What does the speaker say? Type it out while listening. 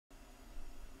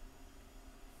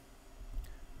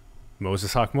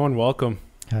Moses Hakmon, welcome.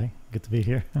 Hi, good to be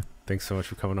here. Thanks so much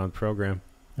for coming on the program.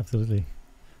 Absolutely.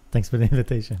 Thanks for the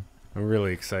invitation. I'm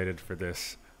really excited for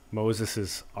this.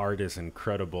 Moses's art is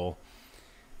incredible.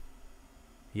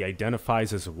 He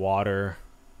identifies as water.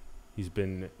 He's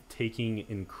been taking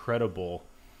incredible,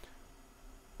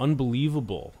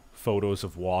 unbelievable photos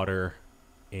of water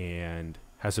and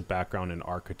has a background in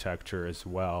architecture as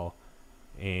well.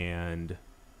 And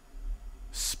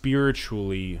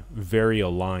spiritually very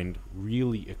aligned,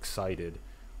 really excited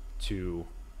to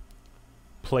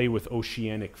play with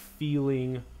oceanic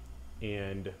feeling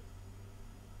and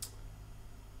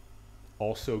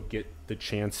also get the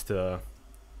chance to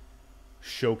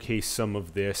showcase some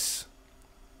of this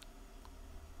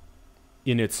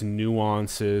in its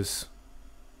nuances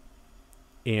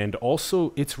and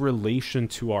also its relation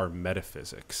to our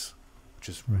metaphysics, which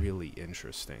is really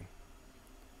interesting.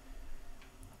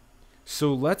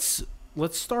 So let's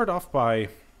start off by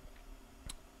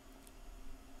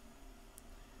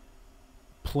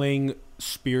playing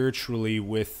spiritually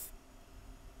with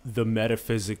the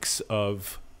metaphysics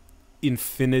of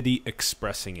infinity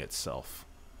expressing itself.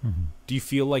 Mm-hmm. Do you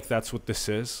feel like that's what this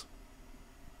is?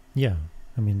 Yeah.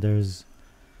 I mean, there's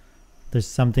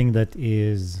something that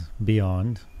is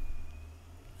beyond,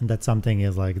 and that something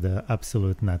is like the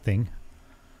absolute nothing.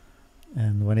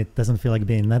 And when it doesn't feel like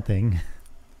being nothing,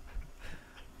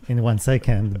 in 1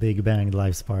 second, Big Bang,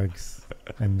 life sparks,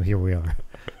 and here we are.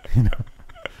 You know.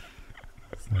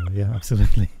 So yeah,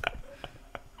 absolutely.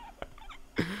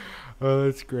 Oh,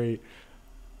 that's great.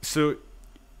 So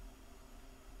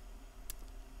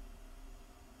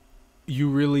you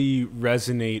really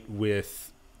resonate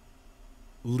with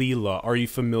Leela. Are you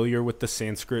familiar with the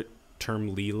Sanskrit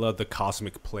term Leela, the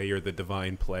cosmic play or the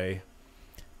divine play?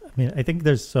 I mean, I think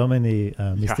there's so many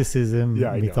mysticism,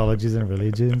 mythologies, and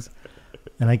religions,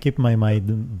 and I keep my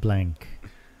mind blank.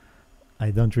 I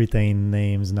don't retain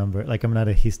names, number. Like, I'm not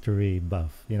a history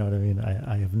buff. You know what I mean?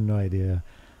 I have no idea.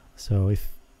 So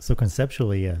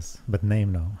conceptually, yes, but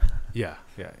name, no. Yeah,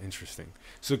 interesting.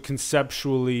 So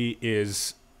conceptually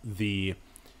is the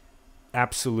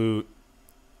absolute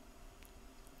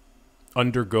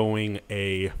undergoing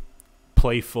a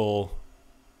playful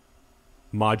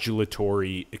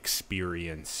modulatory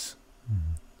experience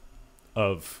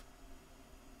of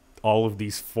all of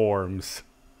these forms.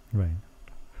 Right.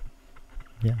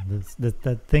 Yeah,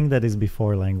 that thing that is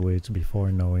before language,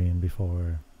 before knowing,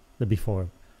 before. But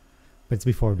it's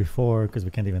before because we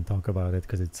can't even talk about it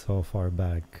because it's so far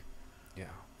back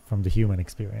from the human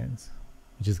experience,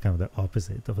 which is kind of the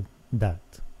opposite of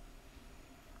that.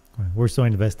 Right. We're so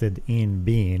invested in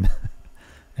being,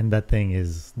 and that thing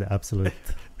is the absolute.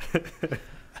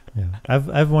 Yeah,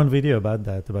 I've one video about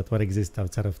that, about what exists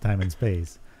outside of time and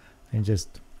space, and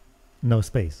just no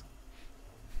space.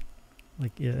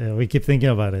 Like we keep thinking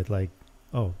about it, like,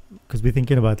 oh, because we're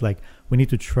thinking about like we need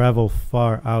to travel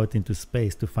far out into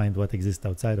space to find what exists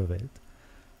outside of it.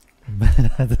 But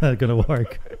that's not gonna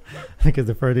work because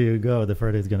the further you go, the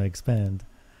further it's gonna expand.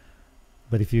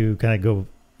 But if you kind of go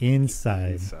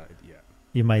inside,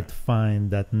 you might find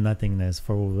that nothingness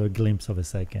for a glimpse of a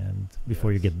second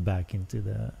before you get back into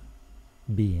the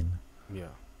being.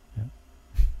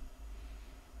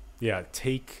 Yeah,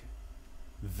 take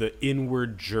the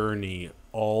inward journey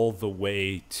all the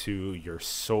way to your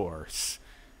source,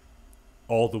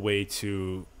 all the way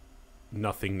to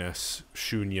nothingness,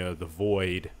 shunya, the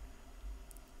void.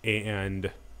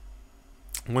 And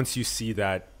once you see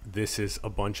that this is a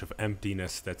bunch of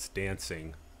emptiness that's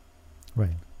dancing.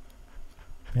 Right.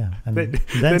 Yeah, and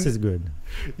dance is good.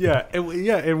 Yeah,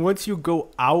 and once you go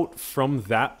out from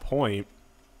that point,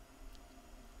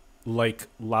 like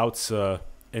Lao Tzu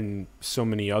and so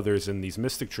many others in these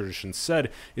mystic traditions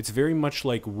said, it's very much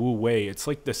like Wu Wei. It's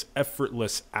like this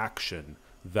effortless action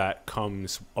that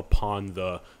comes upon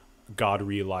the God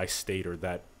realized state or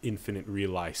that infinite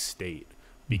realized state,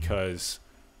 because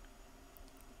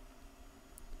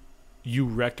you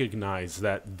recognize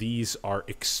that these are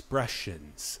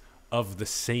expressions of the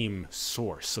same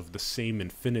source, of the same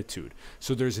infinitude.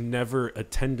 So there's never a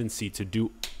tendency to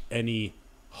do any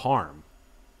harm.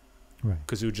 Right.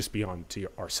 Because it would just be on to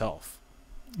ourself.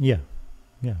 Yeah.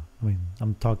 I mean,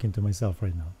 I'm talking to myself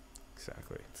right now.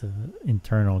 Exactly. It's an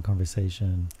internal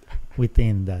conversation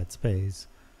within that space.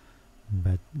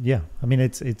 But yeah, I mean,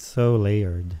 it's so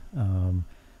layered. And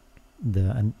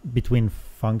between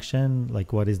function,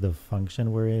 like what is the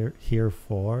function we're here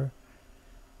for,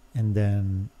 and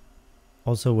then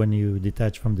also when you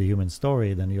detach from the human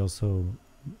story, then you also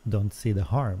don't see the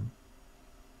harm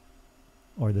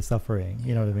or the suffering,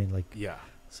 you know what I mean? Like,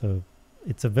 so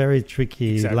it's a very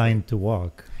tricky line to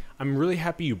walk. I'm really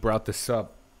happy you brought this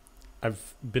up.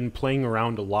 I've been playing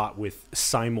around a lot with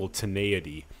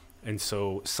simultaneity. And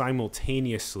so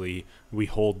simultaneously, we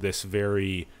hold this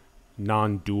very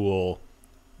non-dual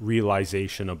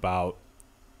realization about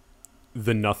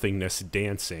the nothingness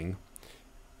dancing.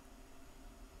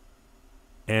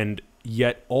 And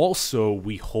yet also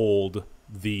we hold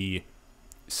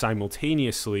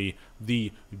simultaneously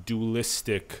the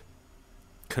dualistic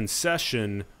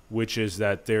concession, which is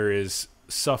that there is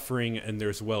suffering and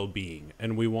there's well-being,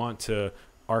 and we want to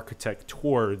architect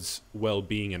towards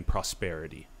well-being and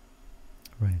prosperity.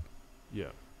 Right. Yeah.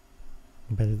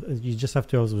 But you just have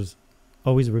to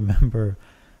always remember,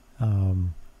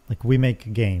 like we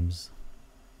make games,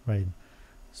 right?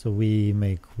 So we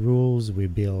make rules, we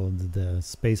build the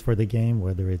space for the game,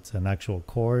 whether it's an actual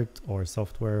court or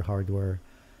software, hardware,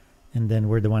 and then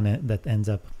we're the one that ends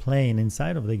up playing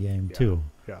inside of the game too.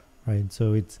 Yeah. Right.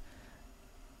 So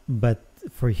but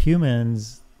for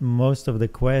humans, most of the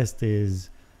quest is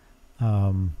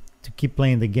to keep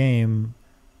playing the game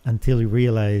until you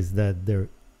realize that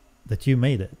you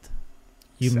made it.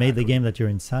 You made the game that you're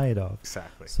inside of.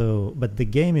 Exactly. So, but the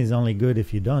game is only good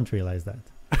if you don't realize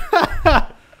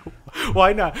that.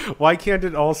 Why not? Why can't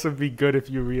it also be good if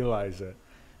you realize it?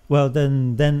 Well,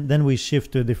 then we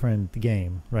shift to a different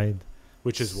game, right?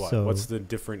 Which is what? So, what's the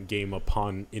different game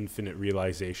upon infinite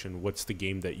realization? What's the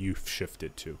game that you've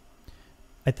shifted to?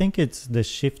 I think the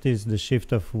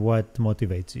shift of what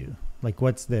motivates you. Like,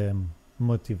 what's the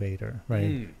motivator,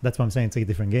 right? That's what I'm saying. It's a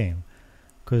different game.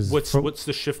 Because what's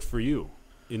the shift for you?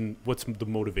 What's the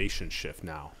motivation shift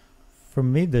now? For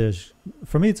me,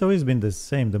 it's always been the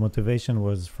same. The motivation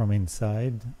was from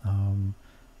inside.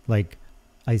 Like,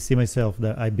 I see myself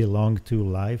that I belong to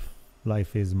life.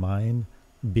 Life is mine.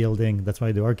 Building, that's why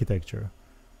I do architecture.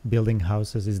 Building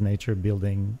houses is nature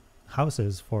building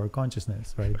houses for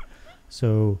consciousness, right?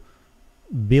 So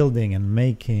building and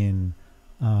making,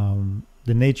 the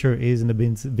nature is in the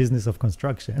business of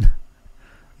construction.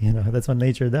 That's what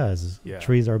nature does. Yeah.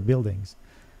 Trees are buildings.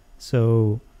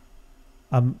 So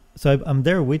I'm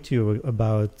there with you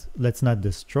about let's not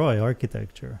destroy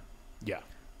architecture. Yeah.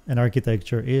 And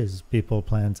architecture is people,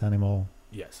 plants, animal.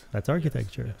 Yes. That's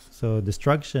architecture. Yes. So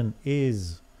destruction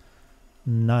is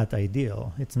not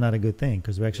ideal. It's not a good thing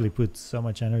because we actually put so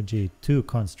much energy to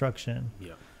construction.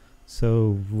 Yeah.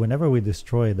 So whenever we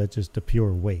destroy, that's just a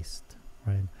pure waste,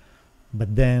 right?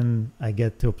 But then I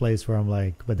get to a place where I'm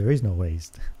like, but there is no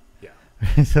waste. Yeah.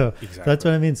 So exactly. that's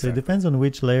what I mean. So exactly. It depends on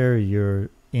which layer you're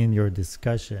in your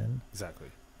discussion. Exactly.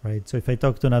 Right. So if I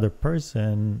talk to another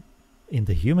person in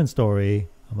the human story,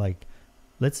 I'm like,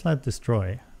 let's not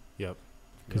destroy. Yep.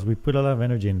 Because we put a lot of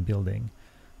energy in building.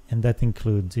 And that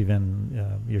includes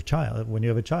even your child. When you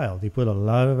have a child, you put a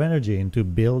lot of energy into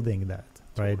building that,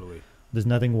 right? Totally. There's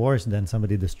nothing worse than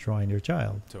somebody destroying your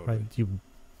child, Totally. right? You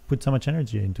put so much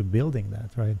energy into building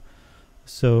that, right?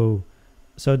 So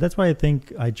that's why I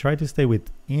think I try to stay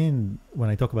within, when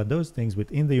I talk about those things,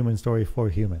 within the human story for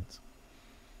humans.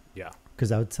 Yeah.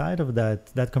 Because outside of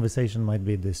that conversation might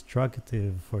be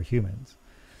destructive for humans.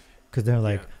 Because they're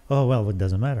like, oh, well, it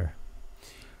doesn't matter.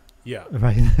 Yeah.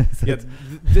 Right. So yeah.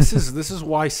 This is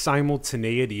why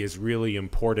simultaneity is really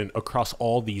important across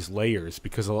all these layers,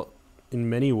 because in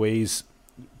many ways,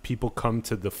 people come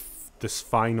to this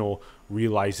final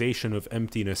realization of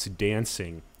emptiness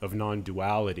dancing, of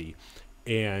non-duality.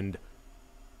 And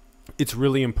it's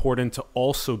really important to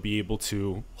also be able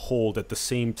to hold at the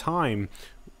same time,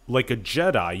 like a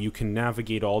Jedi, you can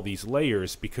navigate all these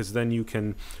layers, because then you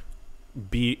can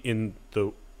be in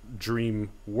the dream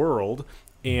world.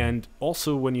 And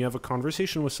also when you have a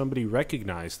conversation with somebody,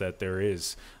 recognize that there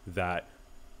is that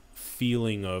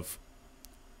feeling of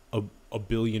a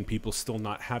billion people still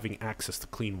not having access to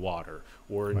clean water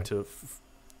or Right. into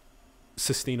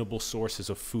sustainable sources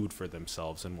of food for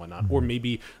themselves and whatnot. Or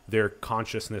maybe their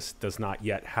consciousness does not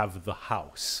yet have the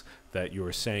house that you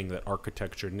were saying, that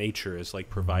architecture, nature is like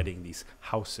providing these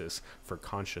houses for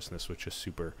consciousness, which is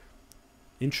super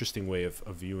interesting way of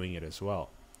viewing it as well.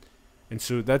 And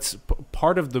so that's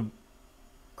part of the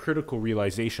critical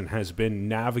realization, has been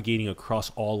navigating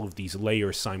across all of these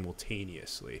layers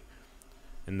simultaneously.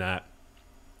 And that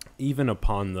even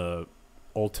upon the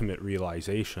ultimate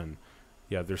realization,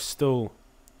 there's still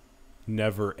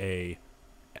never a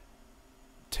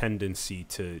tendency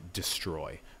to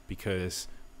destroy, because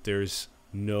there's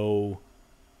no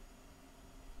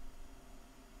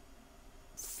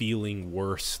feeling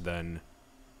worse than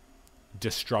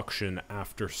destruction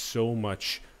after so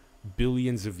much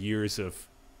billions of years of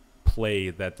play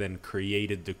that then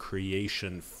created the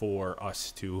creation for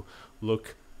us to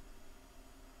look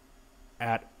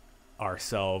at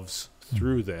ourselves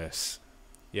through this.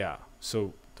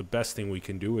 So the best thing we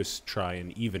can do is try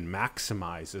and even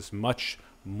maximize as much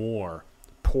more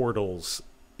portals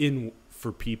in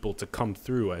for people to come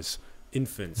through as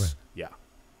infants. Right. Yeah.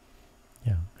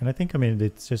 Yeah. And I think, I mean,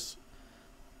 it's just,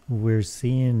 we're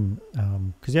seeing,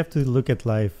 because you have to look at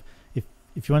life,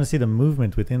 if you want to see the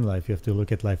movement within life, you have to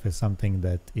look at life as something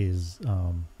that is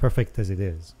perfect as it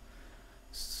is.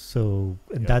 So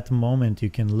at that moment, you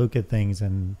can look at things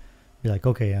and be like,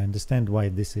 okay, I understand why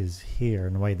this is here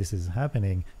and why this is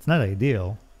happening. It's not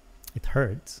ideal. It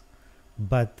hurts.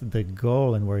 But the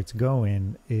goal and where it's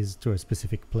going is to a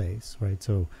specific place, right?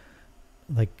 So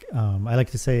like, I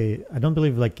like to say, I don't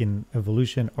believe like in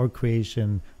evolution or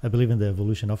creation. I believe in the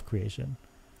evolution of creation.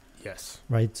 Yes.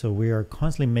 Right. So we are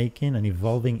constantly making and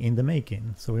evolving in the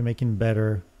making. So we're making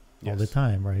better all the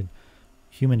time, right?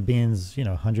 Human beings,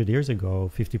 100 years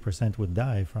ago, 50% would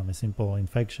die from a simple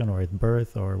infection or at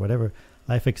birth or whatever.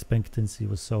 Life expectancy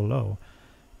was so low.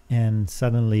 And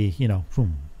suddenly,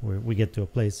 boom, we get to a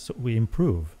place, so we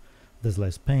improve. There's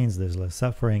less pains, there's less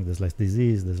suffering, there's less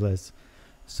disease, there's less.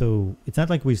 So it's not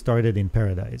like we started in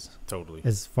paradise. Totally.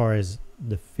 As far as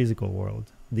the physical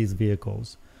world, these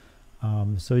vehicles.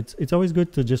 So it's always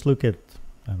good to just look at,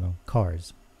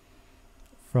 cars.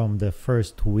 From the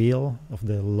first wheel of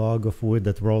the log of wood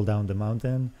that rolled down the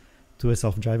mountain to a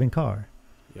self-driving car.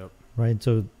 Yep. Right?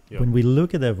 So when we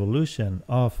look at the evolution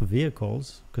of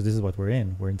vehicles, because this is what we're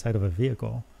inside of a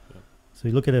vehicle. Yep. So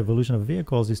you look at the evolution of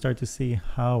vehicles, you start to see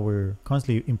how we're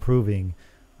constantly improving,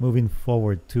 moving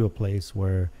forward to a place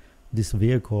where this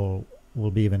vehicle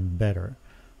will be even better.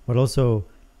 But also,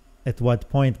 at what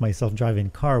point my self-driving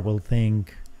car will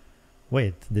think,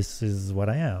 wait, this is what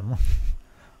I am.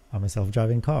 I'm a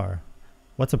self-driving car.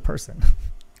 What's a person?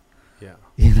 Yeah.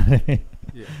 You know what I mean?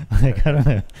 Yeah. Like, I don't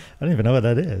know. I don't even know what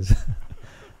that is.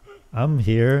 I'm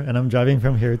here and I'm driving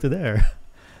from here to there.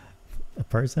 A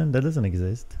person? That doesn't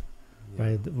exist. Yeah.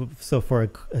 Right? So for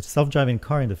a self-driving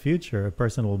car in the future, a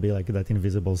person will be like that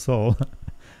invisible soul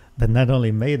that not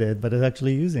only made it, but is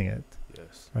actually using it.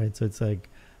 Yes. Right? So it's like,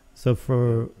 so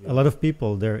for a lot of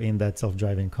people, they're in that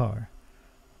self-driving car.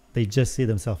 They just see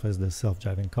themselves as the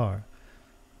self-driving car.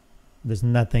 There's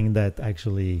nothing that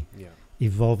actually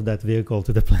evolved that vehicle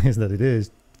to the place that it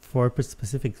is for a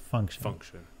specific function.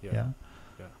 Yeah.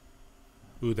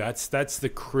 Ooh, that's the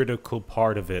critical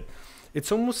part of it.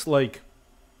 It's almost like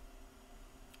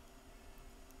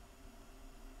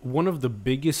one of the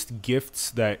biggest gifts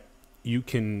that you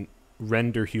can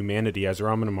render humanity, as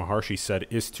Ramana Maharshi said,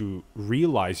 is to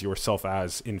realize yourself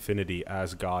as infinity,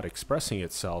 as God expressing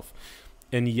itself.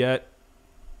 And yet,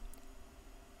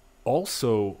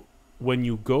 also, when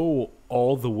you go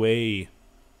all the way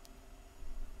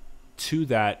to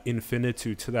that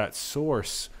infinitude, to that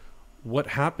source, what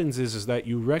happens is that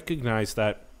you recognize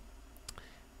that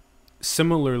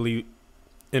similarly,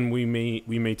 and we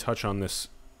may touch on this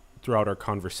throughout our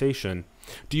conversation.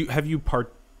 Have you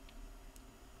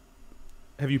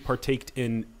partaked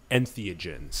in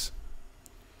entheogens,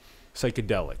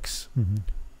 psychedelics? Mm-hmm.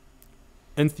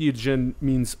 Entheogen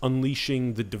means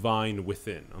unleashing the divine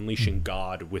within, unleashing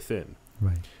God within.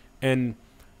 Right. And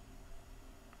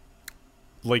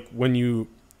like when you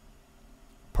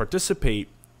participate,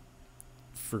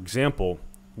 for example,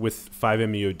 with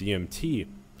 5-MeO-DMT,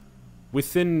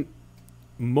 within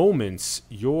moments,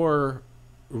 you're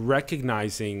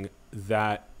recognizing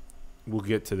that, we'll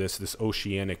get to this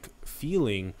oceanic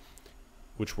feeling,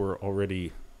 which we're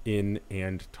already in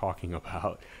and talking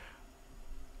about,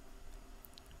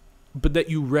 but that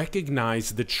you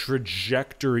recognize the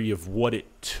trajectory of what it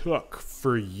took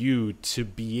for you to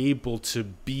be able to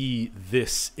be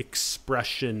this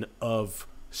expression of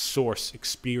source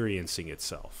experiencing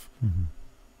itself. Mm-hmm.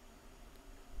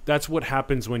 That's what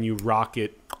happens when you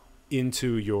rocket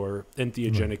into your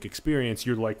entheogenic experience.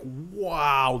 You're like,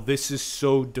 wow, this is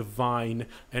so divine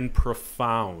and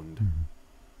profound.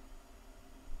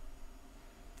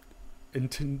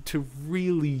 Mm-hmm. And to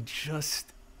really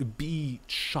just be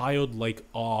childlike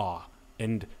awe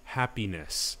and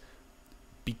happiness,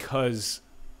 because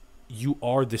you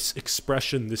are this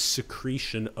expression, this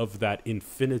secretion of that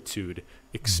infinitude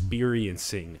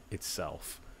experiencing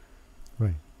itself.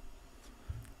 Right.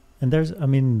 And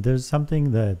there's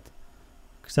something that,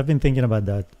 because I've been thinking about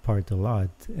that part a lot,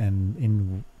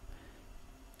 and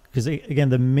because again,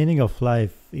 the meaning of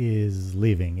life is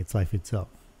living, it's life itself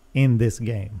in this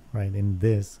game, right? In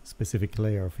this specific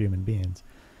layer of human beings.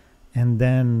 And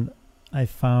then I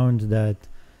found that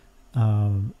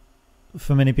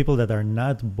for many people that are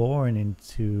not born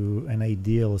into an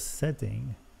ideal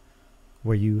setting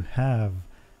where you have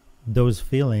those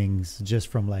feelings just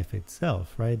from life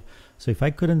itself, right? So if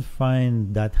I couldn't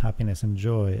find that happiness and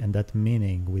joy and that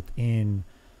meaning within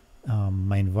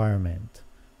my environment,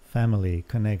 family,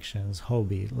 connections,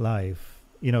 hobby, life,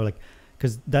 like,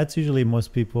 because that's usually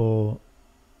most people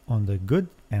on the good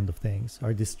end of things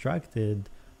are distracted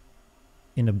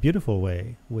in a beautiful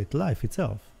way with life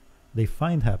itself. They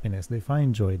find happiness, they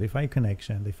find joy, they find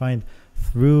connection, they find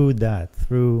through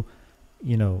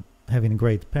having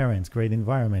great parents, great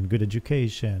environment, good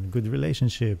education, good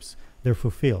relationships, they're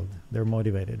fulfilled, they're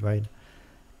motivated, right?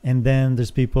 And then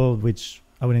there's people, which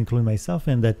I would include myself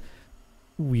in, that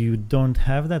you don't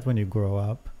have that when you grow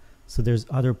up. So there's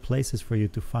other places for you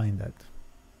to find that.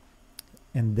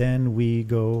 And then we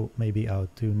go maybe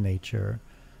out to nature,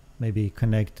 maybe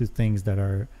connect to things that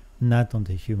are not on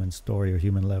the human story or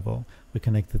human level. We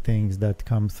connect to things that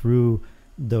come through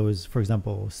those, for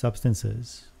example,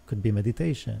 substances. Could be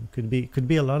meditation, could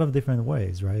be a lot of different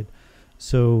ways, right?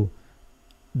 So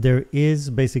there is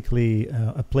basically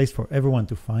a place for everyone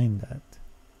to find that.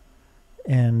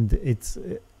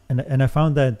 And I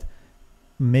found that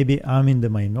maybe I'm in the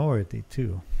minority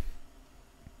too.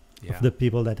 Yeah. Of the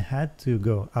people that had to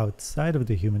go outside of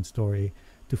the human story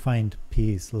to find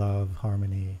peace, love,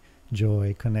 harmony,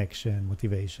 joy, connection,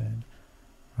 motivation,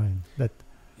 right?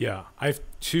 Yeah, I have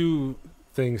two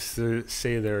things to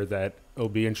say there that it'll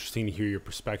be interesting to hear your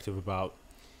perspective about.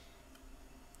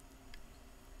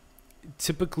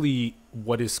 Typically,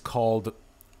 what is called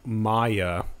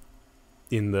Maya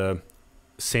in the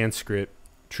Sanskrit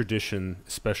tradition,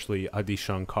 especially Adi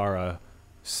Shankara's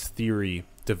theory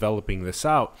developing this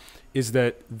out, is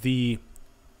that and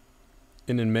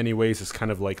in many ways it's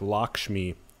kind of like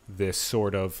Lakshmi, this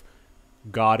sort of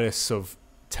goddess of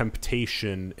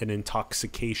temptation and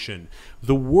intoxication.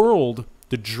 The world,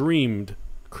 the dreamed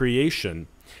creation,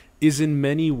 is in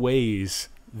many ways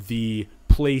the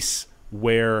place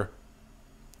where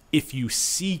if you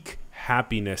seek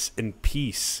happiness and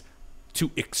peace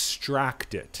to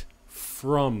extract it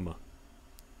from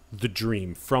the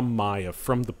dream, from Maya,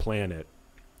 from the planet,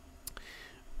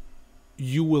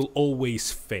 you will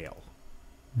always fail.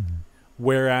 Mm-hmm.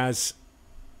 Whereas,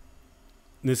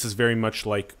 this is very much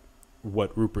like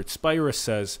what Rupert Spira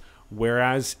says,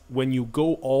 whereas when you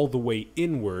go all the way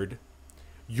inward,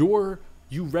 you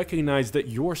recognize that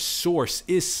your source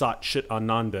is Sat Chit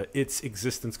Ananda, its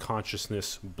existence,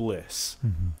 consciousness, bliss.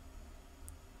 Mm-hmm.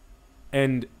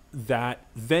 And that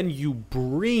then you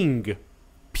bring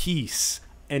peace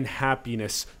and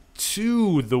happiness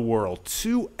to the world,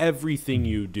 to everything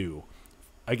you do.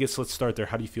 I guess let's start there.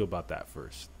 How do you feel about that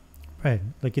first? Right.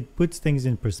 Like, it puts things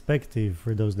in perspective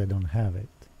for those that don't have it,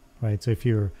 right? So if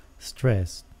you're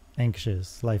stressed,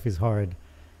 anxious, life is hard,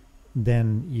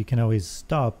 then you can always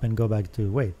stop and go back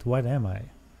to, wait, what am I?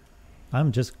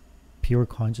 I'm just pure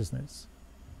consciousness.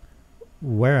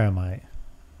 Where am I?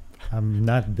 I'm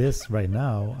not this right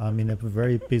now. I'm in a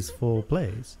very peaceful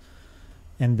place.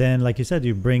 And then, like you said,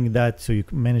 you bring that, so you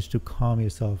manage to calm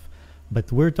yourself.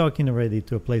 But we're talking already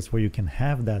to a place where you can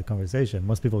have that conversation.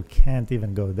 Most people can't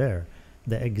even go there.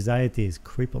 The anxiety is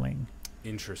crippling.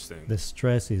 Interesting. The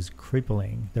stress is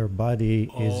crippling. Their body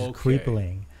is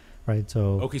crippling. Right.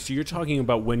 So you're talking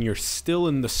about when you're still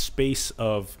in the space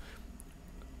of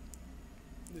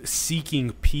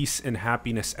seeking peace and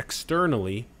happiness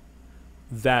externally,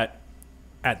 that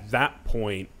at that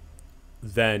point,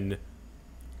 then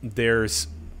there's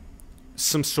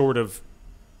some sort of,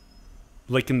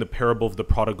 like in the parable of the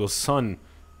prodigal son,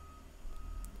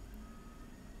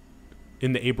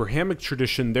 in the Abrahamic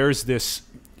tradition, there's this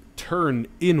turn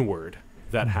inward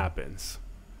that happens.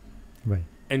 Right.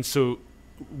 And so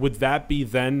would that be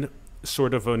then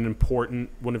sort of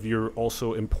one of your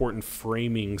also important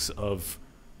framings of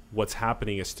what's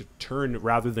happening, is to turn,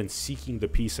 rather than seeking the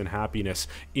peace and happiness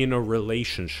in a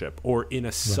relationship or in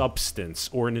a substance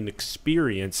or in an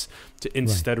experience, to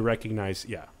instead recognize,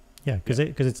 because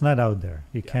it's not out there.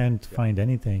 You can't find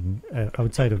anything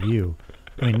outside of you.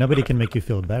 I mean, nobody can make you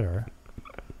feel better,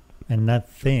 and no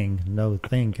thing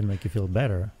can make you feel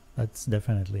better. That's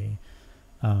definitely,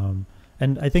 and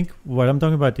I think what I'm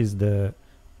talking about is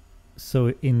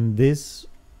so in this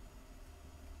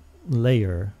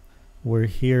layer, we're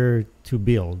here to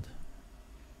build.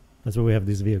 That's why we have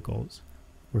these vehicles.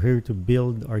 We're here to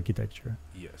build architecture.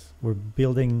 Yes. We're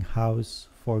building house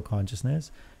for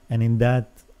consciousness, and in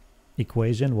that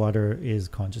equation, water is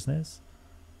consciousness.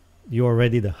 You're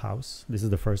already the house. This is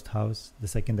the first house, the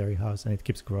secondary house, and it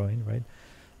keeps growing, right?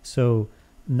 So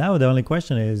now the only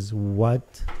question is,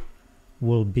 what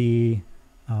will it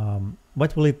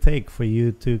take for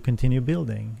you to continue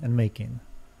building and making,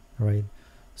 right?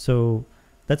 So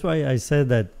that's why I said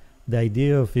that the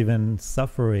idea of even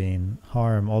suffering,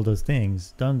 harm, all those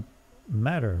things don't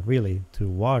matter really to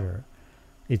water.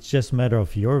 It's just a matter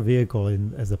of your vehicle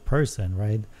as a person,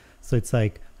 right? So it's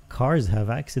like cars have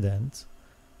accidents,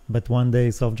 but one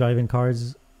day self-driving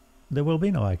cars, there will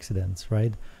be no accidents,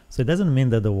 right? So it doesn't mean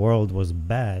that the world was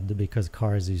bad because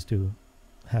cars used to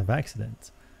have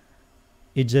accidents.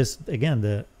 It just, again,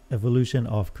 the evolution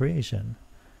of creation.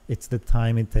 It's the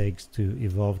time it takes to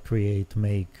evolve, create,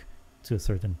 make to a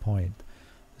certain point.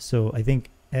 So I think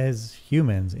as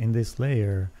humans in this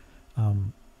layer,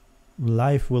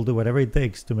 life will do whatever it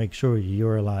takes to make sure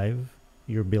you're alive,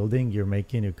 you're building, you're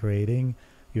making, you're creating,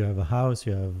 you have a house,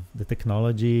 you have the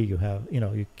technology, you have,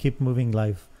 you keep moving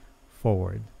life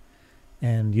forward.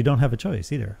 And you don't have a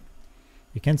choice either.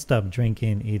 You can't stop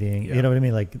drinking, eating, you know what I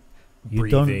mean? Like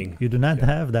breathing. You do not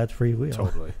have that free will.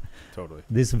 Totally.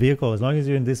 This vehicle, as long as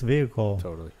you're in this vehicle,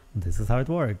 totally. This is how it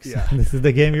works. Yeah. This is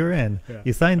the game you're in. Yeah.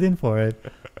 You signed in for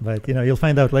it, but you'll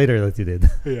find out later that you did.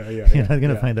 You're not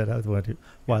gonna find that out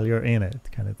while you're in it,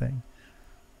 kind of thing.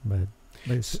 But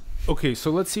okay,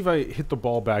 so let's see if I hit the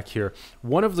ball back here.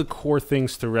 One of the core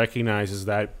things to recognize is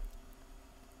that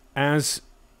as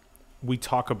we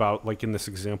talk about, like in this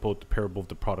example, the parable of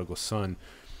the prodigal son,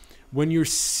 when you're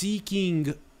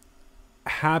seeking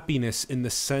happiness in the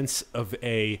sense of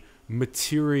a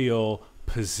material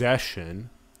possession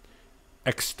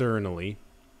externally,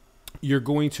 you're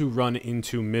going to run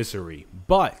into misery.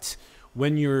 But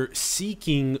when you're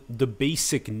seeking the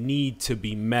basic need to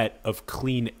be met of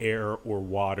clean air or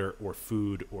water or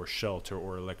food or shelter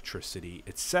or electricity,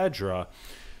 etc.,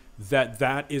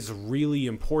 that is really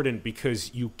important,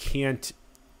 because you can't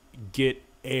get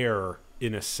air,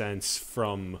 in a sense,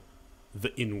 from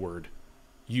the inward.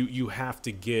 You have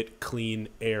to get clean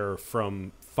air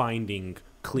from finding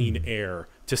clean air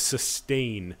to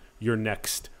sustain your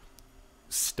next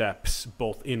steps,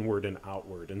 both inward and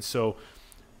outward. And so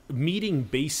meeting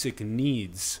basic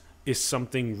needs is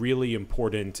something really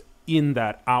important in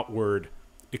that outward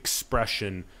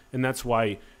expression. And that's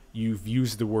why you've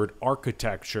used the word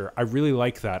architecture. I really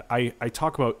like that. I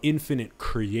talk about infinite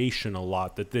creation a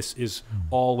lot, that this is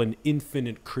all an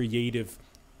infinite creative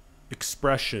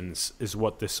expressions is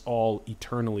what this all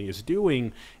eternally is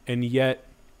doing. And yet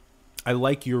I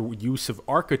like your use of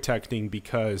architecting,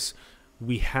 because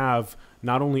we have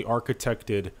not only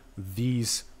architected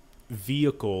these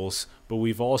vehicles, but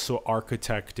we've also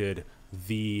architected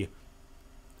the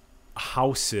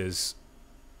houses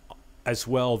as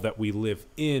well that we live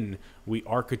in. We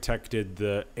architected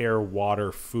the air,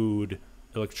 water, food,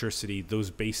 electricity,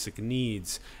 those basic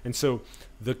needs. And so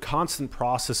the constant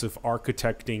process of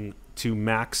architecting to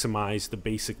maximize the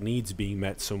basic needs being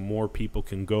met so more people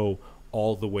can go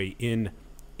all the way in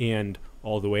and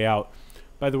all the way out.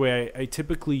 By the way, I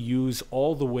typically use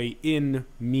all the way in,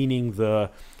 meaning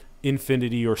the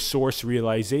infinity or source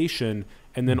realization,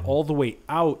 and then all the way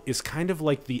out is kind of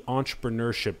like the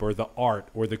entrepreneurship or the art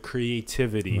or the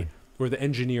creativity or the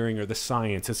engineering or the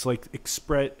science. It's like it's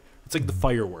like the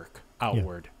firework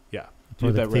outward. Yeah.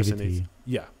 That resonates.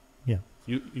 Yeah.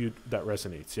 You that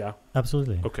resonates, yeah?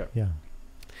 Absolutely. Okay. Yeah.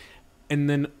 And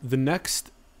then the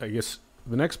next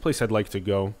place I'd like to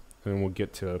go, and we'll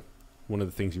get to one of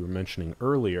the things you were mentioning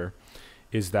earlier,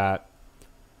 is that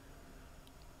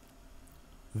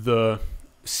the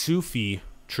Sufi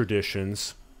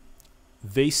traditions,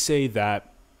 they say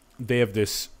that they have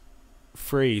this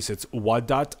phrase, it's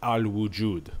wadat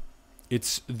al-wujud.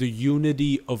 It's the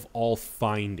unity of all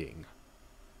finding.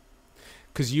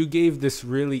 Because you gave this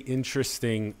really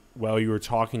interesting, while you were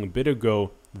talking a bit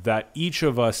ago, that each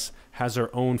of us has our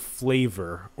own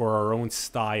flavor or our own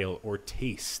style or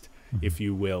taste, if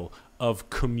you will, of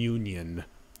communion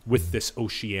with this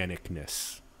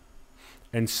oceanicness.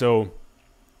 And so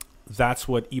that's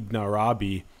what Ibn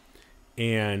Arabi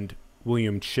and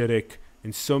William Chittick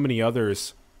and so many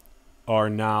others are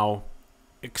now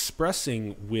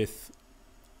expressing with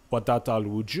Wadat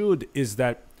al-Wujud, is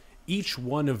that each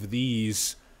one of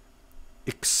these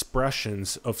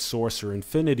expressions of source or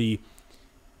infinity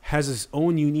has its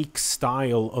own unique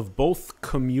style of both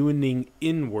communing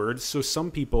inward. So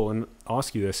some people, and I'll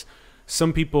ask you this,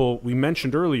 some people, we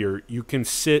mentioned earlier, you can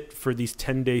sit for these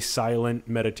 10-day silent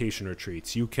meditation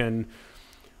retreats. You can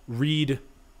read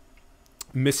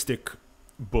mystic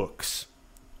books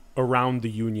around the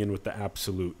union with the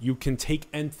absolute. You can take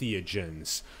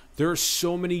entheogens. There are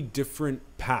so many different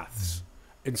paths.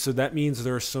 And so that means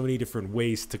there are so many different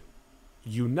ways to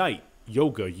unite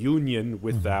yoga, union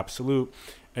with the absolute.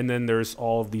 And then there's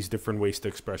all of these different ways to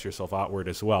express yourself outward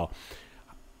as well.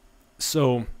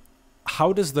 So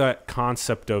how does that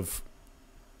concept of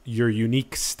your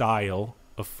unique style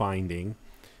of finding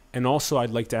And also,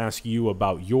 I'd like to ask you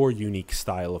about your unique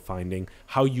style of finding,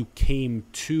 how you came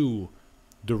to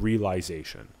the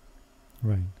realization.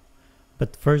 Right.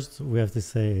 But first, we have to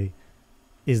say,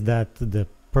 is that the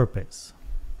purpose?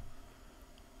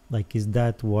 Like, is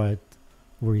that what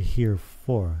we're here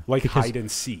for? Like Because- hide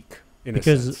and seek, in a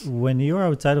because sense. when you're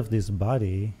outside of this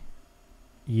body,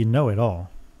 you know it all,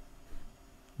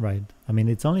 right? I mean,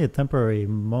 it's only a temporary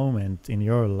moment in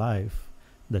your life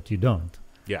that you don't.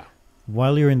 Yeah.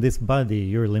 While you're in this body,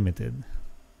 you're limited,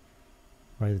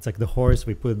 right? It's like the horse,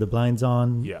 we put the blinds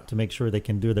on Yeah. to make sure they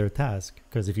can do their task.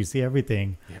 Because if you see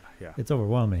everything, Yeah. Yeah. it's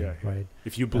overwhelming, Yeah, yeah. right?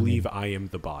 If you believe I am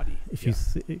the body. If Yeah.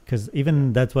 you, because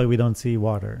even that's why we don't see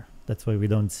water. That's why we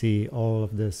don't see all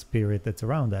of the spirit that's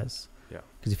around us. Yeah.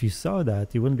 Because if you saw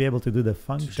that, you wouldn't be able to do the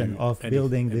function do of any-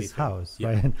 building this anything. house, Yeah.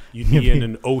 right? You'd be in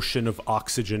an ocean of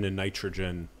oxygen and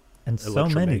nitrogen. And so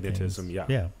many Electromagnetism, things. yeah.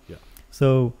 Yeah. Yeah.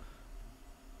 So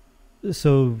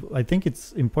I think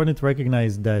it's important to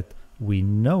recognize that we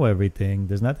know everything.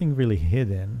 There's nothing really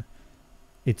hidden.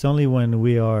 It's only when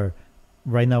we are,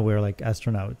 right now we're like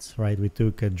astronauts, right? We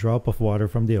took a drop of water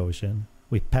from the ocean,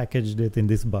 we packaged it in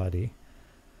this body.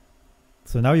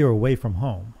 So now you're away from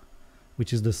home,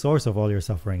 which is the source of all your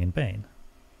suffering and pain.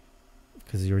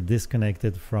 Because you're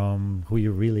disconnected from who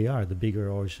you really are, the bigger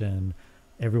ocean,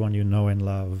 everyone you know and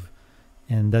love.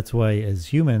 And that's why as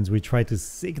humans, we try to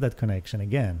seek that connection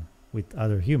again with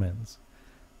other humans.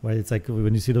 Right? It's like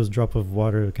when you see those drop of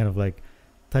water kind of like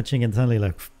touching and suddenly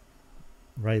like,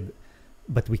 right?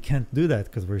 But we can't do that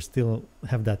because we're still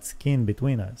have that skin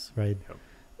between us, right? Yep.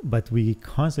 But we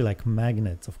constantly like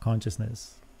magnets of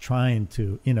consciousness trying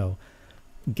to,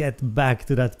 get back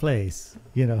to that place,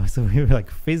 so we're like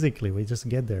physically, we just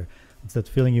get there. It's that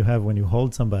feeling you have when you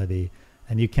hold somebody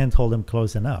and you can't hold them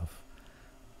close enough.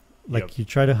 Like Yep. you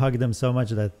try to hug them so much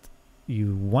that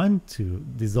you want to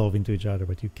dissolve into each other,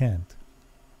 but you can't.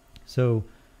 So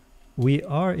we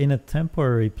are in a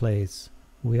temporary place.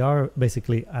 We are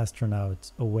basically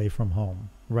astronauts away from home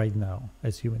right now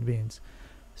as human beings.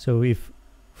 So if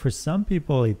for some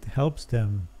people it helps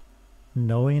them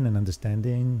knowing and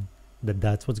understanding that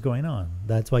that's what's going on,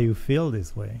 that's why you feel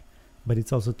this way, but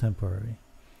it's also temporary.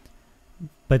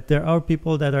 But there are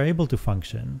people that are able to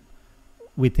function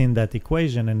within that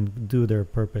equation and do their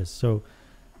purpose. So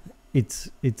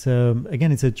it's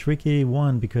again, it's a tricky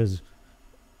one because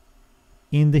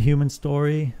in the human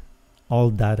story, all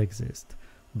that exists,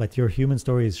 but your human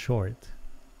story is short.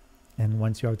 And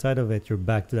once you're outside of it, you're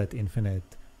back to that infinite,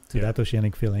 to Yeah. that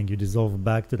oceanic feeling. You dissolve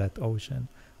back to that ocean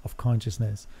of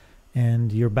consciousness.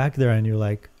 And you're back there and you're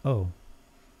like, oh,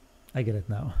 I get it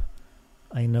now.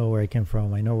 I know where I came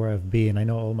from. I know where I've been. I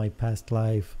know all my past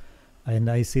life. And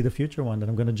I see the future one that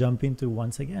I'm going to jump into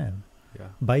once again Yeah.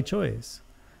 by choice.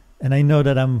 And I know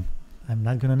that I'm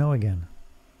not going to know again.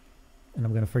 And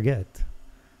I'm going to forget.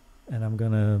 And I'm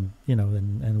going to,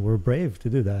 and we're brave to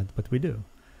do that, but we do.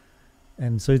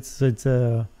 And so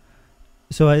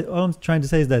all I'm trying to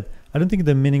say is that I don't think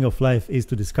the meaning of life is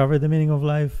to discover the meaning of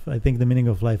life. I think the meaning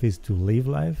of life is to live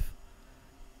life.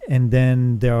 And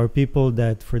then there are people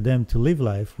that for them to live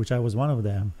life, which I was one of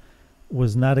them,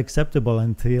 was not acceptable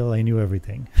until I knew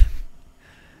everything.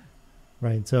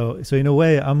 Right? So in a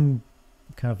way, I'm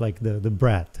kind of like the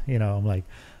brat, I'm like,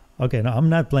 okay, no, I'm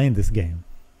not playing this game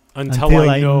Until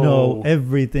I know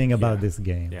everything about Yeah. this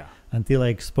game. Yeah. Until I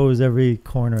expose every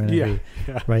corner and Yeah. every,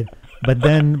 Yeah. right? But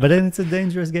then it's a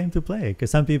dangerous game to play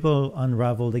because some people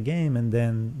unravel the game and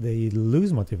then they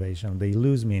lose motivation, they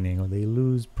lose meaning, or they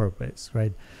lose purpose,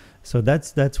 right? So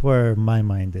that's where my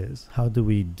mind is. How do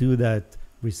we do that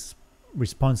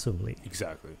responsibly,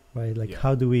 Exactly. right? Like Yeah.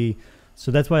 how do we? So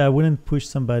that's why I wouldn't push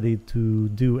somebody to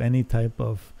do any type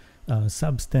of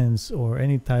substance or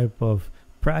any type of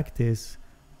practice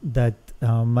that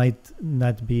might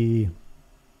not be.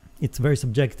 It's very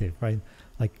subjective, right?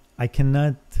 Like I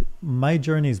cannot. My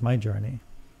journey is my journey,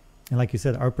 and like you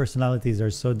said, our personalities are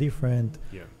so different.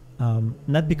 Yeah.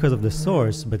 Not because of the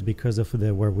source, but because of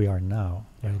where we are now,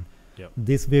 Yeah. right? Yep.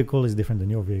 This vehicle is different than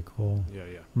your vehicle. Yeah.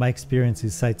 Yeah. My experience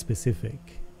is site specific,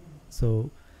 so,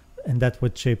 and that's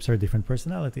what shapes our different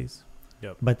personalities.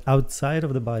 Yep. But outside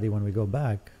of the body, when we go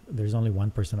back, there's only one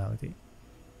personality.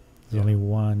 There's Yeah. only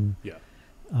one. Yeah.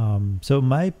 So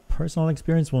my personal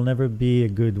experience will never be a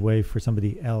good way for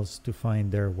somebody else to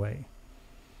find their way.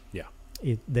 Yeah.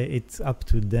 It's up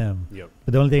to them. Yep.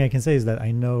 But the only thing I can say is that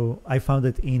I know I found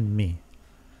it in me.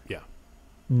 Yeah.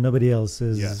 Nobody else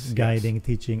is Yes, guiding, yes.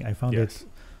 teaching. I found Yes. it.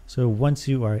 So once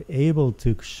you are able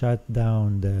to shut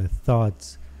down the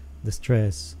thoughts, the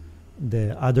stress, the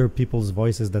other people's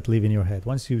voices that live in your head,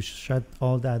 once you shut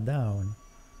all that down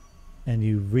and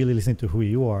you really listen to who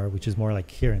you are, which is more like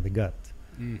here in the gut.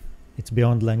 Mm. It's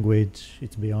beyond language.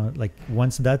 It's beyond, like,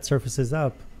 once that surfaces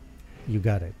up, you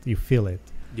got it. You feel it.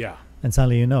 Yeah. And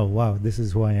suddenly you know, wow, this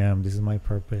is who I am. This is my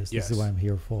purpose. Yes. This is what I'm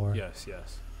here for. Yes,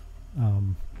 yes.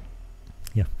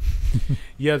 Yeah.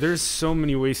 Yeah, there's so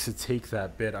many ways to take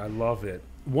that bit. I love it.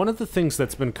 One of the things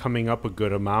that's been coming up a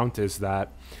good amount is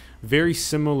that, very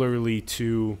similarly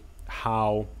to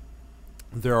how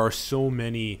there are so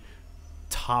many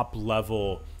top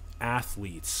level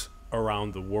athletes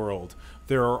around the world,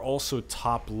 there are also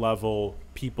top level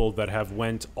people that have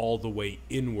went all the way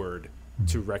inward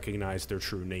to recognize their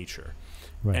true nature.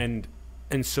 Right.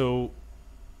 And so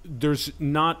there's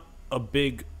not a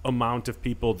big amount of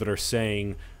people that are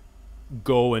saying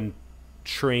go and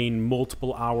train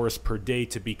multiple hours per day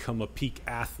to become a peak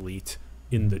athlete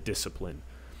in the discipline.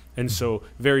 And so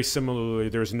very similarly,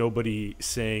 there's nobody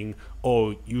saying,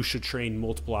 oh, you should train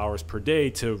multiple hours per day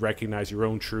to recognize your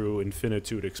own true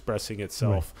infinitude expressing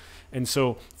itself. Right. And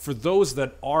so for those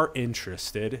that are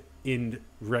interested in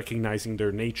recognizing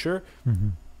their nature,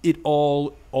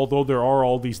 although there are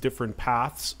all these different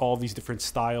paths, all these different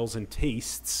styles and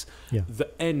tastes, the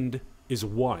end is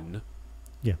one.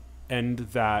 Yeah. And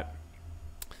that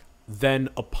then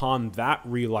upon that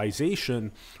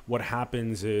realization, what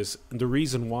happens is, the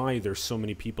reason why there's so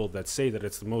many people that say that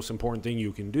it's the most important thing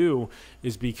you can do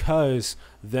is because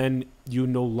then you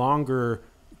no longer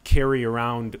carry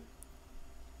around,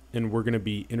 and we're going to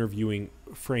be interviewing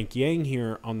Frank Yang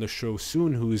here on the show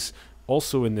soon, who's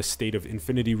also in this state of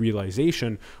infinity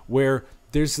realization, where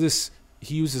there's this,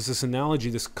 he uses this analogy,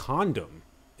 this condom,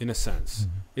 in a sense.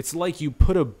 It's like you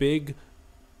put a big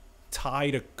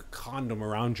tied a condom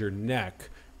around your neck,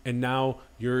 and now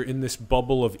you're in this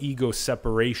bubble of ego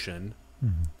separation,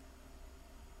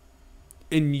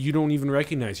 and you don't even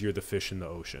recognize you're the fish in the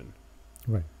ocean.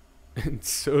 Right. And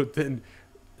so then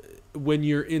when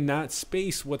you're in that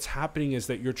space, what's happening is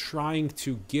that you're trying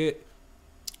to get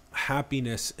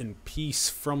happiness and peace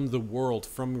from the world,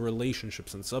 from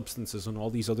relationships and substances and all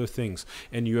these other things,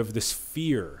 and you have this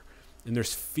fear, and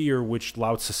there's fear, which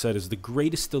Lao Tzu said is the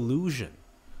greatest illusion.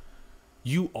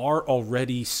 You are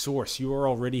already source. You are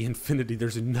already infinity.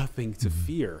 There's nothing to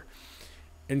fear.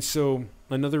 And so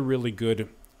another really good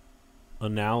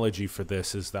analogy for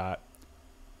this is that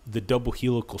the double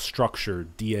helical structure,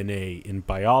 DNA, in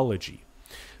biology,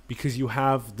 because you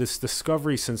have this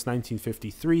discovery since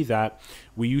 1953 that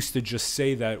we used to just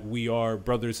say that we are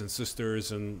brothers and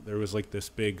sisters, and there was like this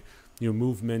big,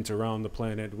 movement around the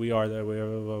planet. We are that way,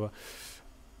 blah, blah, blah.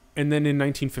 And then in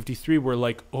 1953, we're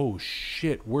like, oh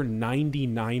shit, we're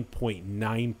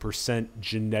 99.9%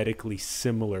 genetically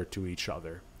similar to each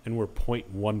other, and we're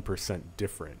 0.1%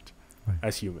 different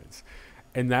as humans.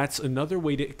 And that's another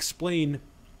way to explain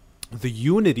the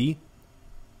unity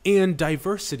and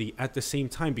diversity at the same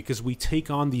time, because we take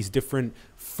on these different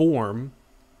form,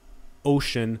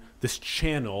 ocean, this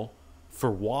channel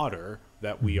for water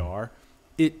that we are.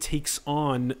 It takes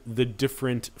on the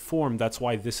different form. That's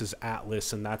why this is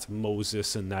Atlas, and that's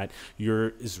Moses, and that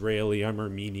you're Israeli, I'm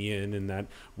Armenian, and that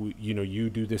you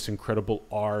do this incredible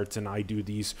art, and I do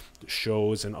these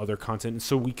shows and other content. And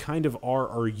so we kind of are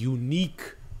our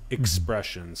unique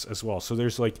expressions as well. So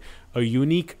there's like a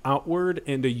unique outward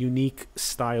and a unique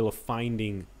style of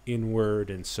finding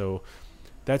inward. And so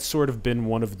that's sort of been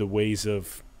one of the ways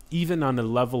of, even on a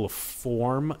level of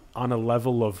form, on a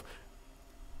level of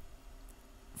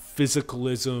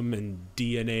physicalism and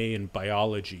DNA and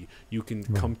biology, you can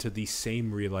come to these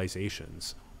same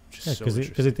realizations.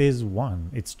 Because it is one.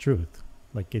 It's truth.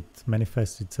 Like, it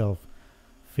manifests itself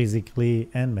physically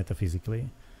and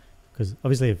metaphysically. Because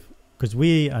obviously, because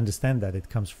we understand that it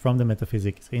comes from the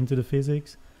metaphysics into the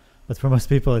physics, but for most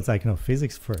people, it's like, no,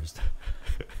 physics first.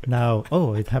 Now,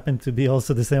 it happened to be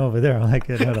also the same over there. I'm like,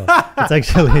 no, it's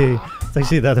actually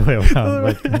the other way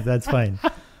around. But that's fine.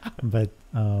 But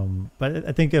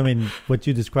I think, what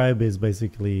you describe is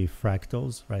basically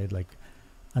fractals, right? Like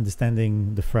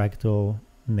understanding the fractal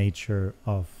nature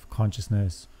of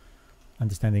consciousness,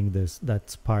 understanding that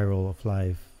spiral of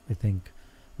life. I think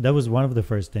that was one of the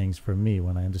first things for me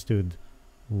when I understood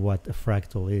what a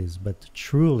fractal is, but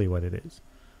truly what it is,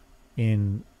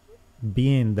 in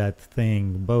being that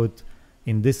thing, both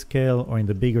in this scale or in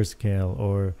the bigger scale,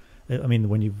 or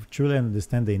when you truly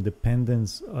understand the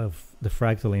independence of the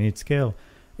fractal in its scale,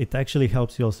 it actually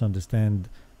helps you also understand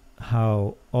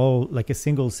how a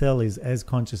single cell is as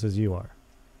conscious as you are.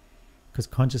 Because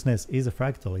consciousness is a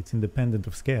fractal, it's independent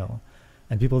of scale.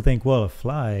 And people think, well, a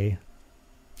fly,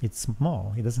 it's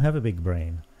small, it doesn't have a big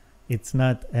brain. It's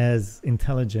not as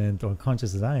intelligent or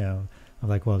conscious as I am. I'm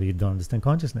like, well, you don't understand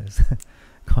consciousness.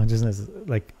 consciousness,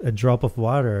 like a drop of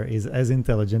water is as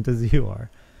intelligent as you are.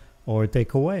 Or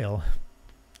take a whale.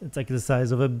 It's like the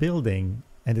size of a building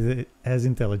and is as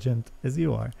intelligent as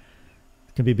you are.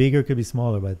 It can be bigger, it could be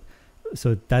smaller, but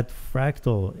so that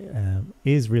fractal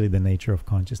is really the nature of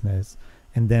consciousness.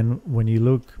 And then when you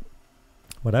look,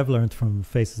 what I've learned from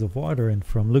Faces of Water and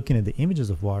from looking at the images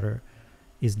of water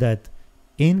is that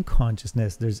in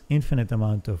consciousness, there's infinite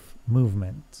amount of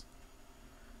movement.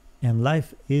 And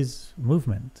life is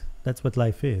movement. That's what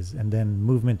life is. And then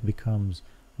movement becomes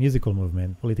musical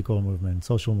movement, political movement,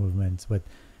 social movements. But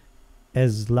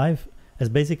as life, as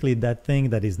basically that thing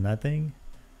that is nothing,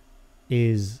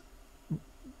 is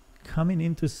coming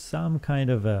into some kind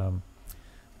of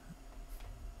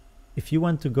if you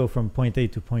want to go from point A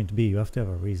to point B, you have to have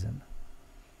a reason.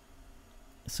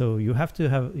 So you have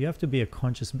to be a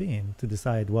conscious being to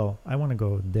decide, well, I want to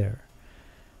go there.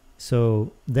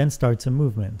 So then starts a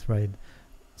movement, right?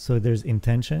 So there's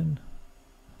intention,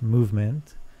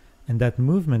 movement, and that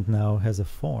movement now has a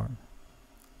form.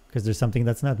 Because there's something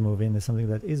that's not moving, there's something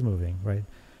that is moving, right?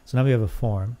 So now we have a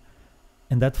form.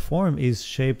 And that form is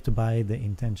shaped by the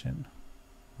intention,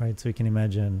 right? So you can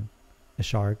imagine a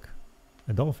shark,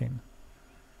 a dolphin.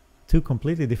 Two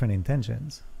completely different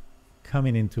intentions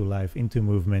coming into life, into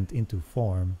movement, into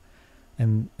form.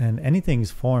 And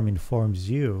anything's form informs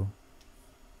you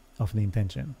of the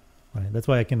intention, right? That's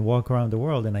why I can walk around the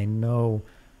world and I know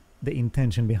the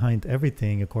intention behind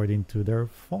everything according to their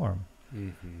form.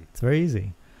 Mm-hmm. It's very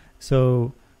easy.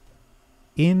 So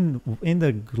in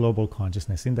the global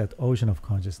consciousness, in that ocean of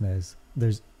consciousness,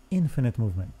 there's infinite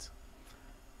movement.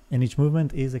 And each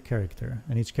movement is a character.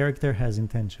 And each character has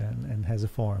intention and has a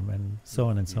form and so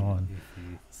on and so on.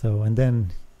 Mm-hmm. So, and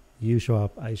then you show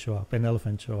up, I show up, an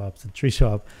elephant show up, a tree show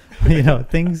up.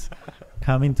 Things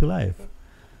come into life.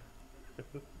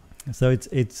 So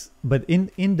but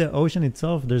in the ocean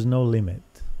itself, there's no limit.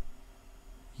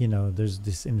 There's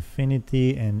this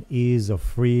infinity and ease of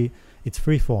it's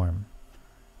free form.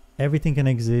 Everything can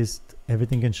exist,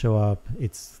 everything can show up.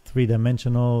 It's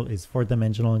 3-dimensional, it's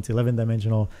 4-dimensional, it's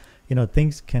 11-dimensional.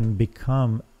 Things can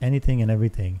become anything and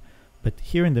everything. But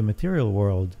here in the material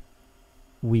world,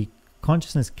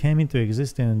 consciousness came into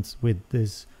existence with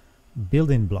these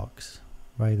building blocks,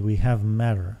 right? We have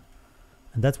matter,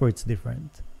 and that's where it's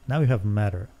different. Now you have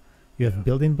matter. You have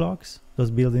building blocks. Those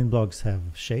building blocks have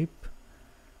shape.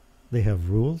 They have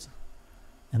rules.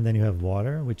 And then you have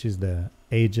water, which is the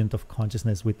agent of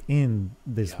consciousness within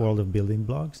this world of building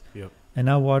blocks. Yep. And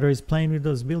now water is playing with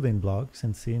those building blocks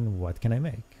and seeing, what can I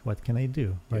make? What can I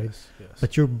do? Right? Yes.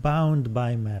 But you're bound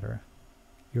by matter.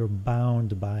 You're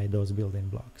bound by those building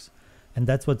blocks. And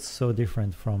that's what's so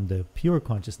different from the pure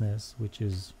consciousness, which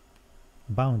is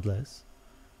boundless,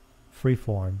 free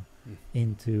form,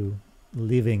 into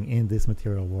living in this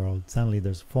material world. Suddenly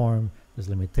there's form, there's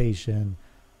limitation,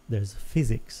 there's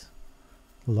physics,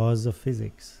 laws of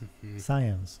physics,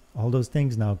 science. All those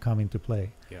things now come into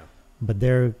play. Yeah. But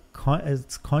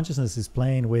as consciousness is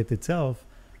playing with itself,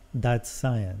 that's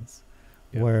science.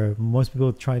 Yeah. Where most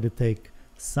people try to take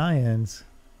science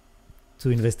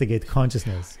to investigate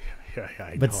consciousness.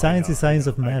 But science is science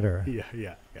of matter.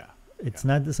 It's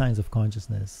not the science of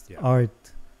consciousness. Yeah.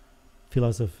 Art,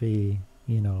 philosophy,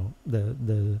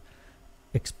 the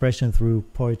expression through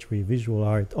poetry, visual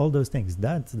art, all those things,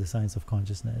 that's the science of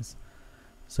consciousness.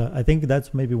 So I think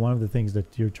that's maybe one of the things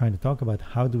that you're trying to talk about.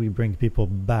 How do we bring people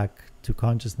back to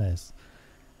consciousness?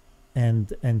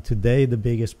 And today the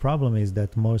biggest problem is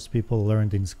that most people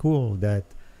learned in school that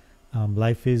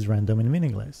life is random and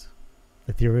meaningless.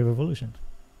 The theory of evolution.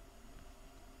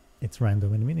 It's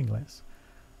random and meaningless.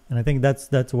 And I think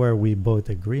that's where we both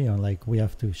agree on, like, we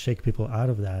have to shake people out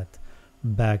of that,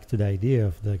 back to the idea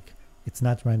of, like, it's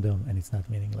not random and it's not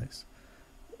meaningless.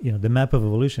 The map of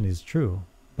evolution is true,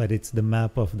 but it's the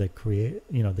map of the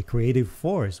the creative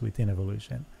force within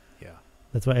evolution. Yeah.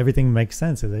 That's why everything makes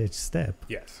sense at each step.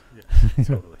 Yes.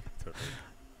 Totally. So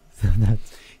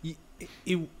that's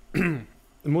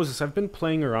Moses, I've been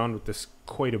playing around with this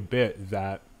quite a bit,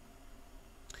 that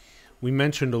we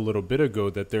mentioned a little bit ago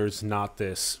that there's not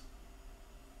this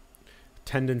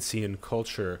tendency in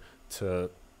culture to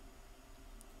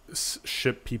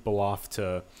ship people off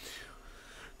to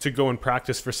go and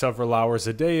practice for several hours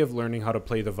a day of learning how to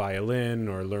play the violin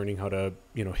or learning how to,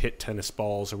 hit tennis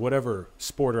balls or whatever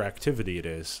sport or activity it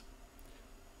is.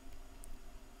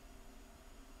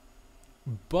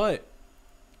 But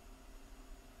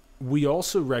we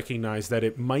also recognize that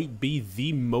it might be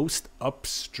the most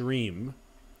upstream,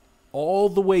 all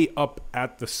the way up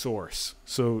at the source.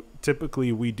 So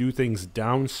typically we do things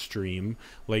downstream,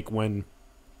 like when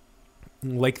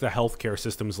like the healthcare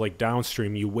systems, like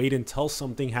downstream, you wait until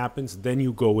something happens, then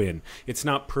you go in. It's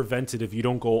not preventative. You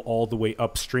don't go all the way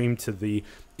upstream to the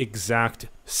exact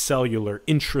cellular,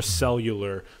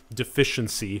 intracellular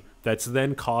deficiency that's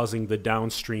then causing the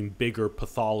downstream bigger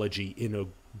pathology in a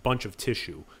bunch of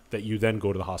tissue that you then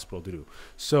go to the hospital to do.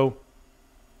 So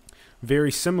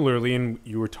very similarly, and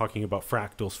you were talking about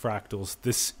fractals,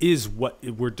 this is what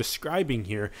we're describing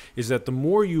here, is that the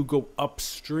more you go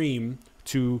upstream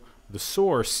to the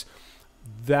source,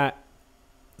 that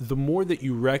the more that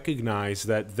you recognize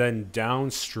that then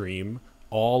downstream,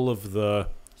 all of the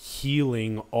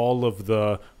healing, all of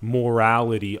the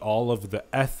morality, all of the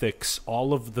ethics,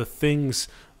 all of the things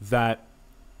that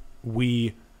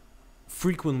we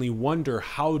frequently wonder,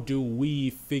 how do we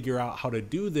figure out how to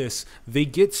do this, they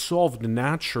get solved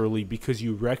naturally because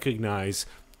you recognize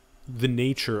the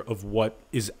nature of what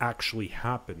is actually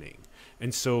happening.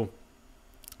 And so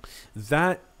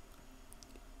that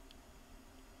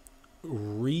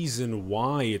reason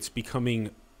why it's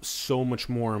becoming so much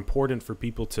more important for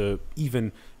people to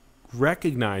even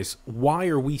recognize, why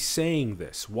are we saying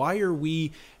this? Why are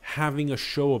we having a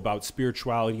show about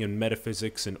spirituality and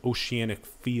metaphysics and oceanic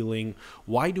feeling?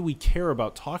 Why do we care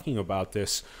about talking about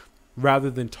this rather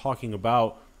than talking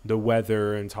about the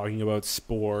weather and talking about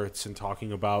sports and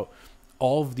talking about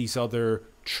all of these other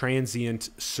transient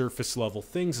surface level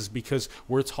things? Is because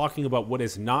we're talking about what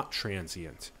is not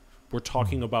transient. We're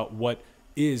talking about what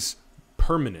is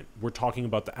permanent. We're talking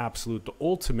about the absolute, the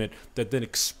ultimate, that then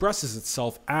expresses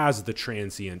itself as the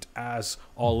transient, as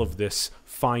all of this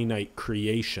finite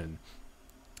creation.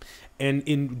 And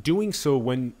in doing so,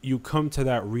 when you come to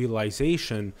that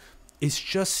realization, it's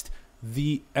just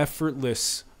the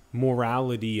effortless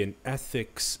morality and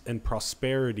ethics and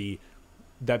prosperity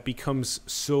that becomes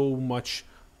so much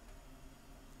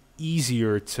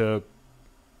easier to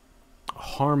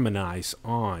harmonize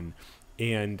on.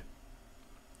 And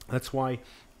that's why,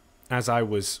 as I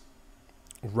was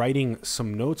writing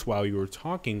some notes while you were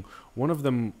talking, one of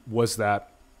them was that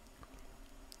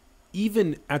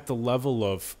even at the level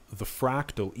of the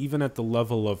fractal, even at the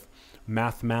level of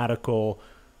mathematical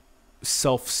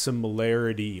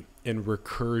self-similarity and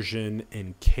recursion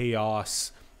and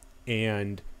chaos,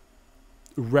 and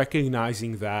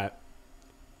recognizing that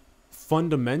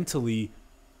fundamentally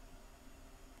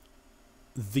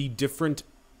the different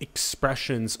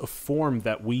expressions of form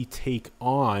that we take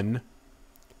on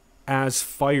as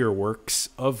fireworks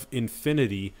of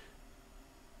infinity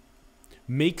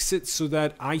makes it so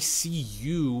that I see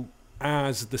you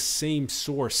as the same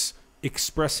source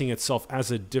expressing itself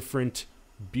as a different,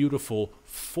 beautiful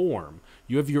form.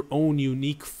 You have your own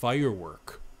unique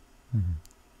firework.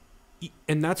 Mm-hmm.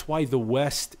 And that's why the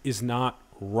West is not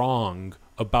wrong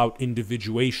about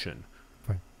individuation.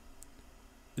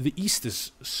 The East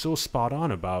is so spot on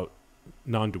about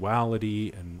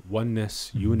non-duality and oneness,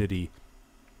 mm-hmm. unity.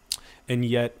 And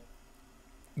yet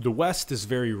the West is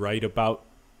very right about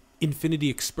infinity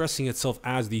expressing itself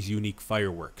as these unique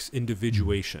fireworks,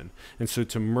 individuation. Mm-hmm. And so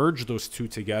to merge those two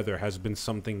together has been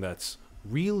something that's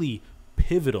really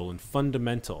pivotal and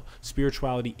fundamental.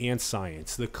 Spirituality and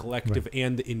science, the collective right.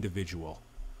 and the individual.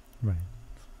 Right.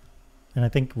 And I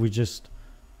think we just,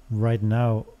 right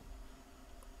now,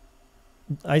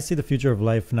 I see the future of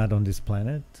life not on this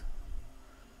planet.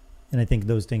 And I think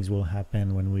those things will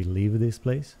happen when we leave this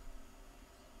place.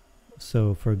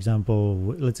 So, for example,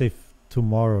 let's say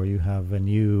tomorrow you have a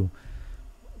new,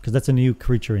 because that's a new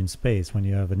creature in space, when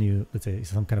you have a new, let's say,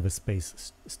 some kind of a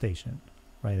space station,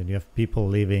 right? And you have people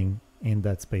living in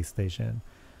that space station.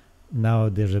 Now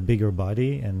there's a bigger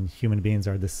body, and human beings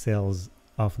are the cells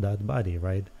of that body,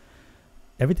 right?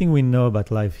 Everything we know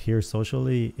about life here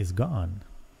socially is gone.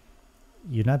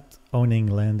 You're not owning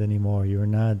land anymore. You're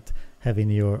not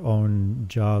having your own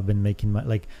job and making money.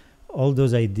 Like all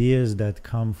those ideas that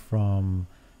come from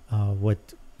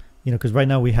because right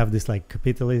now we have this like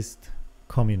capitalist,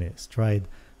 communist, right?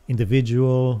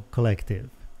 Individual,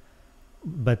 collective.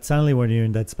 But suddenly when you're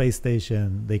in that space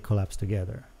station, they collapse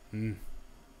together. Mm.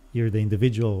 You're the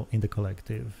individual in the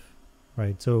collective,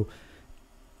 right? So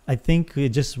I think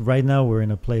just right now we're in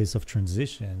a place of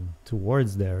transition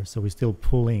towards there. So we're still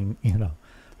pulling,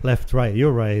 left, right.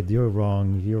 You're right. You're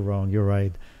wrong. You're wrong. You're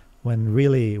right. When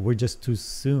really we're just too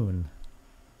soon,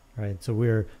 right? So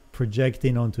we're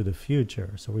projecting onto the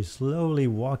future. So we're slowly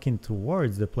walking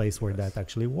towards the place where yes. that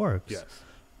actually works. Yes.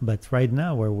 But right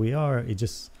now where we are,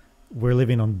 we're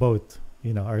living on both.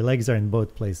 Our legs are in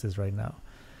both places right now.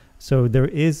 So there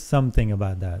is something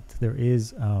about that. There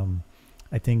is,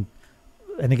 I think.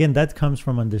 And again, that comes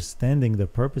from understanding the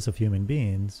purpose of human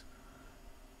beings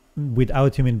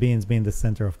without human beings being the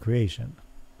center of creation.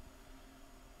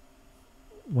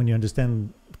 when you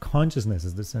understand consciousness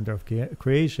as the center of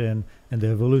creation and the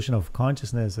evolution of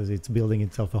consciousness as it's building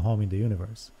itself a home in the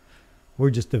universe.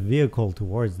 We're just a vehicle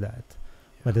towards that.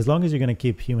 But as long as you're going to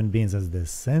keep human beings as the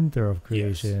center of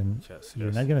creation,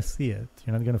 you're not going to see it.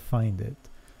 You're not going to find it.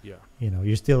 Yeah.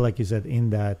 You're still, like you said,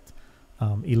 in that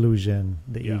illusion,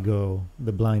 the ego,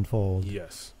 the blindfold.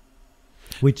 Yes.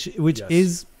 Which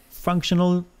is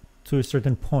functional to a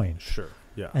certain point. Sure.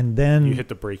 Yeah. And then you hit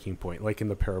the breaking point, like in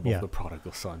the parable of the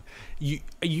prodigal son.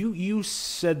 You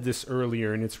said this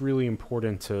earlier, and it's really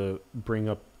important to bring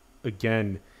up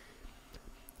again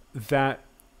that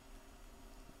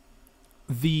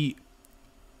the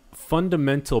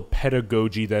fundamental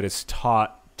pedagogy that is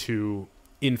taught to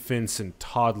infants and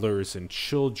toddlers and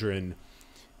children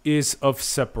is of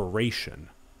separation.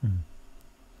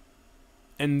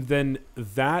 And then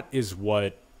that is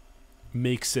what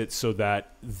makes it so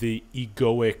that the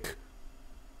egoic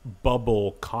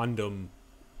bubble condom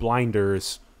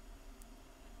blinders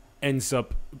ends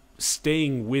up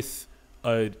staying with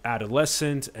an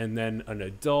adolescent and then an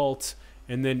adult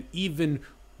and then even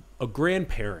a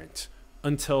grandparent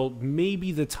until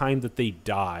maybe the time that they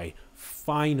die.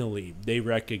 Finally they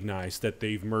recognize that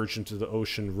they've merged into the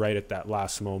ocean right at that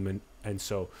last moment. And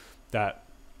so that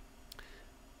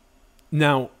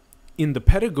now in the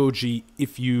pedagogy,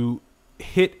 if you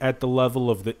hit at the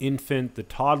level of the infant, the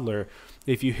toddler,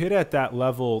 if you hit at that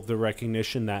level the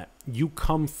recognition that you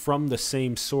come from the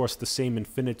same source, the same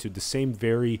infinitude, the same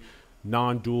very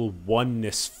non-dual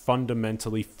oneness,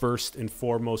 fundamentally first and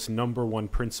foremost number one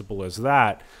principle is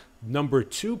that. Number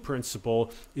two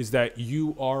principle is that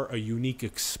you are a unique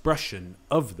expression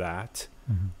of that.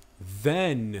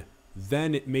 Then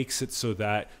it makes it so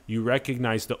that you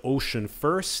recognize the ocean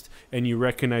first and you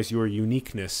recognize your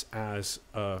uniqueness as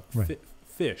a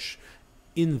fish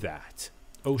in that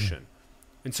ocean.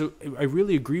 And so I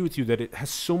really agree with you that it has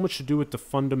so much to do with the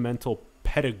fundamental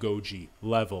pedagogy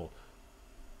level.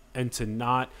 And to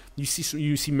not, you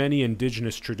see many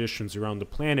indigenous traditions around the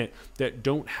planet that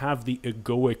don't have the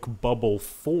egoic bubble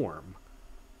form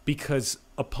because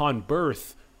upon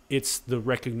birth, it's the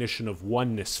recognition of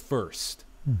oneness first.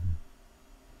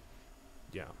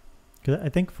 Yeah. Because I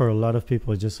think for a lot of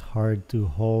people, it's just hard to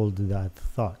hold that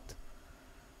thought.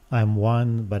 I'm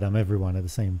one, but I'm everyone at the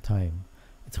same time.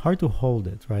 It's hard to hold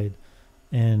it, right?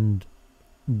 And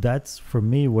that's for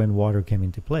me when water came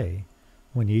into play.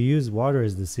 When you use water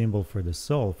as the symbol for the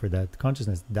soul, for that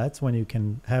consciousness, that's when you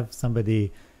can have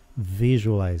somebody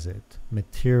visualize it,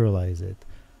 materialize it.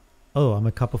 Oh, I'm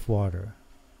a cup of water.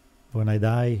 When I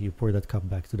die, you pour that cup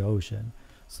back to the ocean.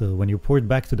 So when you pour it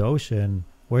back to the ocean,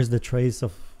 where's the trace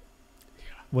of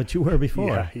what you were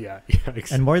before? Yeah.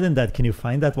 Exactly. And more than that, can you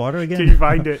find that water again? Can you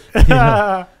find it?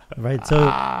 Right. So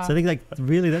I think like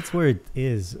really that's where it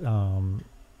is.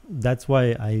 That's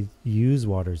why I use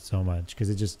water so much, because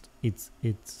it's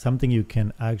something you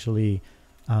can actually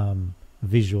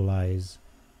visualize,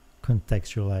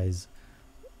 contextualize,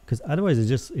 because otherwise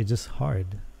it's just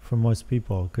hard for most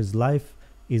people, because life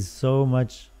is so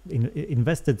much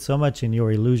invested so much in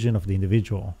your illusion of the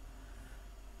individual.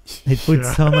 It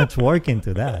puts so much work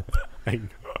into that. I know.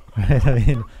 Right? I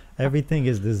mean, everything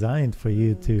is designed for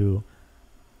you to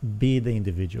be the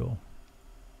individual.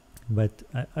 But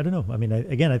I don't know. I mean,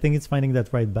 I think it's finding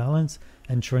that right balance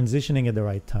and transitioning at the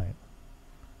right time,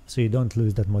 so you don't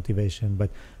lose that motivation. But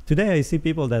today I see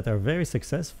people that are very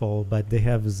successful, but they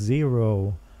have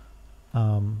zero,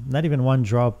 not even one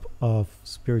drop of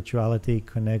spirituality,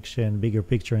 connection, bigger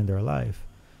picture in their life.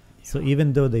 Yeah. So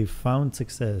even though they found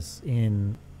success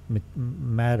in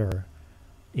matter,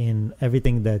 in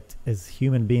everything that as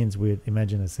human beings we would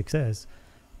imagine as success,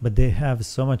 but they have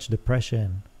so much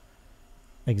depression,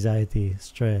 anxiety,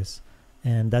 stress,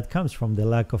 and that comes from the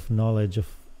lack of knowledge of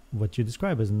what you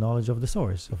describe as knowledge of the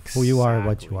source of who you are,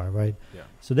 what you are, right? Yeah.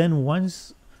 So then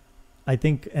once I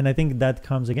think that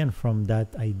comes again from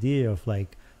that idea of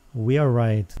like, we are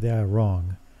right, they are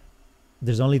wrong.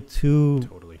 There's only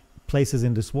two places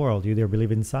in this world. You either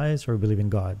believe in science or believe in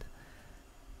God.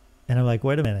 And I'm like,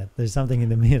 wait a minute, there's something in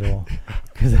the middle,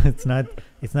 because it's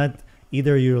not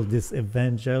either you're this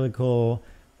evangelical,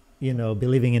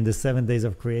 believing in the 7 days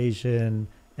of creation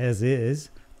as is,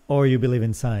 or you believe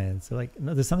in science. So like,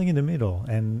 no, there's something in the middle.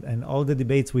 And all the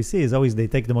debates we see is always they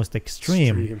take the most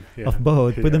extreme of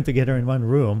both, put them together in one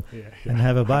room and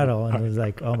have a battle. And it's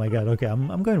like, oh my God, okay,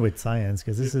 I'm going with science,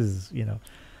 because this is,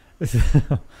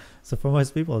 so for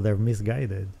most people, they're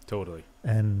misguided. Totally.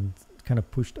 And kind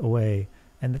of pushed away.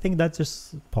 And I think that's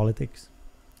just politics.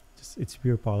 It's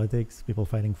pure politics, people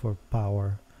fighting for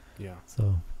power. Yeah.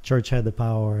 So church had the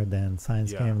power, then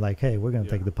science Yeah. came like, hey, we're going to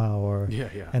Yeah. take the power. Yeah.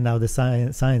 Yeah. And now the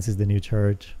science is the new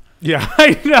church. Yeah,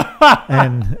 I know.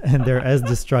 And they're as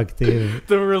destructive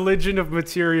The religion of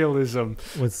materialism.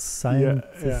 with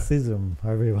scientificism,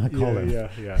 however you want to call Yeah, it. yeah,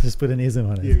 yeah. Just put an ism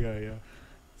on it. Yeah, yeah.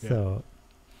 So,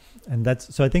 and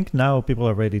that's, so I think now people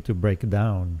are ready to break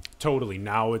down. Totally.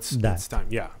 Now it's That. time.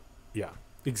 Yeah. Yeah.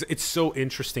 It's so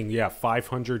interesting. Yeah,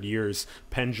 500 years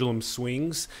pendulum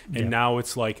swings, and Yeah. now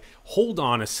it's like, hold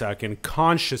on a second,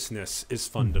 consciousness is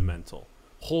fundamental.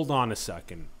 Hold on a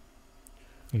second.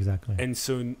 Exactly. And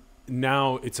so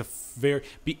now it's a very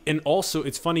and also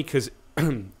it's funny because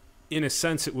in a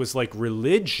sense it was like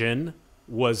religion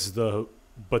was the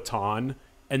baton,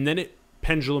 and then it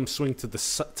pendulum swing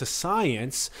to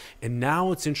science, and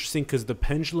now it's interesting because the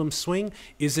pendulum swing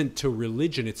isn't to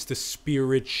religion, it's to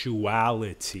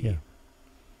spirituality. Yeah.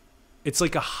 It's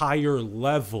like a higher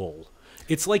level.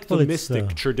 It's like the Well, it's,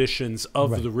 mystic traditions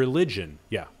of right. the religion.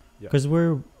 Yeah. Because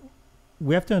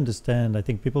we have to understand, I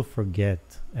think people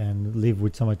forget and live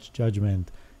with so much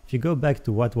judgment. If you go back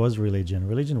to what was religion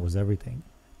was everything.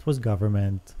 It was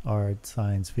government, art,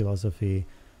 science, philosophy.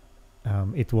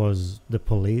 It was the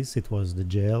police, it was the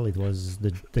jail, it was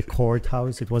the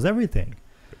courthouse, it was everything.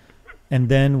 And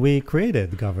then we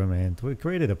created government, we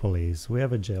created a police, we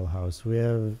have a jailhouse, we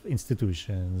have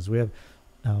institutions, we have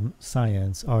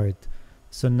science, art.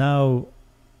 So now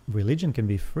religion can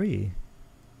be free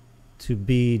to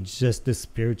be just the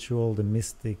spiritual, the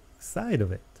mystic side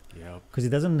of it. Yeah. Because it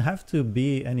doesn't have to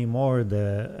be anymore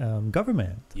the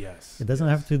government. Yes. It doesn't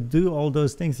have to do all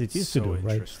those things it used to do,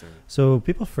 right? So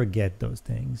people forget those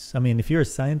things. I mean, if you're a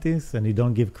scientist and you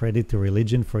don't give credit to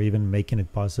religion for even making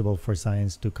it possible for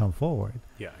science to come forward,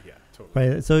 Yeah,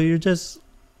 totally. right? So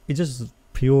it's just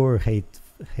pure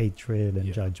hatred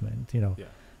and judgment, you know. Yeah.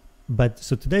 But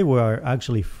so today we are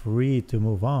actually free to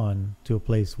move on to a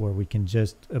place where we can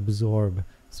just absorb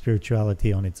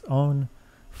spirituality on its own,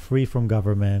 free from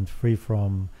government, free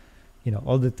from, you know,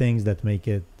 all the things that make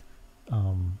it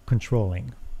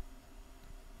controlling.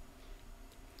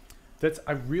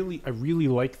 I really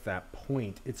like that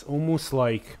point. It's almost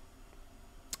like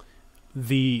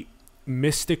the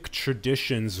mystic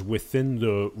traditions within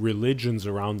the religions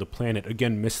around the planet.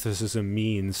 Again, mysticism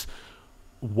means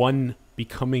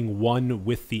becoming one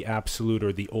with the absolute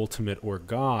or the ultimate or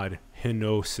God.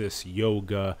 Henosis,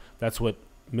 yoga, that's what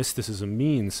mysticism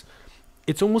means.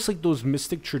 It's almost like those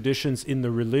mystic traditions in the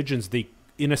religions,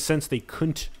 in a sense, they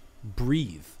couldn't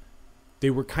breathe. They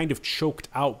were kind of choked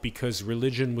out because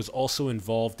religion was also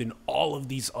involved in all of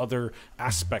these other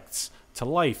aspects to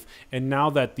life. And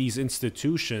now that these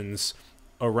institutions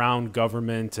around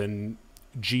government and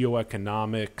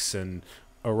geoeconomics and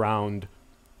around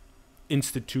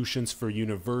institutions for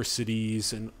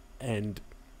universities and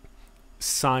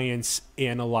science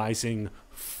analyzing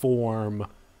form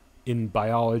in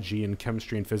biology and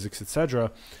chemistry and physics,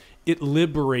 etc., it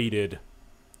liberated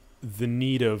the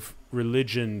need of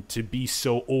religion to be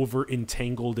so over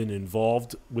entangled and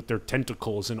involved with their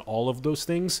tentacles and all of those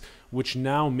things, which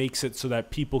now makes it so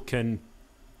that people can,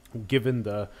 given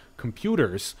the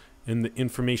computers and the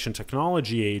information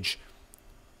technology age,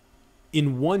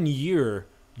 in 1 year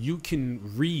you can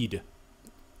read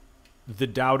the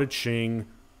Tao Te Ching,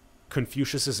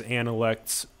 Confucius's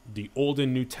Analects, the Old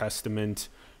and New Testament.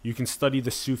 You can study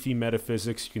the Sufi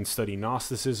metaphysics. You can study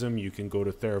Gnosticism. You can go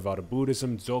to Theravada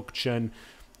Buddhism, Dzogchen.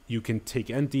 You can take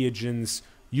entheogens.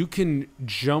 You can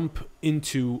jump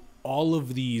into all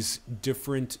of these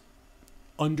different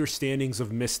understandings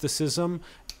of mysticism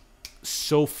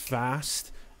so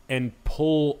fast and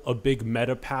pull a big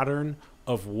meta pattern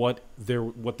of what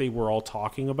they were all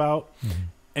talking about,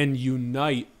 and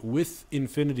unite with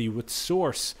infinity, with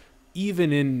source,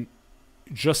 even in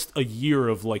just a year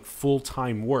of like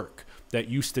full-time work that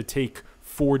used to take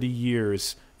 40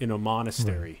 years in a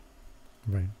monastery.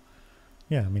 Right.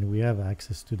 Yeah, I mean, we have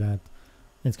access to that.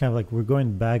 It's kind of like we're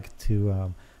going back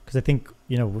to, because I think,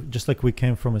 you know, just like we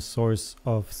came from a source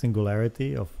of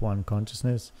singularity, of one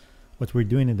consciousness, what we're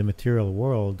doing in the material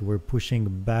world, we're pushing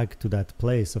back to that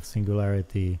place of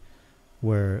singularity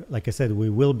where, like I said, we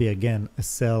will be again a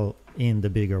cell in the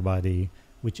bigger body,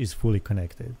 which is fully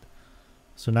connected.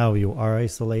 So now you are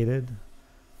isolated,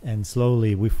 and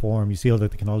slowly we form, you see all the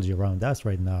technology around us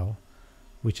right now,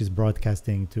 which is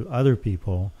broadcasting to other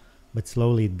people, but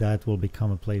slowly that will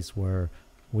become a place where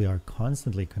we are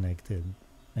constantly connected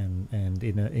and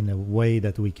in a way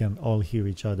that we can all hear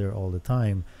each other all the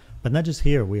time. But not just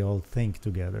here, we all think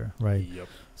together, right? Yep.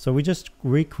 So we're just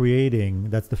recreating,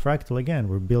 that's the fractal again,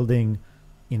 we're building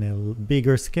in a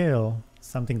bigger scale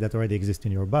something that already exists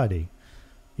in your body.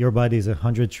 Your body is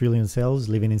 100 trillion cells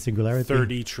living in singularity.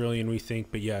 30 trillion, we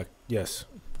think, but yeah, yes.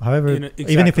 However,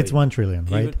 even if it's 1 trillion,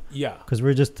 right? Yeah. Because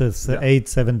we're just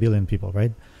 7 billion people,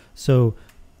 right? So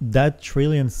that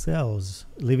trillion cells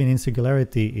living in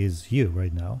singularity is you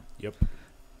right now. Yep.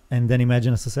 And then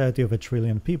imagine a society of 1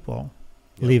 trillion people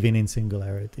living in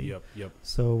singularity. Yep.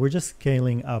 So we're just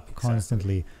scaling up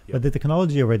constantly. But the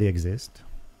technology already exists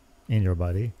in your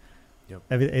body.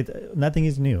 Yep. Nothing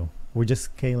is new. We're just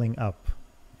scaling up.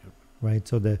 Right?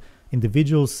 So the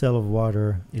individual cell of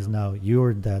water is now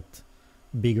you're that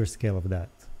bigger scale of that.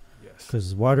 Yes.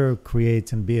 Because water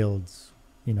creates and builds,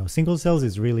 single cells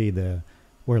is really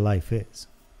where life is.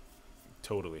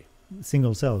 Totally.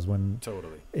 Single cells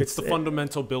It's the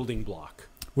fundamental building block.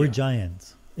 We're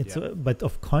giants. But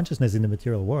of consciousness in the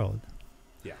material world.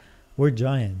 Yeah. We're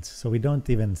giants. So we don't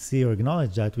even see or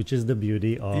acknowledge that, which is the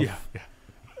beauty of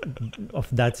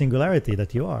of that singularity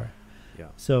that you are. Yeah.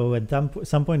 So at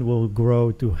some point we'll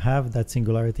grow to have that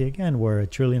singularity again, where 1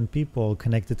 trillion people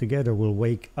connected together will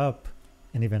wake up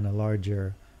in even a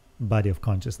larger body of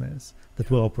consciousness that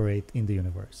will operate in the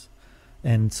universe,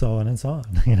 and so on and so on.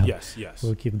 Yes.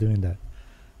 We'll keep doing that.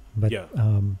 But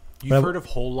you've heard of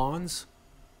holons?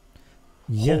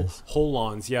 Yes.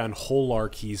 Holons, and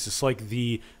holarchies. It's like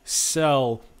the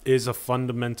cell is a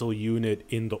fundamental unit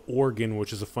in the organ,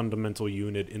 which is a fundamental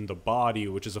unit in the body,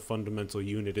 which is a fundamental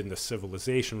unit in the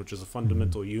civilization, which is a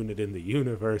fundamental unit in the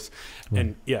universe.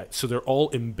 And so they're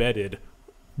all embedded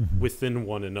within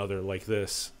one another like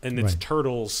this. And it's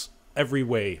turtles every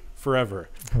way, forever.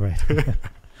 Right.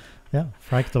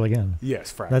 Fractal again.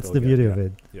 Yes, fractal. That's the beauty of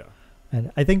it. Yeah. And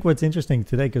I think what's interesting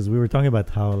today, because we were talking about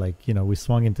how, we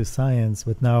swung into science,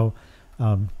 but now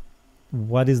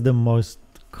what is the most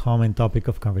common topic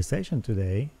of conversation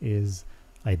today is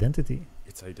identity.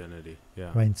 It's identity,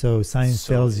 Right? So science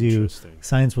tells you,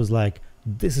 science was like,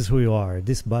 this is who you are,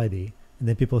 this body. And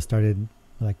then people started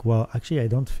like, well, actually, I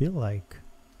don't feel like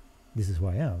this is who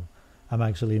I am. I'm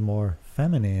actually more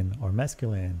feminine or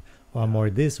masculine, or more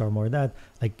this or more that.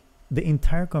 Like the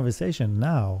entire conversation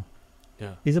now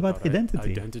is about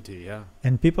identity. Identity,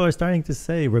 And people are starting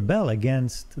to rebel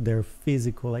against their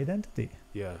physical identity.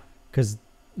 Yeah. Because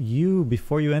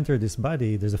before you enter this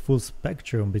body, there's a full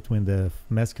spectrum between the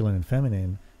masculine and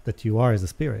feminine that you are as a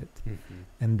spirit. Mm-hmm.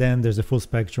 And then there's a full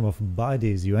spectrum of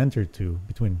bodies you enter to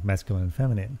between masculine and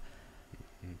feminine.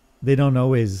 Mm-hmm. They don't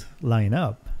always line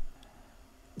up.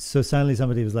 So suddenly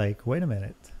somebody was like, wait a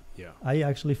minute. Yeah. I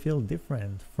actually feel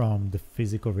different from the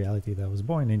physical reality that I was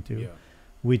born into,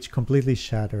 which completely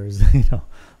shatters,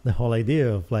 the whole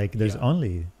idea of there's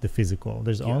only the physical,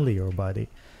 there's only your body.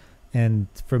 And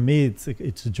for me,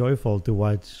 it's joyful to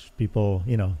watch people,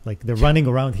 they're running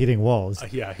around hitting walls.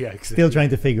 Exactly. Still trying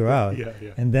to figure out. Yeah.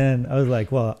 And then I was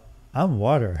like, well, I'm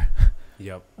water.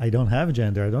 Yep. I don't have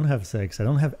gender. I don't have sex. I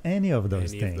don't have any of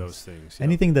those things.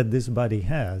 Anything that this body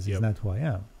has is not who I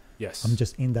am. Yes. I'm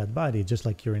just in that body, just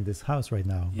like you're in this house right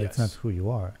now. But it's not who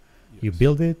you are. Yes. You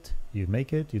build it, you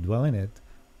make it, you dwell in it,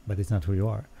 but it's not who you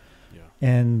are. Yeah.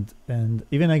 And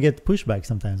even I get pushback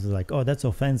sometimes. It's like, oh, that's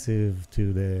offensive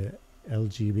to the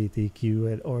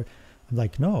LGBTQ, or I'm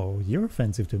like, no, you're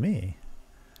offensive to me.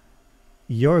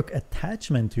 Your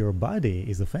attachment to your body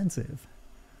is offensive.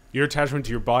 Your attachment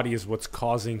to your body is what's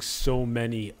causing so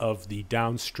many of the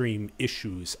downstream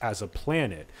issues as a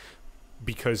planet,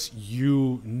 because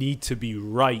you need to be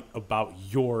right about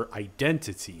your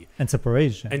identity and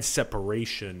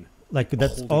separation. Like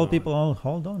that's all people all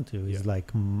hold on to is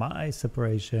like my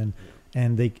separation.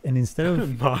 And instead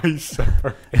of my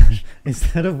separation,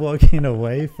 instead of walking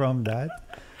away from that,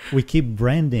 we keep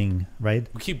branding, right?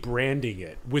 We keep branding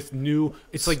it with new.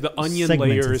 It's like the onion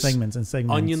segments layers. And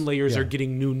segments. Onion layers are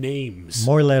getting new names.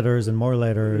 More letters and more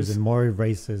letters and more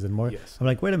races and more. Yes. I'm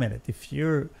like, wait a minute. If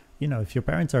your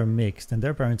parents are mixed and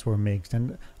their parents were mixed,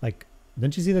 and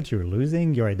don't you see that you're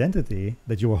losing your identity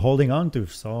that you were holding on to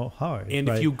so hard? And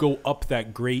if you go up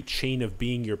that great chain of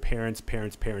being your parents,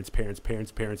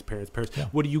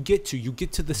 what do you get to? You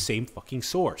get to the same fucking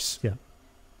source. Yeah.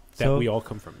 That we all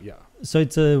come from. Yeah. So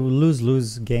it's a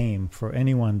lose-lose game for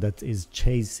anyone that is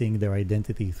chasing their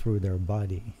identity through their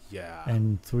body. Yeah.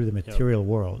 And through the material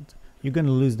world. You're going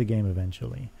to lose the game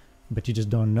eventually. But you just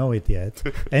don't know it yet.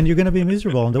 And you're going to be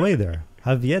miserable on the way there.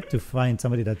 I've yet to find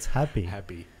somebody that's happy.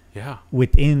 Yeah.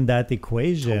 Within that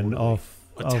equation of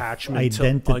attachment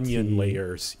identity. To onion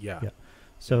layers. Yeah.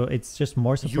 So it's just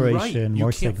more separation,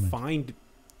 more segment. You can't find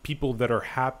people that are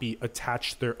happy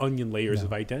attached to their onion layers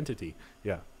of identity.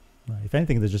 Yeah. If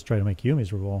anything, they just try to make you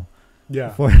miserable. Yeah.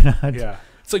 For not. Yeah.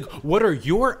 It's like, what are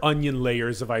your onion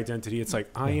layers of identity? It's like,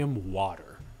 I am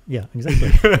water. Yeah,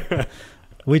 exactly.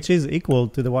 which is equal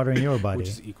to the water in your body. Which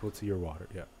is equal to your water,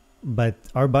 yeah. But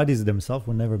our bodies themselves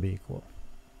will never be equal.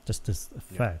 Just as a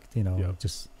Yeah. fact, you know, Yeah.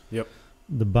 just Yep.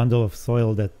 the bundle of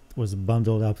soil that was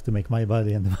bundled up to make my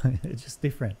body, and it's just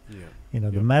different. Yeah. You know,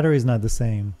 the Yep. matter is not the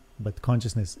same, but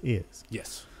consciousness is.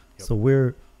 Yes. Yep. So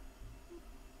we're,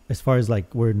 as far as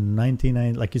like we're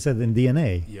 99, like you said, in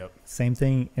DNA, Yep. same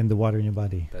thing in the water in your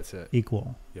body, That's it.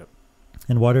 equal. Yep.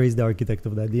 And water is the architect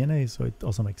of that DNA, so it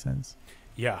also makes sense.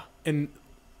 Yeah. And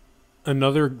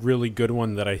another really good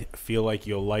one that I feel like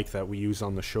you'll like that we use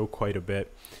on the show quite a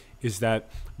bit is that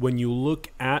when you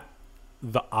look at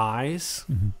the eyes,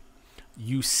 Mm-hmm.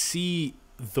 you see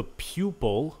the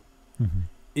pupil Mm-hmm.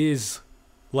 is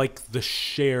like the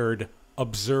shared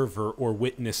observer or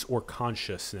witness or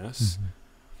consciousness. Mm-hmm.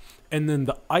 And then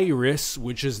the iris,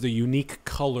 which is the unique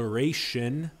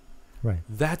coloration, Right,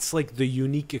 that's like the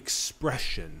unique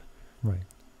expression. right.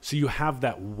 So you have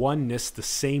that oneness, the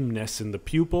sameness in the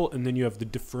pupil, and then you have the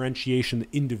differentiation, the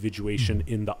individuation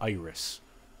in the iris.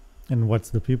 And what's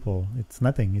the pupil? It's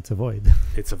nothing. It's a void.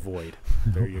 It's a void.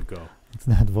 There you go. It's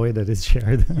not void that is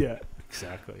shared. Yeah,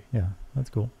 exactly. Yeah,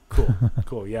 that's cool. Cool,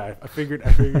 cool. Yeah, I figured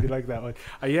you like that one.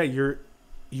 Yeah,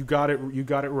 you got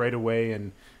it right away,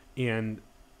 and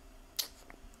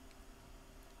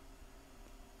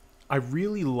I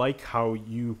really like how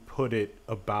you put it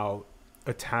about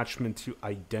attachment to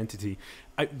identity.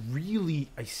 I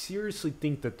seriously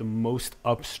think that the most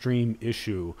upstream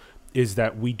issue is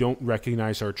that we don't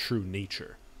recognize our true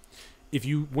nature.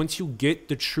 Once you get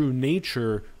the true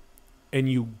nature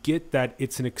and you get that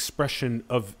it's an expression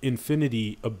of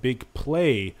infinity, a big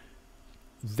play,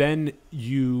 then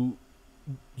you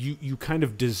kind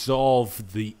of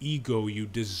dissolve the ego, you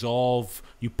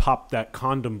pop that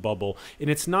condom bubble. And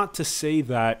it's not to say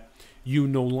that you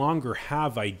no longer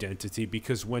have identity,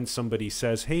 because when somebody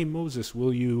says, "Hey Moses,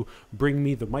 will you bring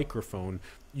me the microphone?"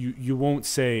 you won't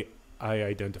say, "I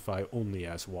identify only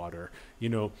as water," you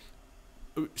know.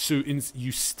 So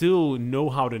you still know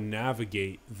how to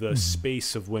navigate the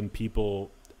space of when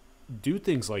people do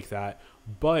things like that,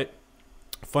 but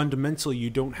fundamentally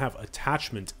you don't have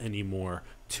attachment anymore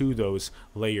to those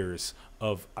layers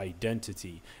of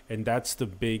identity. And that's the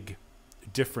big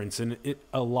difference. And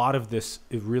a lot of this,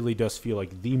 it really does feel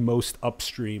like the most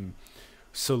upstream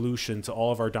solution to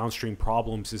all of our downstream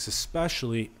problems is,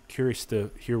 especially curious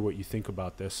to hear what you think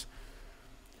about this.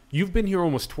 You've been here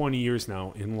almost 20 years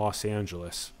now in Los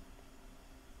Angeles.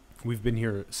 We've been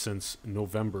here since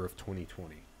November of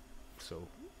 2020. So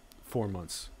 4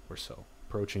 months or so,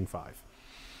 approaching 5.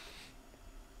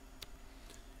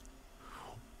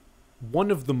 One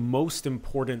of the most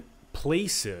important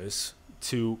places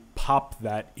to pop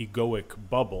that egoic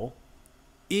bubble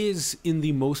is in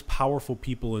the most powerful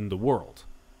people in the world.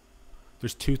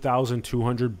 There's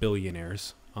 2,200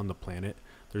 billionaires on the planet.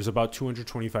 There's about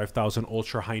 225,000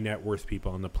 ultra high net worth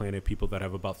people on the planet, people that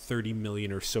have about 30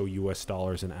 million or so US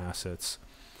dollars in assets.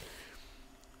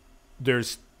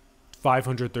 There's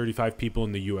 535 people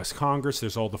in the US Congress.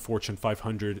 There's all the Fortune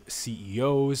 500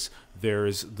 CEOs.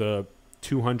 There's the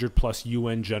 200 plus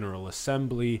UN General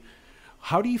Assembly.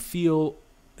 How do you feel,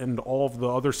 and all of the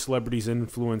other celebrities and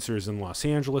influencers in Los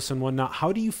Angeles and whatnot,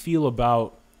 how do you feel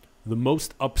about the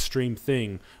most upstream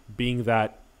thing being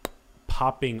that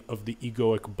popping of the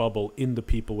egoic bubble in the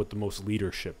people with the most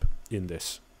leadership in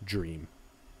this dream?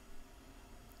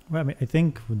 Well, I mean, I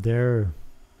think they're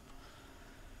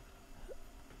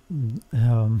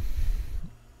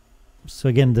so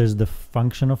again, there's the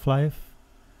function of life,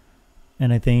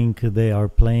 and I think they are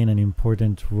playing an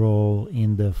important role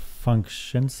in the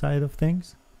function side of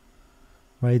things,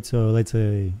 right? So let's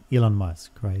say Elon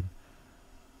Musk, right?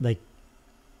 Like,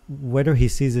 whether he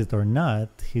sees it or not,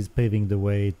 he's paving the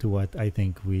way to what I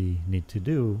think we need to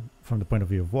do from the point of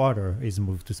view of water, is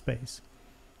move to space,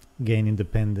 gain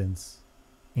independence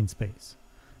in space,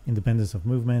 independence of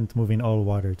movement, moving all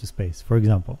water to space, for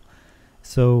example.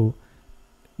 So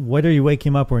whether you wake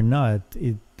him up or not,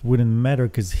 it wouldn't matter,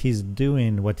 because he's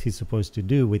doing what he's supposed to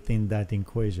do within that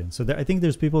equation. So I think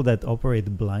there's people that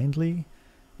operate blindly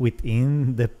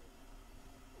within the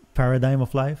paradigm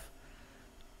of life,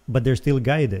 but they're still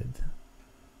guided,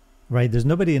 right? There's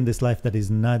nobody in this life that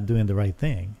is not doing the right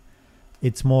thing.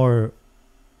 It's more,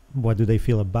 what do they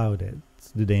feel about it?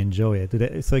 Do they enjoy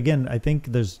it? So again, I think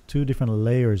there's two different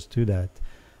layers to that.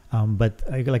 But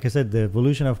like I said, the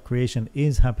evolution of creation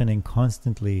is happening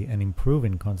constantly and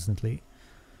improving constantly.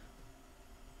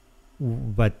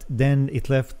 But then it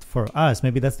left for us,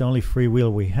 maybe that's the only free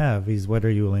will we have, is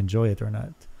whether you will enjoy it or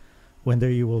not. Whether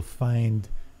you will find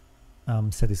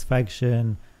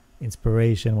satisfaction,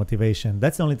 inspiration, motivation.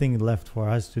 That's the only thing left for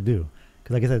us to do.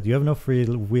 Because like I said, you have no free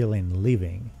will in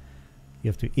living. You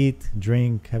have to eat,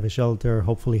 drink, have a shelter,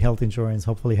 hopefully health insurance,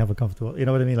 hopefully have a comfortable, you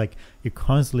know what I mean? Like you're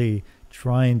constantly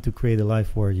trying to create a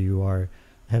life where you are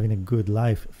having a good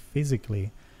life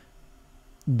physically.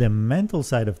 The mental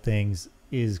side of things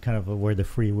is kind of where the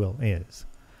free will is.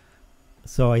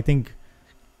 So I think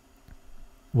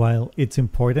while it's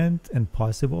important and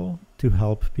possible to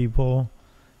help people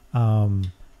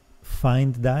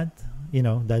find that, you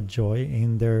know, that joy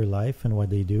in their life and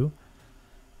what they do,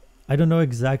 I don't know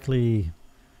exactly.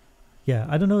 Yeah,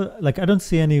 I don't know. Like, I don't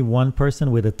see any one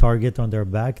person with a target on their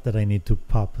back that I need to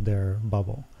pop their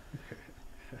bubble.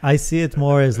 I see it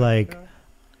more as like,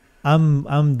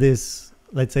 I'm this,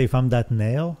 let's say if I'm that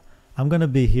nail, I'm going to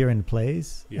be here in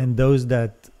place. Yep. And those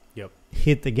that Yep.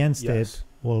 hit against Yes. it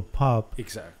will pop.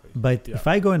 Exactly. But Yeah. if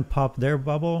I go and pop their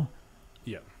bubble,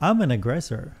 Yeah. I'm an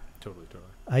aggressor. Totally.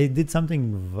 I did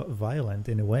something violent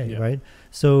in a way, Yeah. right?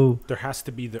 So There has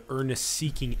to be the earnest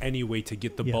seeking anyway to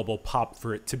get the Yeah. bubble popped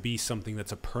for it to be something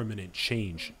that's a permanent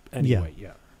change. Anyway,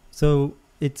 yeah. So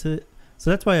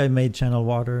that's why I made channel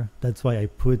water. That's why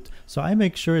I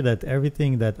make sure that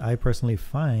everything that I personally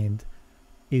find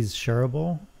is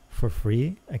shareable for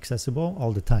free, accessible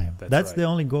all the time. That's right. the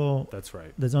only goal. That's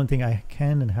right. That's the only thing I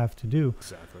can and have to do.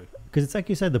 Exactly. Because it's like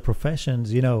you said, the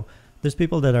professions, you know, there's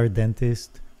people that are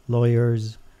dentists,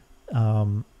 lawyers,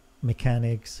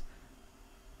 mechanics.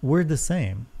 We're the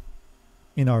same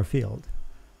in our field.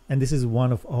 And this is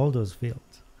one of all those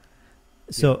fields.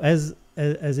 So as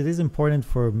it is important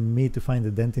for me to find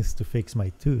a dentist to fix my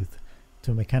tooth,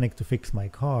 to a mechanic to fix my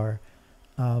car,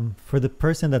 for the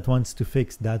person that wants to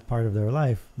fix that part of their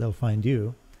life, they'll find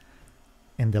you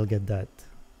and they'll get that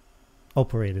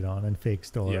operated on and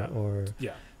fixed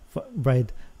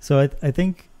right. So I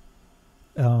think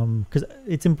because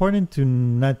it's important to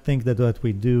not think that what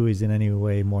we do is in any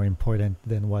way more important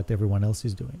than what everyone else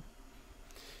is doing.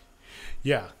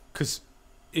 Yeah, because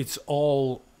it's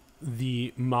all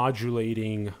the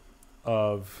modulating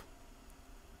of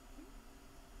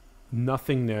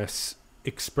nothingness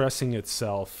expressing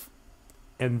itself,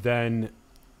 and then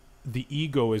the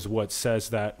ego is what says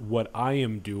that what I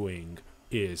am doing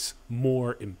is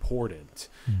more important.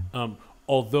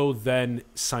 Although then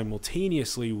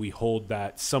simultaneously we hold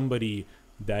that somebody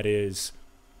that is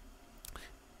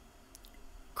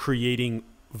creating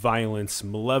violence,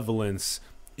 malevolence,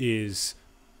 is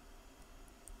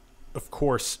of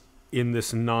course in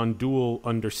this non-dual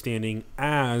understanding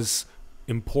as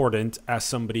important as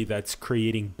somebody that's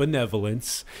creating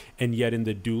benevolence, and yet in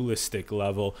the dualistic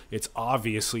level it's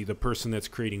obviously the person that's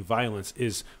creating violence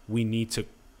is we need to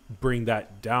bring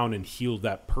that down and heal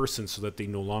that person so that they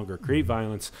no longer create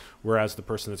violence, whereas the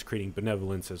person that's creating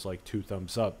benevolence is like 2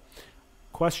 thumbs up.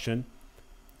 Question: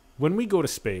 when we go to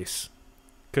space,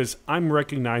 because I'm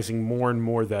recognizing more and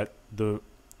more that the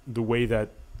way that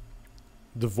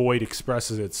the void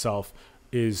expresses itself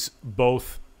is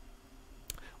both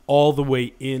all the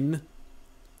way in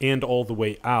and all the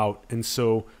way out, and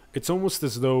so it's almost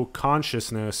as though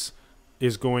consciousness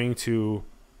is going to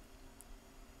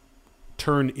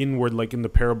turn inward, like in the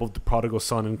parable of the prodigal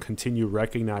son, and continue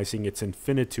recognizing its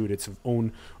infinitude, its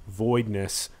own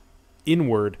voidness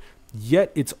inward,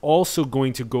 yet it's also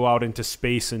going to go out into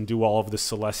space and do all of the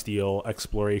celestial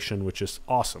exploration, which is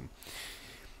awesome.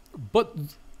 But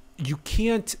you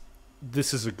can't,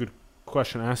 this is a good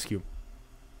question to ask you,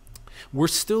 we're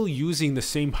still using the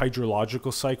same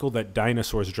hydrological cycle that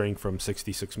dinosaurs drank from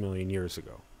 66 million years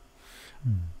ago.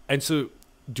 And so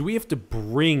do we have to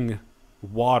bring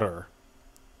water?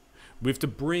 We have to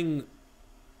bring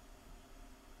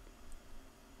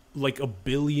like 1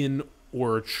 billion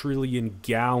or 1 trillion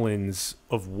gallons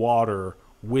of water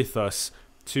with us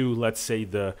to, let's say,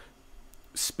 the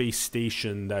space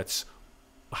station that's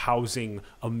housing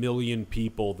 1 million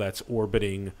people that's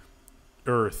orbiting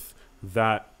Earth,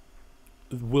 that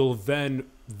will then,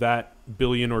 that 1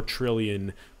 billion or 1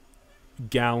 trillion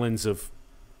gallons of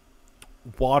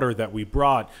water that we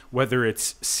brought, whether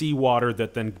it's seawater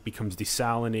that then becomes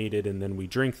desalinated and then we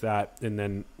drink that and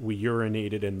then we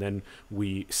urinate it and then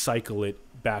we cycle it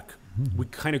back, we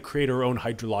kind of create our own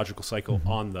hydrological cycle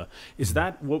on the, is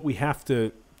that what we have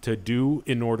to do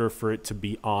in order for it to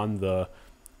be on the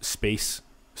space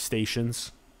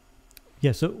stations?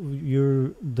 Yeah, so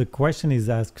the question is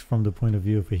asked from the point of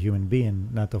view of a human being,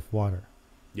 not of water.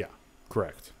 Yeah,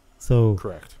 correct. So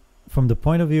Correct. From the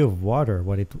point of view of water,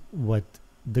 what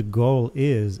the goal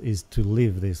is to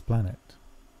leave this planet,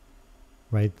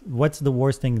 right? What's the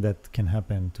worst thing that can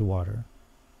happen to water?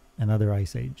 Another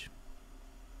ice age.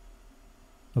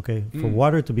 Okay, for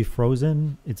water to be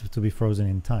frozen, it's to be frozen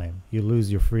in time. You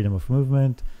lose your freedom of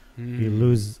movement. You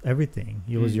lose everything.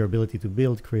 You lose Mm. your ability to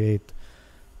build, create.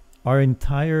 Our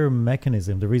entire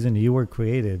mechanism, the reason you were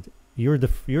created, you're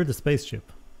the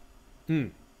spaceship,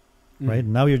 Mm. right?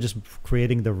 Now you're just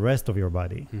creating the rest of your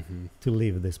body Mm-hmm. to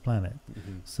leave this planet.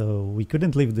 Mm-hmm. So we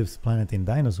couldn't leave this planet in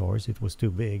dinosaurs; it was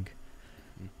too big,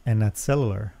 and not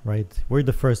cellular, right? We're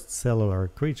the first cellular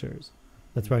creatures.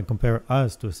 That's why I compare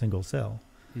us to a single cell.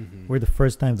 Mm-hmm. We're the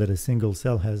first time that a single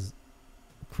cell has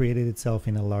created itself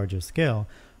in a larger scale.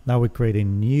 Now we're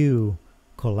creating new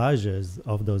collages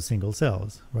of those single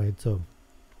cells, right? So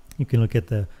you can look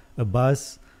at a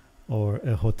bus or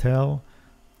a hotel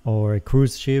or a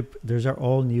cruise ship. Those are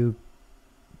all new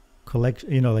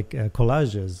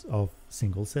collages of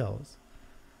single cells.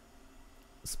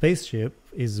 Spaceship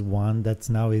is one that's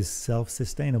now is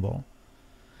self-sustainable.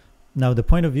 Now the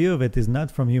point of view of it is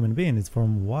not from human being, it's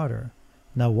from water.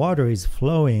 Now water is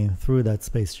flowing through that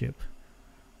spaceship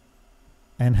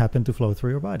and happen to flow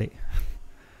through your body.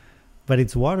 But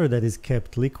it's water that is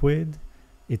kept liquid,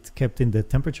 it's kept in the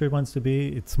temperature it wants to be,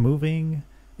 it's moving,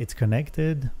 it's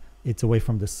connected, it's away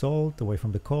from the salt, away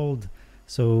from the cold.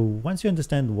 So once you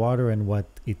understand water and what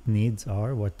it needs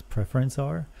are, what preference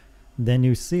are, then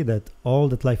you see that all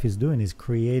that life is doing is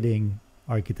creating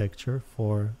architecture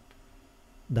for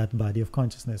that body of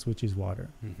consciousness, which is water.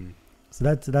 Mm-hmm. So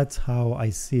that's how I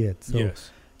see it. So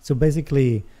Yes. so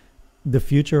basically, the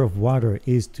future of water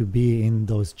is to be in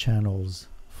those channels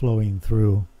flowing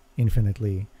through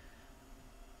infinitely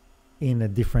in a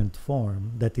different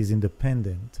form that is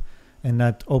independent and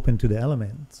not open to the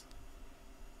elements.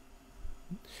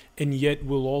 And yet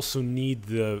we'll also need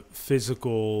the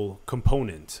physical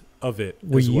component of it.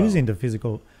 We're as well. using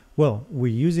we're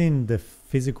using the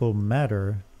physical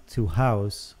matter to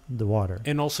house the water.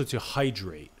 And also to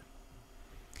hydrate.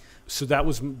 So that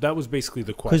was basically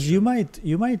the question. Because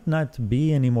you might not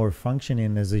be any more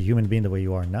functioning as a human being the way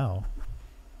you are now.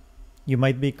 You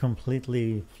might be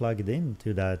completely plugged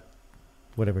into that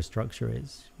whatever structure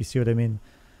is. You see what I mean?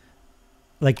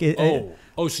 Like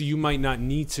so you might not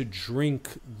need to drink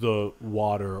the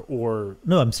water or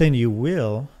no, I'm saying you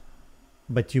will,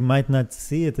 but you might not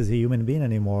see it as a human being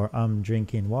anymore. I'm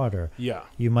drinking water. yeah.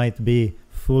 You might be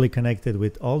fully connected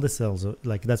with all the cells.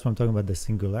 Like that's what I'm talking about, the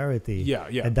singularity. Yeah,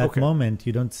 yeah. At that okay. moment,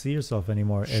 you don't see yourself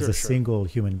anymore as Sure, a sure. single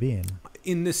human being.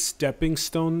 In this stepping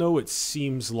stone though, it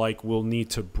seems like we'll need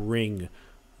to bring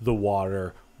the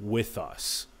water with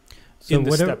us. So in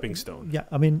the whatever- stepping stone. Yeah,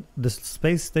 I mean, the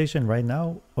space station right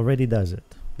now already does it.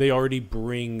 They already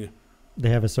bring They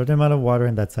have a certain amount of water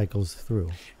and that cycles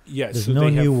through. There's so no they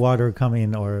new have, water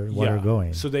coming or water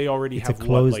going. So they already It's a have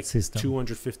closed like system.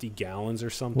 250 gallons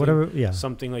or something. Whatever, yeah.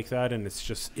 Something like that, and it's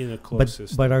just in a closed But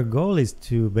system. but our goal is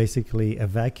to basically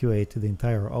evacuate the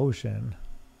entire ocean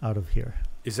out of here.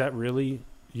 Is that really?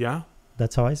 Yeah.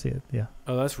 That's how I see it. Yeah,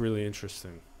 Oh, that's really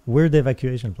interesting. we're the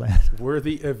evacuation plan. We're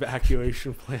the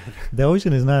evacuation plan. The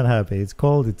ocean is not happy. It's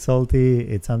cold. It's salty.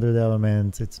 It's under the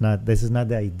elements. It's not. This is not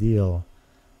the ideal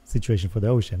situation for the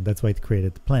ocean. That's why it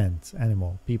created plants,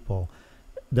 animal, people.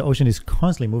 The ocean is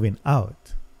constantly moving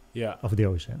out Yeah. of the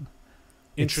ocean.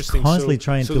 Interesting. It's constantly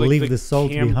trying to like leave the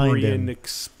salt behind Cambrian them.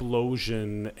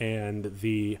 explosion and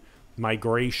the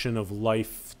migration of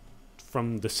life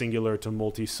from the singular to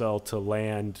multi-cell to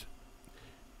land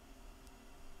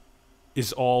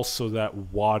is all so that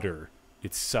water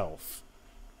itself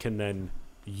can then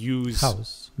use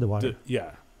House the water.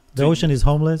 yeah. The ocean is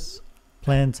homeless.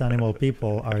 Plants, animal,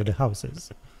 people are the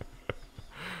houses.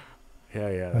 Yeah,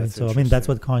 yeah. Right? That's So I mean, that's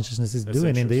interesting. what consciousness is That's doing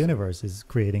in the interesting. universe: is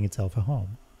creating itself a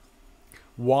home.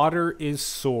 Water is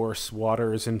source,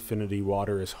 water is infinity,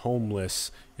 water is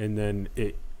homeless, and then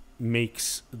it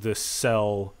makes the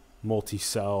cell,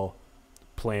 multi-cell,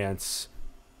 plants,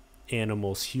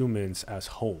 animals, humans as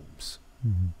homes.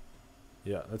 Mhm.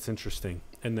 Yeah, that's interesting.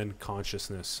 And then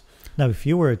consciousness. Now, if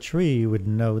you were a tree, you would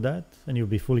know that, and you'd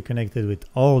be fully connected with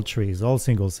all trees, all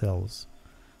single cells.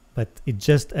 But it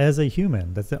just as a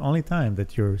human, that's the only time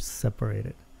that you're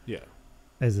separated Yeah.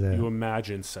 as You a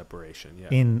imagine separation. Yeah.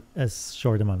 in a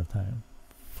short amount of time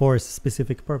for a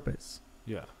specific purpose.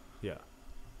 Yeah. Yeah.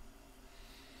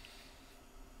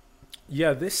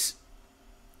 Yeah,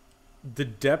 the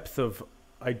depth of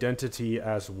identity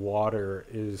as water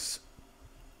is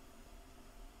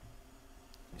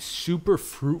super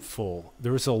fruitful.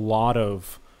 There's a lot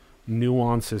of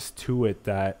nuances to it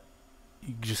that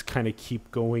you just kind of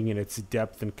keep going in its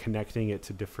depth and connecting it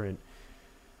to different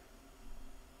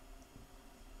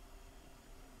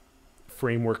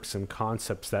frameworks and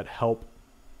concepts that help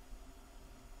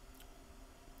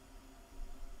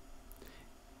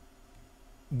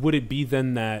would it be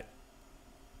then that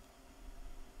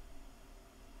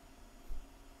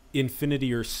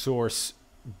infinity or source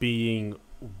being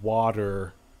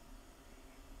water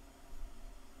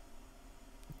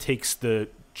takes the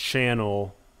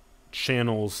channels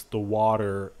the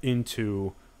water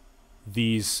into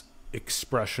these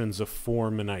expressions of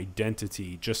form and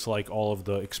identity, just like all of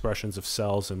the expressions of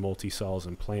cells and multicells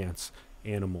and plants,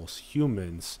 animals,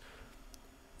 humans.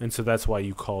 And so that's why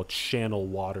you call channel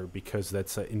water, because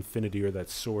that's that infinity or that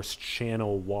source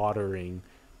channel watering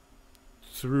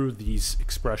through these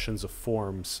expressions of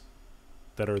forms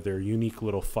that are their unique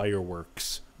little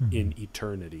fireworks in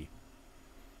eternity.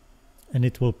 And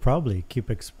it will probably keep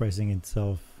expressing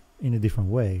itself in a different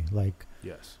way, like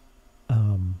Yes.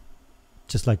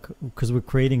 just like because we're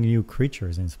creating new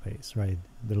creatures in space, right?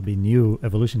 There'll be new,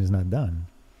 evolution is not done.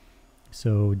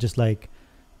 So just like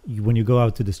when you go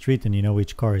out to the street and you know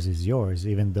which cars is yours,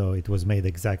 even though it was made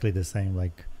exactly the same,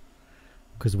 like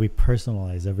because we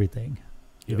personalize everything.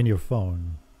 Even your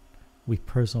phone, we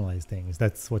personalize things.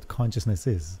 That's what consciousness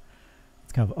is.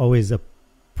 It's kind of always a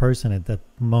person at that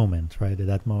moment, right? At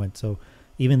that moment. So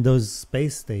even those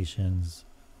space stations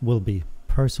will be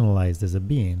personalized as a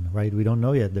being, right? We don't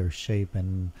know yet their shape,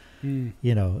 and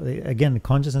you know, again,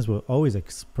 consciousness will always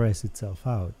express itself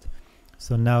out.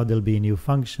 So now there'll be a new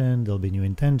function, there'll be new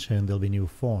intention, there'll be new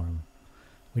form.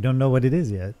 We don't know what it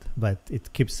is yet, but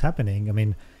it keeps happening. I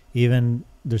mean, even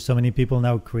there's so many people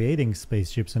now creating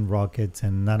spaceships and rockets,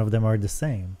 and none of them are the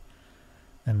same.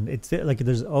 And it's like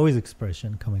there's always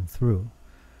expression coming through.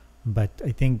 But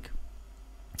I think,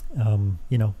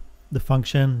 you know, the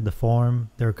function, the form,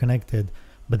 they're connected.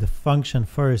 But the function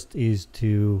first is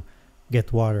to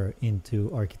get water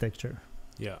into architecture.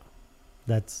 Yeah.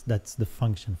 That's the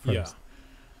function first.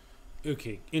 Yeah.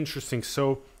 Okay, interesting.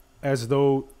 So as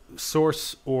though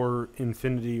source or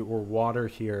infinity or water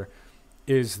here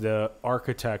is the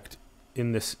architect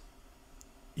in this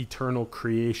eternal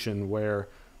creation, where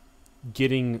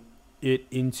getting it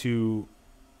into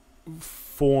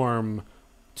form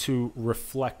to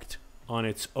reflect on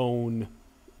its own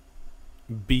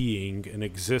being and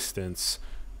existence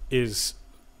is,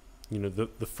 you know,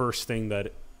 the first thing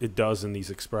that it does in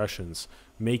these expressions.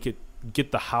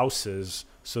 Get the houses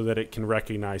so that it can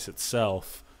recognize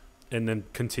itself, and then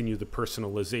continue the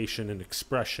personalization and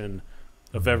expression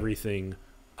of everything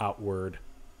outward.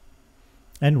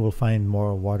 And we'll find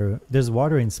more water. There's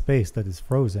water in space that is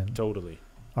frozen. Totally.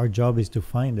 Our job is to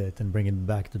find it and bring it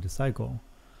back to the cycle.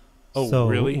 Oh, so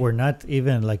really? We're not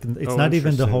even like, it's not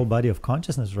even the whole body of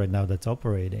consciousness right now that's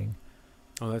operating.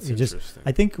 Oh, that's interesting.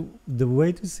 I think the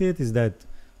way to see it is that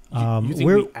you think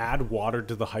we add water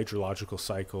to the hydrological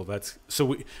cycle? That's so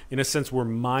we, in a sense, we're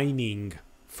mining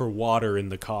for water in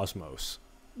the cosmos.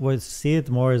 Well, see it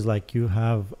more as like you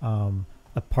have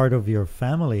a part of your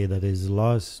family that is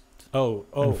lost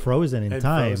and frozen in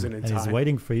time and is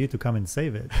waiting for you to come and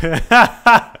save it.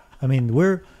 I mean,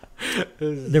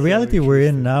 the reality we're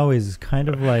in now is kind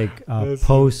of like a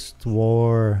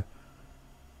post-war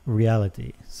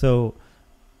reality. So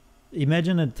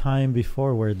imagine a time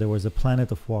before where there was a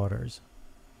planet of waters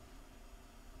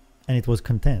and it was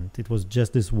content. It was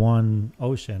just this one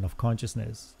ocean of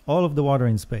consciousness. All of the water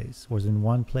in space was in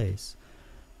one place,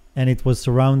 and it was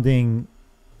surrounding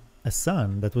a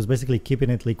sun that was basically keeping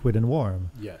it liquid and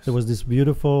warm. Yes. There was this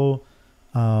beautiful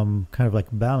kind of like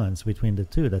balance between the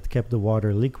two that kept the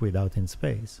water liquid out in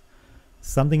space.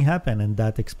 Something happened and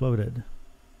that exploded.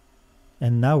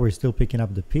 And now we're still picking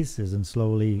up the pieces and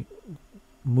slowly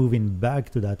moving back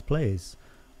to that place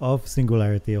of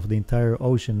singularity, of the entire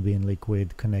ocean being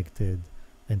liquid, connected,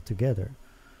 and together.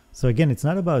 So again, it's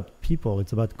not about people,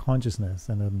 it's about consciousness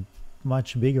and a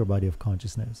much bigger body of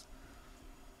consciousness.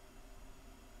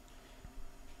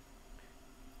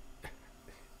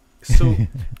 So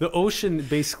the ocean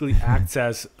basically acts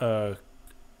as a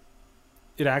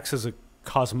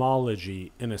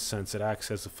cosmology in a sense. It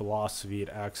acts as a philosophy. It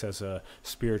acts as a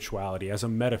spirituality, as a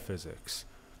metaphysics.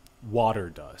 Water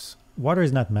does. Water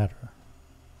is not matter.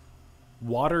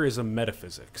 Water is a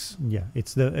metaphysics. Yeah,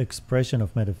 it's the expression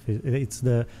of metaphysics.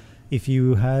 If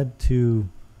you had to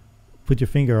put your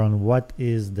finger on what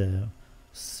is the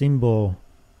symbol,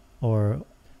 or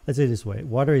let's say it this way,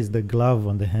 water is the glove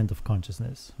on the hand of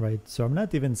consciousness, right? So I'm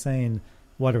not even saying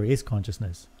water is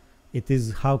consciousness. It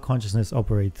is how consciousness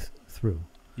operates through.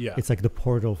 Yeah. It's like the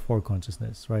portal for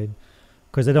consciousness, right?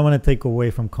 Because I don't want to take away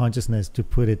from consciousness to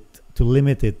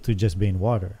limit it to just being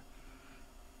water.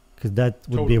 Because that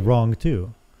would be wrong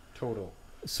too.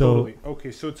 Totally.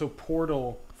 Okay, so it's a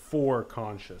portal for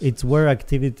consciousness. It's where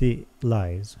activity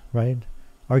lies, right?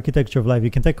 Architecture of life.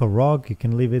 You can take a rock, you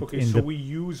can leave it we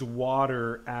use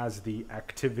water as the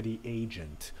activity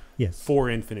agent yes.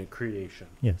 for infinite creation.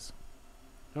 Yes.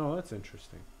 Oh, that's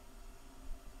interesting.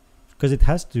 because it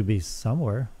has to be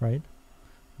somewhere, right?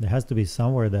 There has to be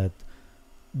somewhere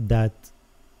that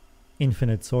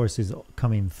infinite source is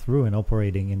coming through and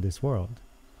operating in this world,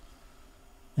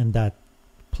 and that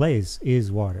place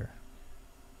is water.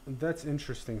 That's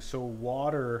interesting. So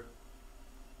water.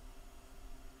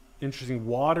 Interesting.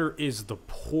 Water is the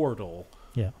portal.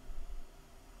 Yeah.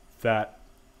 That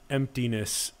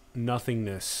emptiness,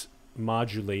 nothingness,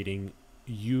 modulating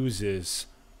uses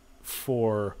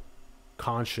for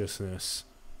consciousness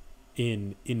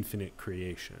in infinite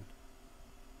creation.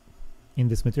 In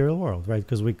this material world, right?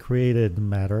 Because we created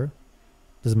matter.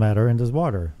 There's matter and there's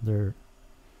water. There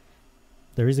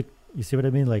is a, you see what I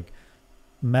mean? Like,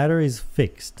 matter is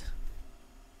fixed.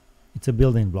 It's a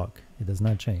building block. It does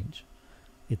not change.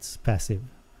 It's passive.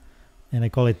 And I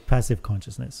call it passive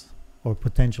consciousness or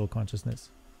potential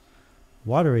consciousness.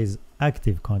 Water is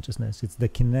active consciousness. It's the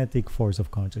kinetic force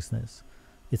of consciousness.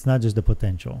 It's not just the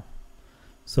potential.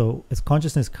 So as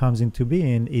consciousness comes into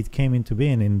being, it came into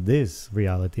being in this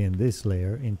reality, in this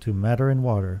layer, into matter and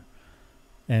water.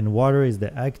 And water is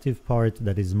the active part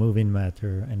that is moving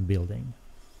matter and building.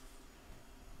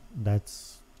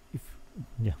 That's,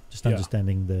 just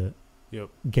understanding the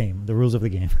game, the rules of the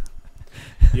game.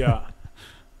 Yeah.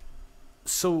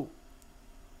 So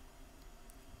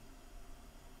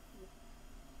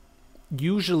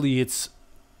usually it's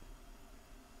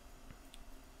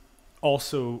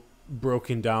also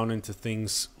broken down into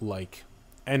things like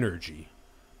energy.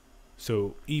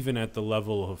 So even at the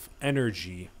level of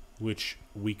energy, which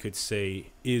we could say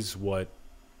is what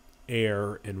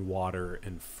air and water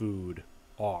and food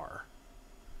are.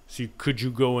 So could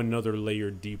you go another layer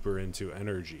deeper into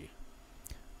energy?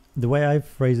 The way I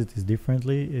phrase it is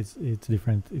differently. It's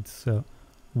different. It's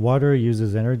water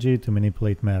uses energy to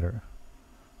manipulate matter.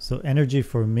 So energy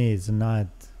for me is not,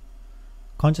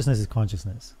 consciousness is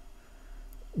consciousness.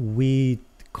 We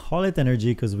call it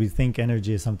energy because we think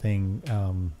energy is something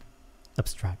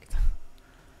abstract.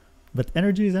 But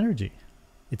energy is energy.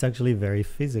 It's actually very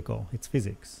physical. It's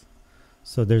physics.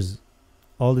 So there's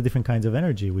all the different kinds of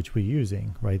energy which we're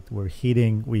using, right? We're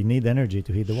heating, we need energy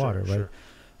to heat the water, right? Sure.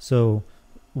 So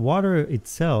water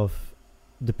itself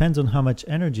depends on how much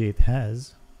energy it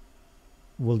has,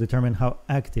 will determine how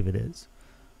active it is.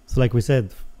 So like we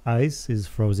said, ice is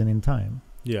frozen in time.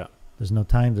 Yeah. There's no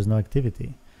time, there's no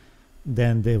activity.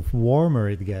 Then the warmer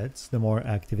it gets, the more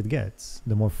active it gets,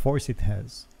 the more force it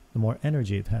has, the more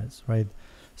energy it has, right?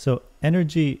 So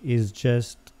energy is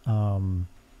just, the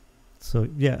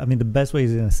best way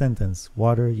is in a sentence.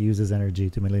 Water uses energy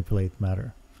to manipulate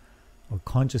matter. Or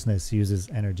consciousness uses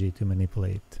energy to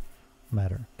manipulate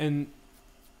matter. And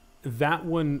that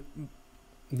one,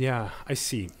 yeah, I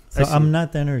see. So I'm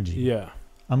not energy. Yeah.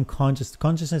 I'm conscious.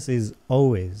 Consciousness is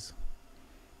always.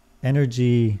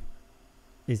 Energy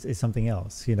is something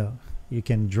else, You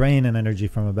can drain an energy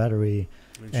from a battery,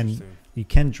 and you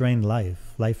can't drain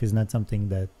life. Life is not something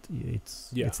that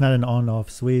it's not an on-off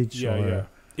switch. Yeah.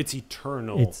 It's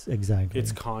eternal. It's exactly.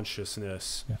 It's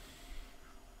consciousness. Yeah.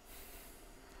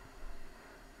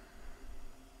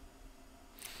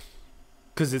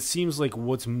 Because it seems like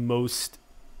what's most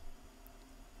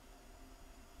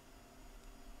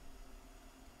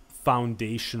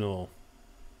foundational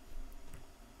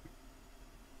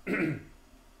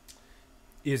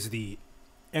is the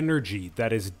energy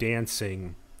that is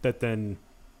dancing, that then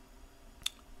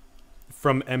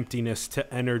from emptiness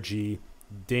to energy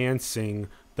dancing,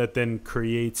 that then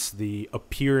creates the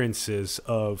appearances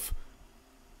of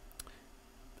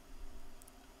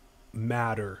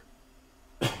matter,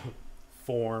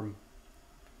 form,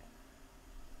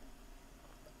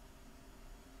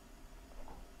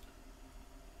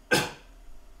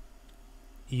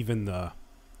 even the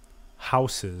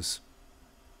houses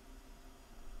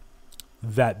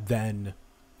that then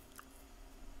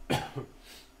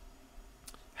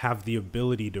have the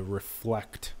ability to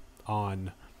reflect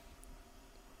on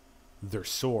their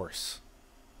source.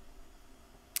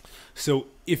 So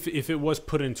if it was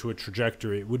put into a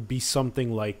trajectory, it would be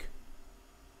something like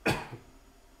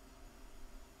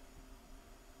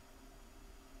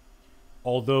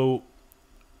although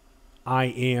I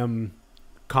am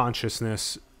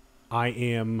consciousness, I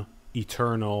am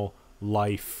eternal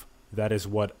life, that is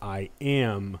what I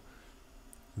am,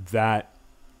 that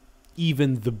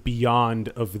even the beyond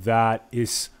of that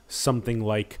is something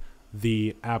like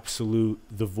the absolute,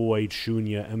 the void,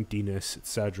 shunya, emptiness,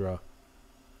 etc.,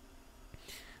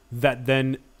 that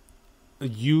then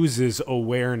uses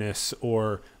awareness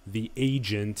or the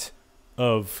agent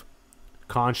of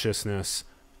consciousness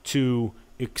to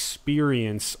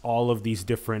experience all of these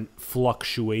different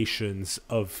fluctuations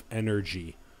of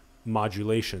energy,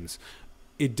 modulations.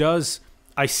 It does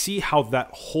I see how that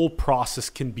whole process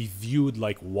can be viewed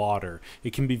like water.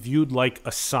 It can be viewed like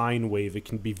a sine wave. It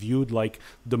can be viewed like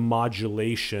the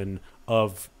modulation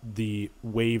of the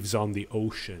waves on the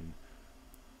ocean.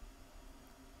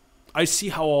 I see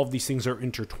how all of these things are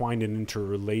intertwined and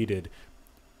interrelated.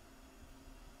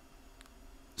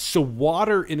 So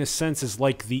water, in a sense, is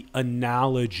like the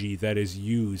analogy that is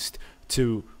used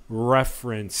to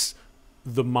reference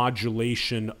the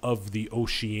modulation of the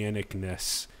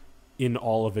oceanicness in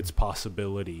all of its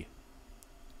possibility.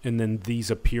 And then these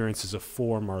appearances of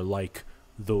form are like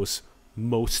those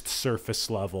most surface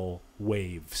level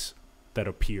waves that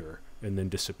appear and then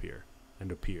disappear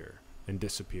and appear and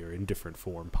disappear in different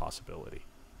form possibility.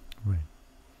 Right.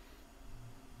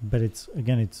 But it's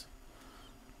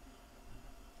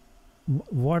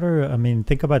water. I mean,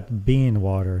 think about being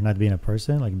water, not being a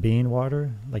person, like being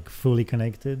water, like fully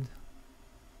connected.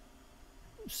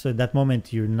 So at that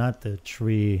moment, you're not a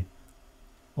tree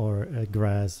or a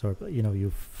grass, or you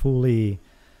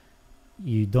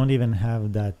don't even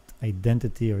have that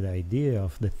identity or the idea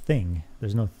of the thing.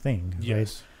 There's no thing, Yes.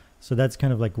 right? So that's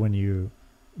kind of like when you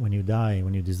die,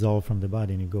 when you dissolve from the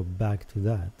body and you go back to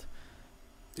that.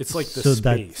 It's like the so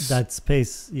space. that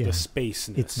space, yeah, the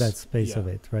spaceness. it's that space Yeah. of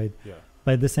it, right? Yeah.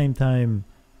 But at the same time,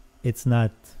 it's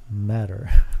not matter.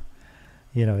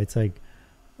 It's like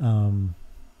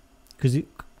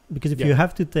because if Yeah. you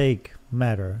have to take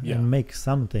matter Yeah. and make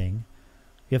something,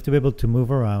 you have to be able to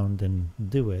move around and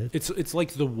do it. It's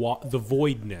like the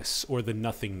voidness or the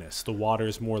nothingness. The water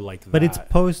is more like that. But it's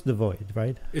post the void,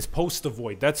 right? It's post the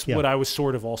void. That's Yeah. what I was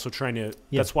sort of also trying to.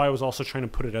 Yeah. That's why I was also trying to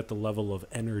put it at the level of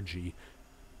energy.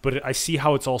 But I see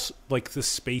how it's also like the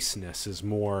spaceness is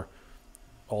more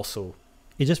also.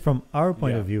 It's just from our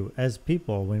point Yeah. of view as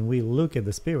people, when we look at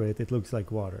the spirit, it looks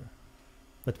like water.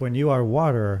 But when you are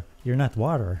water, you're not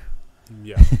water.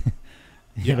 Yeah.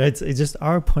 You know, it's just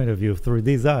our point of view through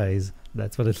these eyes.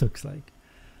 That's what it looks like.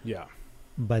 Yeah.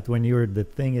 But when you're the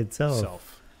thing itself,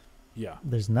 Self. Yeah.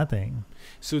 there's nothing.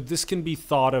 So this can be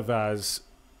thought of as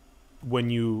when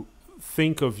you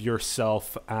think of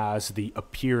yourself as the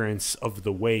appearance of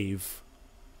the wave,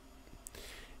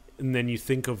 and then you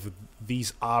think of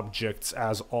these objects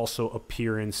as also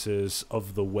appearances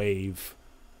of the wave,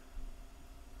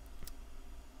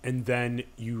 and then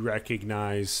you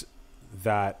recognize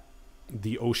that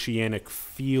the oceanic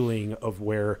feeling of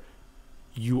where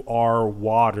you are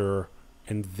water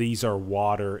and these are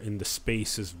water and the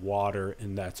space is water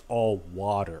and that's all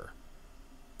water.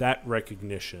 That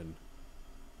recognition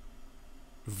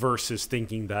versus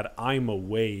thinking that I'm a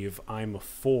wave, I'm a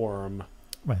form.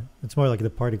 Right. It's more like the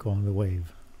particle and the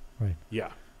wave. Right.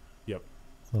 Yeah.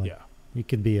 So like Yeah. you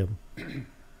could be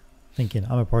thinking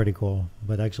I'm a particle,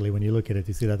 but actually when you look at it,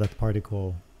 you see that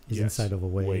particle is Yes. inside of a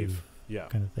wave, Yeah.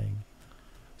 kind of thing.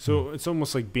 So it's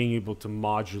almost like being able to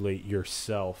modulate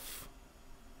yourself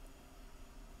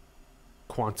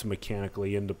quantum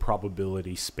mechanically into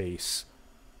probability space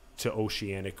to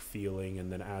oceanic feeling,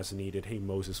 and then as needed, hey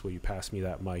Moses, will you pass me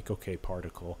that mic? Okay,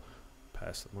 particle,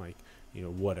 pass the mic,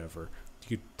 whatever.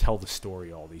 You could tell the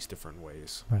story all these different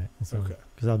ways. Right. So, Okay.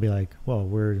 because I'll be like, well,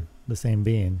 we're the same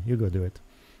being. You go do it.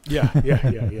 Yeah,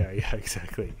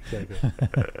 exactly.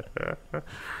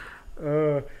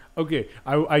 Okay,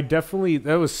 I definitely,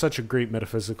 that was such a great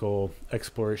metaphysical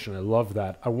exploration. I love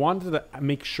that. I wanted to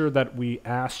make sure that we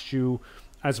asked you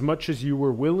as much as you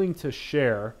were willing to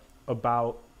share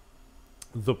about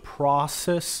the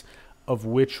process of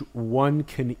which one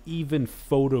can even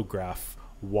photograph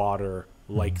water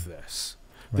like this.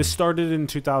 Right. This started in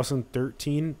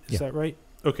 2013, is Yeah. that right?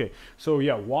 Okay, so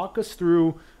yeah, walk us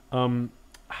through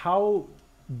how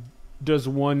does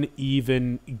one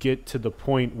even get to the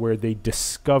point where they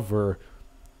discover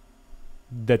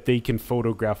that they can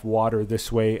photograph water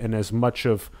this way, and as much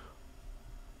of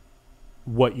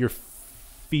what you're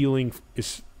feeling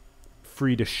is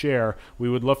free to share, we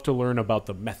would love to learn about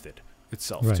the method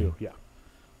itself Right. too. Yeah.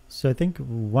 So I think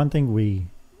one thing we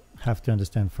have to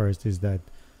understand first is that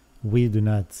we do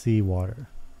not see water.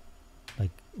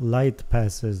 Like light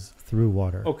passes through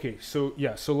water. Okay, so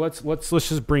yeah, so let's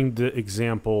just bring the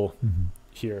example Mhm.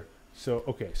 here. So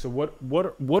okay, so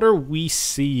what are we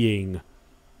seeing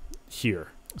here?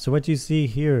 So what you see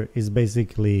here is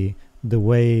basically the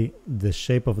way the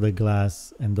shape of the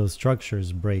glass and those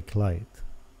structures break light,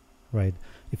 right?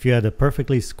 If you had a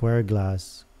perfectly square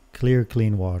glass, clear,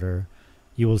 clean water,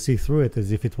 you will see through it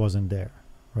as if it wasn't there,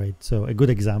 right? So a good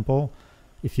example,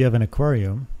 if you have an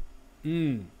aquarium,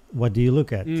 what do you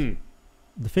look at?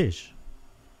 The fish.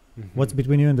 Mhm. What's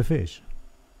between you and the fish?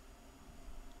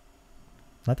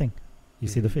 Nothing. You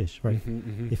see the fish, right?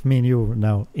 Mm-hmm. If me and you are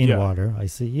now in Yeah. water, I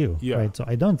see you, Yeah. right? So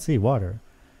I don't see water.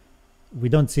 We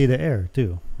don't see the air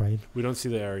too, right? We don't see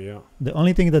the area. The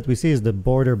only thing that we see is the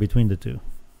border between the two.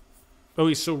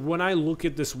 Okay, so when I look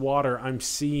at this water,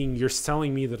 you're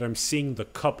telling me that I'm seeing the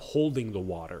cup holding the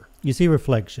water. You see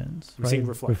reflections, I'm right? seeing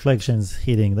reflections. Reflections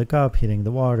hitting the cup, hitting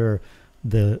the water.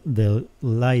 The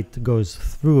light goes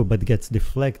through but gets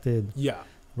deflected, Yeah.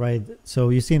 right? So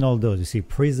you see in all those, you see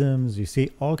prisms, you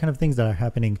see all kind of things that are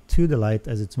happening to the light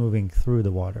as it's moving through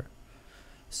the water.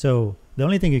 So the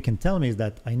only thing you can tell me is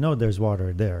that I know there's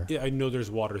water there. Yeah, I know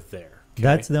there's water there. Okay?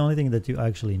 That's the only thing that you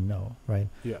actually know, right?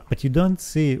 Yeah. But you don't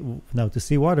see, now to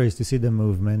see water is to see the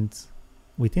movement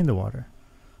within the water,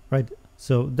 right?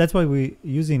 So that's why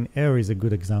using air is a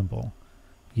good example.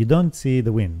 You don't see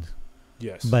the wind,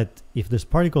 Yes. but if there's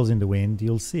particles in the wind,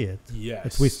 you'll see it. yes.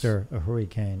 A twister, a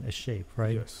hurricane, a shape,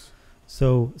 right? Yes.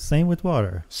 So same with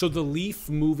water. So the leaf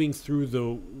moving through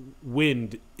the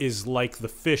wind is like the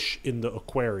fish in the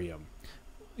aquarium.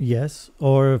 Yes.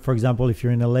 Or for example, if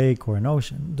you're in a lake or an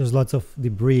ocean, there's lots of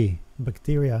debris,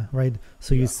 bacteria, right?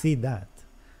 So Yeah. you see that,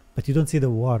 but you don't see the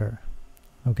water.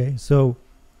 Okay. So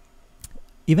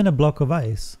even a block of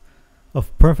ice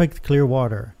of perfect clear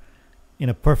water in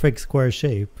a perfect square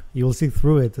shape, you will see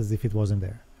through it as if it wasn't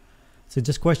there. So it's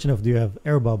just a question of, do you have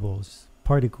air bubbles,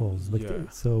 particles, bacteria? Yeah.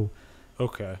 So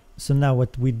Okay. now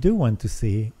what we do want to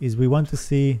see is we want to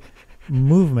see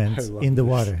movements I love in the this.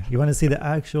 water. You want to see the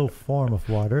actual form of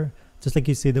water, just like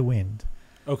you see the wind.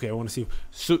 Okay, I want to see.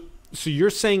 So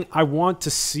you're saying I want to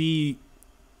see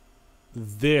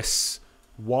this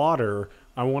water.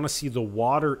 I want to see the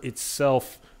water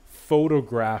itself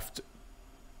photographed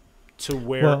to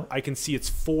where Well- I can see its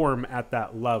form at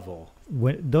that level.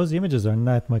 When those images are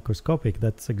not microscopic,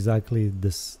 that's exactly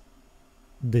this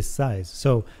size.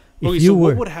 So if Okay, you so were,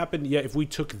 what would happen? Yeah, if we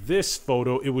took this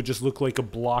photo, it would just look like a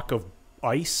block of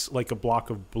ice, like a block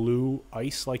of blue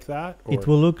ice, like that. Or it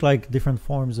will look like different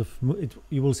forms of.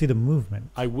 You will see the movement.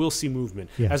 I will see movement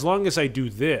Yeah. as long as I do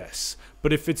this.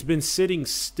 But if it's been sitting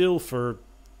still for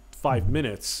 5 Mhm.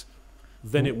 minutes,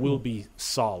 then it will be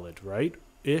solid, right?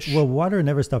 Ish. Well, water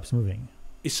never stops moving.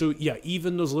 So yeah,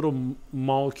 even those little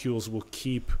molecules will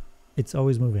keep. It's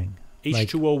always moving. Like-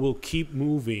 H2O will keep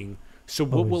moving. So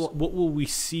Always. what will we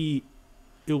see?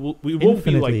 We won't be like.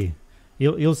 Infinitely.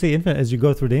 You'll see infinite as you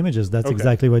go through the images. That's Okay.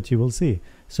 exactly what you will see.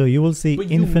 So you will see But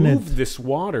you infinite. moved this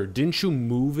water, didn't you?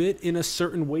 Move it in a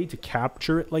certain way to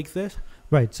capture it like this.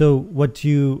 Right. So what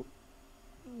you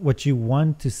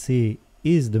want to see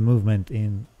is the movement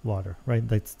in water, right?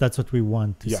 That's what we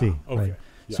want to see. Okay. Right?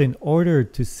 Yeah. So in order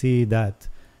to see that,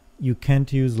 you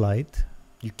can't use light.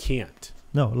 You can't.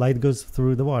 No, light goes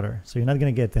through the water, so you're not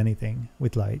going to get anything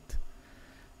with light.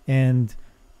 And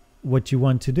what you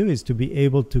want to do is to be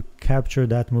able to capture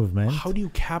that movement How do you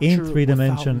capture in it 3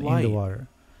 dimension without in the light? water.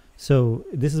 So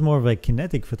this is more of a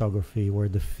kinetic photography where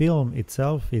the film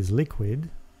itself is liquid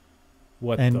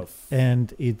What and the?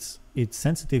 and it's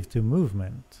sensitive to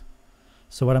movement.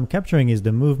 So what I'm capturing is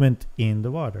the movement in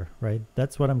the water, right?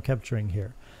 That's what I'm capturing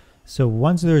here. So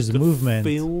once there's The movement,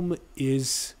 film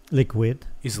is liquid,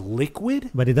 liquid.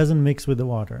 but it doesn't mix with the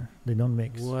water. They don't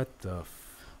mix. What the?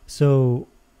 So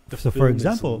The So for film is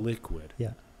example- liquid.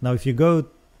 now if you go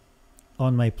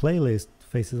on my playlist,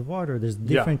 Faces of Water, there's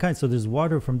different kinds. So there's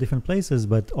water from different places,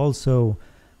 but also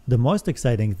the most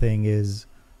exciting thing is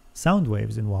sound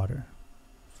waves in water.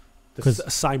 The 'Cause-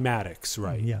 cymatics,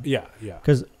 right? Yeah. Yeah. Yeah.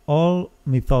 Because all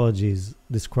mythologies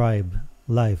describe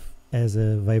life as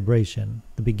a vibration,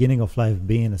 the beginning of life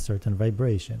being a certain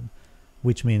vibration,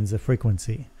 which means a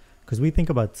frequency. Because we think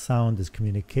about sound as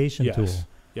communication Yes. tool,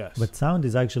 Yes. but sound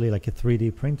is actually like a 3D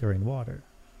printer in water.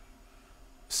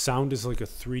 sound is like a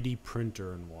 3D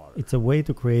printer in water. It's a way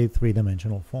to create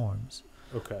 3-dimensional forms.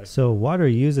 Okay. So water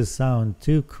uses sound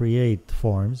to create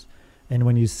forms, and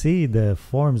when you see the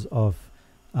forms of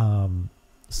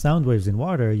sound waves in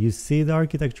water, you see the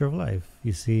architecture of life.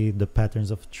 You see the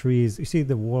patterns of trees. You see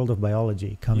the world of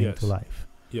biology coming Yes. to life.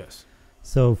 Yes.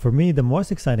 So for me, the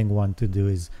most exciting one to do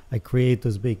is I create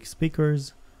those big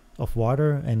speakers of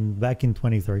water, and back in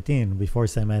 2013, before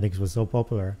cymatics was so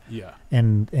popular, Yeah.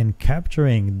 and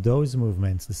capturing those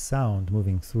movements, the sound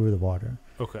moving through the water,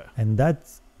 Okay. and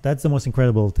that's the most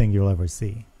incredible thing you'll ever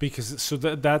see. Because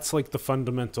that's like the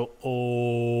fundamental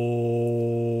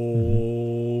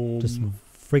Just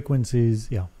frequencies,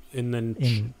 yeah. and then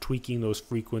in- tweaking those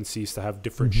frequencies to have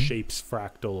different Mhm. shapes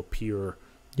fractal appear,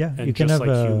 Yeah, and you can just have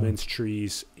like humans,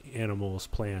 trees, animals,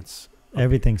 plants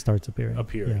everything starts appearing.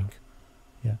 appearing.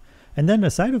 Yeah. And then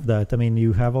aside of that, I mean,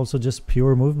 you have also just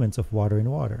pure movements of water in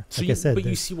water. So Like I said, but you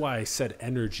there's- see why I said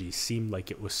energy seemed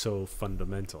like it was so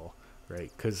fundamental,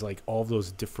 right? Because like all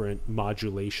those different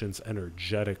modulations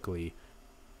energetically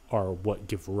are what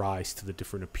give rise to the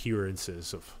different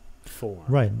appearances of form.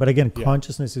 Right. But again, Yeah.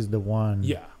 consciousness is the one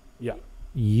Yeah. Yeah.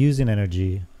 using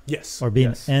energy Yes. or being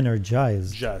yes.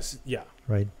 energized, Just yeah.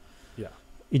 right? Yeah.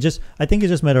 I think it's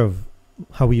just a matter of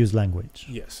how we use language.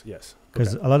 Yes. Yes.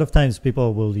 Because Okay. a lot of times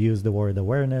people will use the word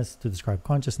awareness to describe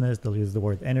consciousness. They'll use the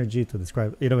word energy to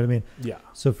describe, you know what I mean? Yeah.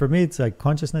 So for me, it's like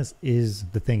consciousness is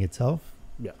the thing itself.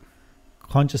 Yeah.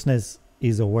 Consciousness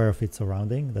is aware of its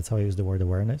surrounding. That's how I use the word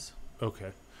awareness.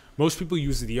 Okay. Most people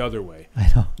use it the other way.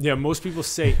 I know. Yeah, most people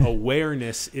say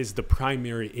awareness is the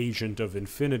primary agent of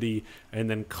infinity, and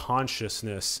then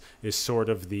consciousness is sort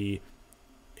of the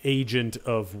agent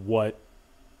of what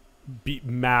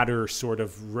matter sort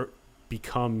of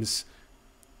becomes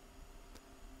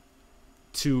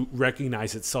to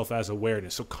recognize itself as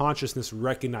awareness. So consciousness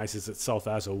recognizes itself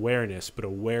as awareness, but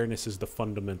awareness is the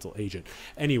fundamental agent.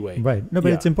 Anyway. Right. No, but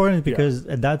Yeah. it's important Yeah. because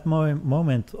at that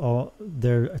moment,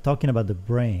 they're talking about the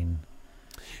brain.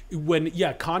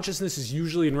 Consciousness is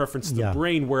usually in reference to the Yeah,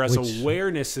 brain, whereas which-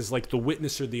 awareness is like the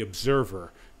witness or the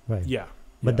observer. Right. Yeah.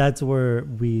 But yeah. that's where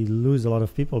we lose a lot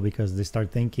of people because they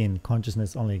start thinking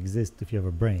consciousness only exists if you have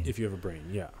a brain. If you have a brain,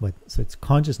 yeah. But so it's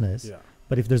consciousness. Yeah.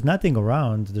 But if there's nothing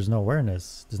around, there's no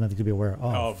awareness. There's nothing to be aware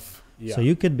of. Yeah. So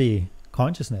you could be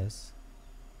consciousness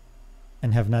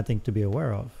and have nothing to be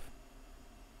aware of.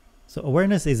 So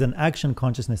awareness is an action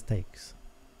consciousness takes.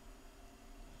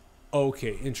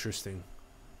 Okay, interesting.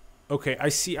 Okay, I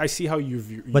see how you're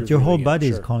But your whole viewing it, body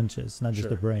is sure. conscious, not just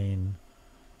the Sure. brain.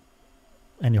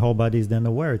 And your whole body is then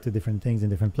aware to different things in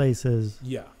different places.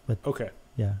 Yeah. But Okay.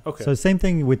 yeah. Okay. So same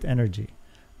thing with energy.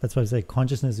 That's why I say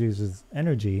consciousness uses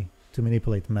energy to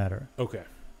manipulate matter. Okay.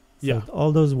 So Yeah.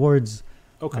 all those words,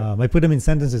 Okay. I put them in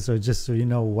sentences so just so you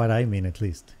know what I mean at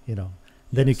least, you know.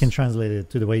 Then you Yes. can translate it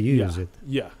to the way you Yeah. use it.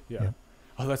 Yeah. Yeah. Yeah.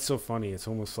 Oh, that's so funny. It's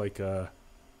almost like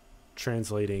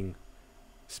translating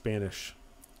Spanish.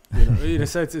 You know, in a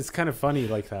sense, it's kind of funny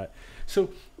like that. So,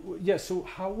 yeah. So,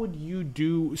 how would you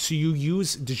do? So,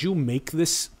 did you make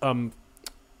this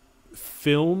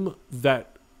film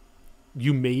that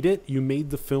you made it? You made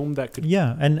the film that could.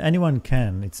 Yeah, and anyone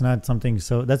can. It's not something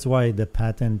so that's why the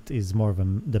patent is more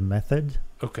of the method.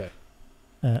 Okay.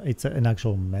 It's an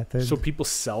actual method. So people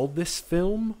sell this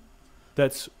film.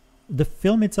 That's The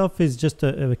film itself is just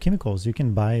chemicals. You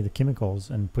can buy the chemicals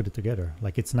and put it together.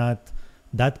 Like it's not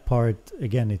that part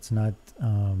again. It's not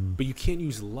but you can't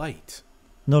use light.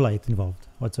 no light involved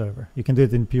whatsoever. You can do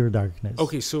it in pure darkness.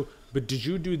 Okay, so but did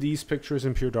you do these pictures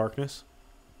in pure darkness?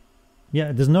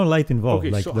 Yeah, there's no light involved.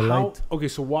 Okay, like so the how? light. Okay,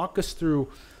 so walk us through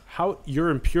how you're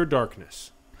in pure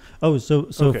darkness. Oh, so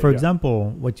Okay, for yeah.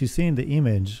 example, what you see in the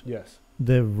image, Yes.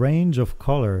 the range of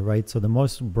color, right? So the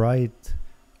most bright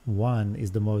one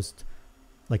is the most,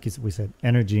 like we said,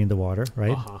 energy in the water,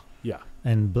 right? Uh huh. Yeah.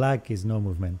 And black is no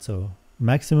movement. So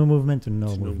maximum movement to no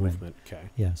There's movement. Okay.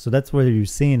 Yeah. So that's what you're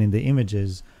seeing in the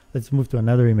images. Let's move to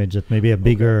another image that may be a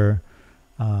bigger.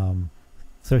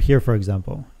 So here, for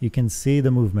example, you can see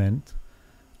the movement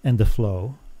and the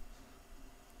flow.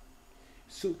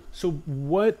 So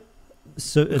what?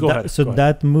 So Go ahead, go ahead.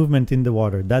 that movement in the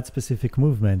water, that specific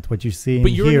movement, what you see But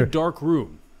in you're here. in a dark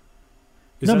room.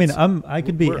 Is No, I that mean, I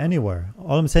could be where- anywhere.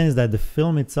 All I'm saying is that the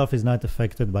film itself is not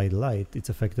affected by light; it's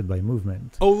affected by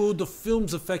movement. Oh, the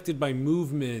film's affected by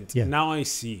movement. Yeah. Now I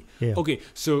see. Yeah. Okay,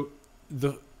 so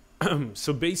the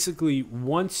so basically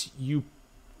once you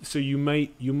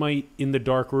might in the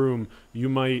dark room you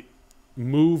might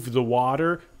move the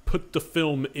water, put the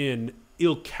film in,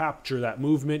 it'll capture that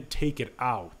movement, take it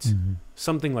out, Mhm.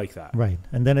 something like that. Right,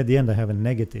 and then at the end, I have a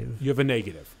negative. You have a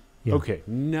negative. Yeah. Okay,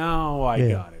 now I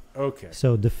Yeah. got it. Okay.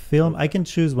 So the film, I Okay. can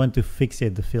choose when to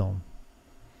fixate the film.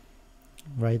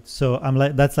 Right, so I'm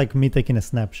like that's like me taking a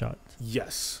snapshot.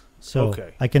 Yes. So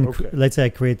Okay, I can okay. let's say I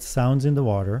create sounds in the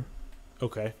water.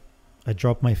 Okay. I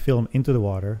drop my film into the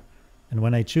water, and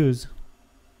when I choose,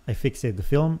 I fixate the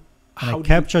film and I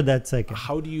capture that second.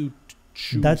 How do you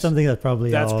choose? That's something that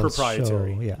probably That's I'll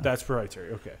proprietary. show, yeah. That's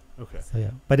proprietary. Okay. Okay. So,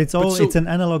 yeah, but it's all so- it's an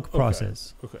analog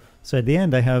process. Okay. So at the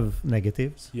end, I have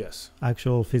negatives, Yes.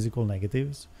 actual physical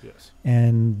negatives, Yes.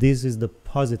 and this is the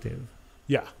positive.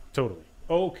 Yeah. Totally.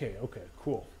 Okay. Okay.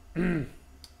 Cool.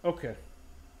 Okay.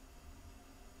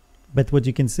 But what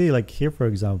you can see, like here, for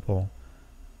example,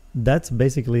 that's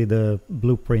basically the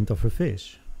blueprint of a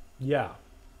fish. Yeah.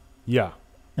 Yeah.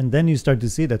 And then you start to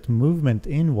see that movement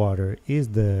in water is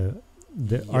the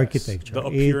Yes. architecture. The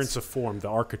appearance of form, the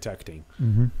architecting,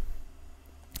 hmm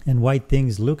And why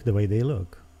things look the way they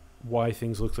look. why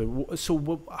things look like.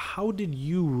 So, how did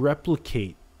you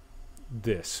replicate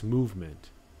this movement?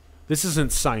 This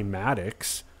isn't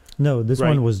cymatics. No, this Right.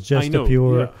 one was I just know. a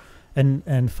pure. Yeah.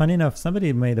 And funny enough,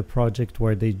 somebody made a project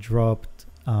where they dropped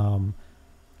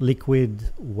liquid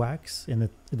wax in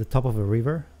the top of a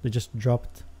river. They just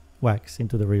dropped wax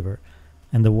into the river,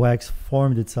 and the wax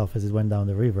formed itself as it went down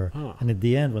the river. Huh. And at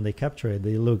the end, when they captured it,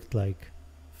 they looked like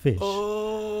fish.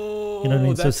 Oh, You know what I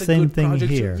mean? So that's a same good thing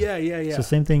project. here. Yeah, yeah, yeah. So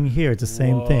same thing here. It's the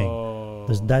same thing. Whoa.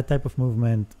 There's that type of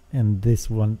movement, and this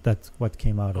one, that's what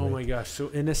came out of Oh it. my gosh! So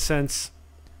in a sense,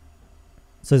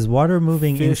 So it's water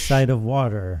moving Fish- inside of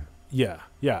water. yeah,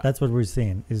 yeah. That's what we're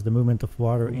seeing, is the movement of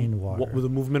water in Wa- water. the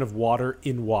movement of water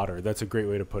in water. That's a great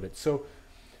way to put it. So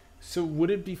would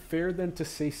it be fair then to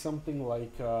say something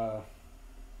like,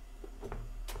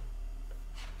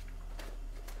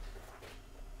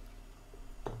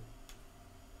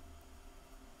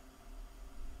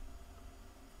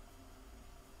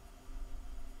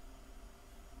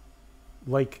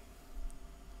 like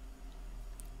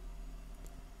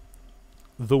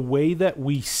the way that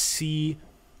we see,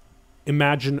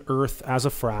 imagine Earth as a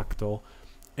fractal,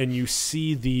 and you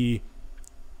see the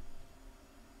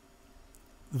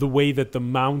way that the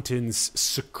mountains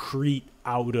secrete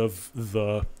out of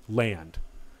the land,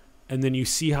 and then you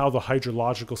see how the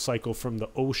hydrological cycle from the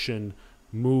ocean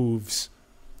moves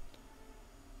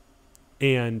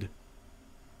and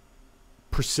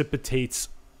precipitates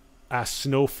as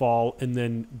snowfall, and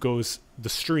then goes the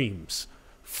streams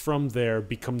from there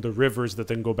become the rivers that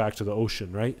then go back to the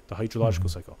ocean, right? The hydrological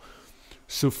cycle.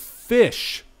 So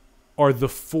fish are the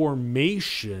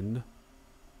formation,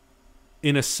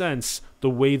 in a sense, the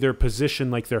way they're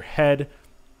positioned, like their head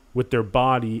with their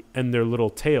body and their little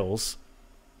tails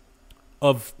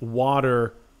of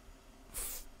water,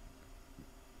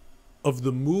 of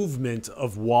the movement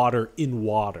of water in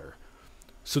water.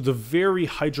 So the very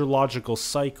hydrological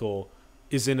cycle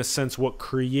is, in a sense, what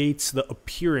creates the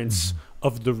appearance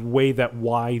of the way that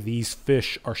why these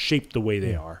fish are shaped the way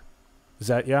they are. Is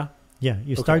that, yeah? Yeah,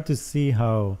 you Okay. start to see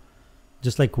how,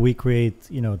 just like we create,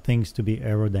 things to be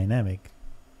aerodynamic.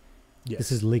 Yes.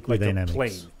 This is liquid like dynamics. a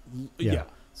plane. Yeah. Yeah.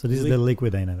 So this is the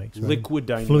liquid dynamics, right? Liquid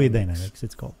dynamics. Fluid dynamics,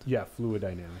 it's called. Yeah, fluid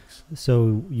dynamics.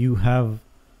 So you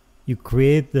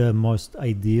create the most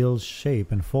ideal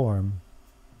shape and form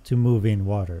to move in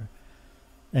water.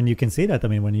 And you can see that,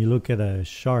 when you look at a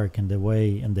shark and the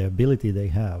way and the ability they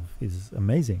have is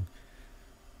amazing.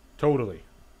 Totally.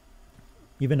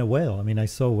 Even a whale. I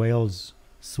saw whales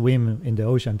swim in the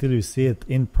ocean. Until you see it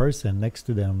in person next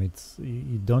to them,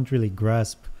 you don't really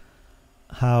grasp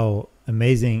how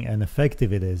amazing and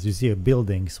effective it is. You see a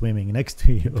building swimming next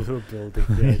to you. Building.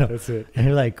 You Yeah, know, that's it. And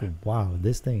you're like, wow,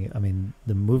 this thing,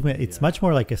 the movement, it's Yeah. much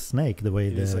more like a snake, the way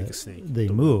It is like a snake. they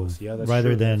The move, wheels. Yeah, that's rather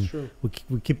true. than That's true.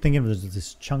 we keep thinking there's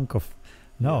this chunk of,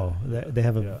 no, Yeah. they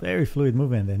have a Yeah. very fluid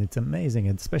movement, and it's amazing,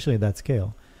 and especially at that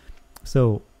scale.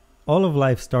 So all of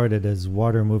life started as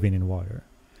water moving in water,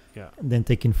 Yeah. and then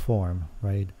taking form,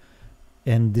 right?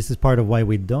 And this is part of why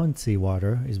we don't see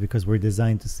water, is because we're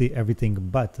designed to see everything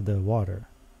but the water.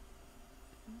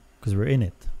 Because we're in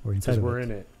it. We're inside Because of we're it.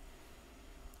 in it.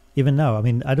 Even now,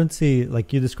 I don't see,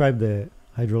 like you described the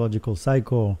hydrological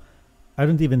cycle, I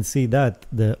don't even see that.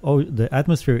 The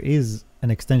atmosphere is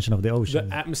an extension of the ocean.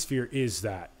 The atmosphere is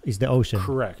that. It's the ocean.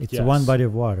 Correct. It's yes. one body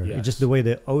of water. Yes. It's just the way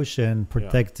the ocean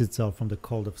protects itself from the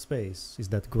cold of space. Is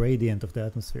that gradient of the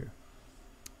atmosphere.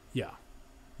 Yeah.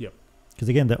 Because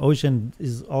again, the ocean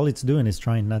is, all it's doing is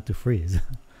trying not to freeze.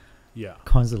 Yeah.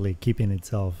 Constantly keeping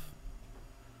itself.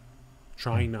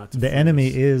 Trying not to. The freeze. enemy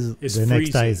is Is the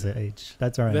next ice freezing. age.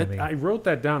 That's our That, enemy. I wrote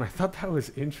that down. I thought that was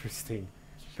interesting.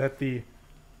 That the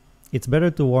It's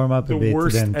better to warm up a bit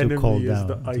worst than to enemy cool is down.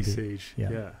 the to ice be- age. yeah.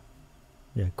 Yeah.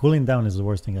 Yeah, cooling down is the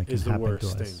worst thing that can Is the happen to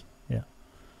worst us. thing. Yeah.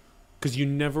 Because you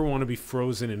never want to be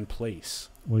frozen in place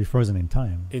We're frozen in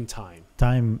time. in time.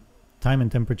 Time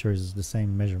and temperature is the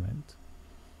same measurement.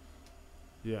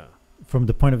 Yeah. From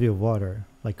the point of view of water,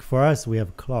 like for us, we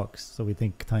have clocks, so we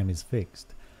think time is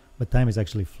fixed. But time is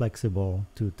actually flexible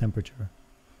to temperature.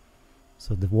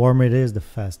 So the warmer it is, the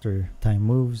faster time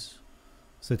moves.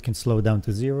 So it can slow down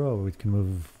to zero, or it can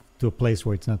move to a place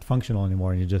where it's not functional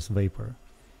anymore and you're just vapor,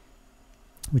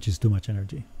 which is too much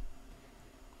energy.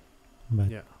 But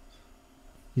Yeah.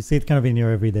 you see it kind of in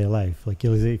your everyday life. Like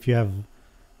if you have,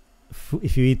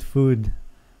 if you eat food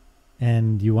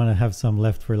and you want to have some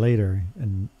left for later,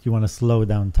 and you want to slow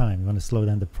down time, you want to slow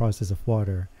down the process of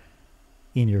water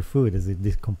in your food as it's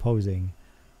decomposing.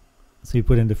 So you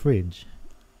put it in the fridge,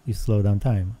 you slow down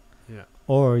time. Yeah.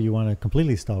 Or you want to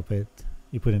completely stop it,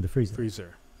 you put it in the freezer.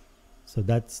 Freezer. So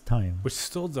that's time. Which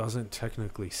still doesn't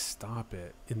technically stop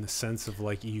it in the sense of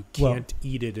like you Well- can't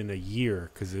eat it in a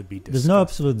year because it'd be disgusting. There's no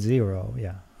absolute zero,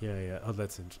 yeah. Yeah. Oh,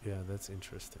 that's that's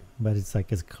interesting. but it's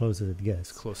like as close as it As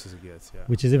gets, close as it gets. Yeah.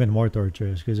 which is even more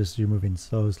torturous because just you're moving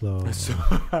so slow. So,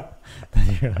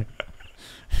 that you're like,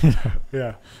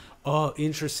 yeah. Oh,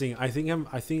 interesting. I think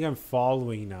I'm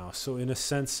following now. So in a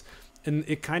sense, and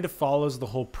it kind of follows the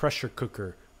whole pressure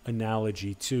cooker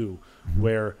analogy too, Mhm.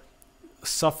 where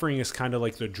suffering is kind of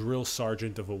like the drill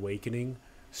sergeant of awakening.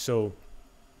 So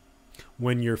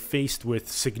when you're faced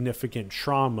with significant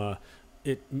trauma,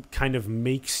 it kind of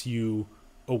makes you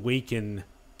awaken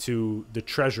to the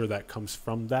treasure that comes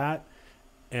from that.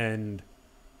 And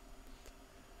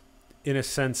in a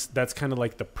sense, that's kind of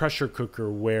like the pressure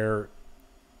cooker where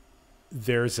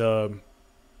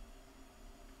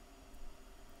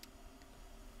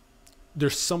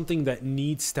there's something that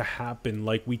needs to happen.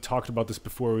 Like we talked about this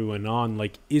before we went on,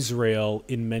 like Israel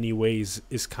in many ways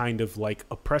is kind of like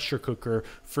a pressure cooker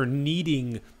for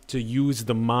needing to use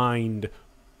the mind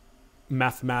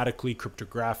mathematically,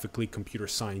 cryptographically, computer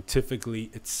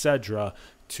scientifically, etc.,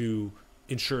 to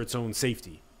ensure its own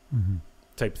safety Mhm.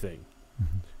 type thing. Mhm.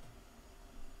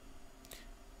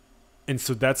 And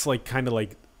so that's like kind of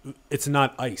like, it's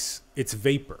not ice, it's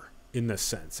vapor in this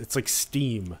sense. It's like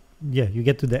steam. Yeah, you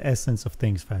get to the essence of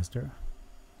things faster.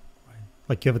 Right.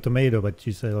 Like you have a tomato, but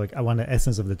you say like, I want the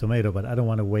essence of the tomato, but I don't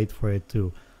want to wait for it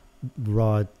to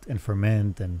rot and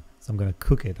ferment, and so I'm going to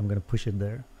cook it. I'm going to push it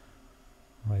there.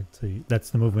 Right. So that's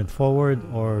the movement forward,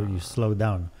 or you slow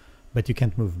down, but you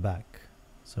can't move back.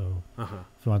 So Uh-huh.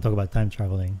 if you want to talk about time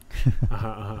traveling, Uh-huh.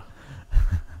 Uh-huh.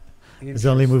 it's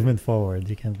only movement forward.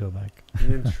 You can't go back.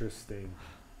 Interesting.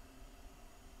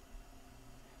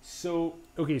 So,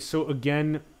 okay, so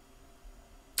again,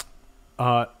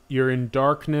 you're in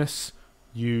darkness.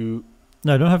 You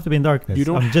No, I don't have to be in darkness. You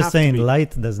don't I'm have just to saying be.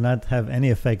 light does not have any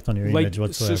effect on your image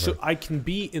whatsoever. So I can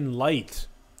be in light,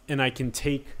 and I can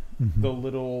take Mhm. the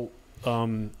little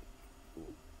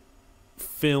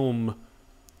film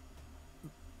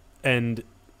and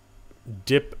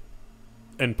dip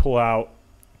and pull out,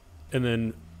 and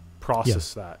then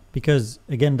process that. Because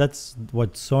again, that's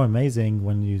what's so amazing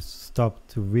when you stop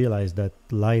to realize that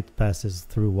light passes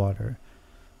through water.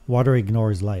 Water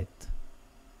ignores light.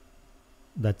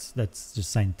 That's just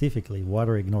scientifically,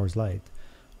 water ignores light.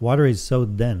 Water is so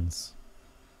dense,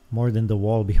 more than the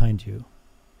wall behind you,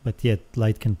 but yet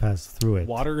light can pass through it.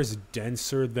 Water is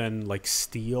denser than like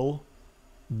steel.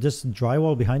 Just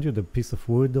drywall behind you, the piece of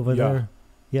wood over Yeah. there.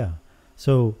 Yeah.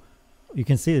 So you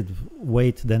can see it,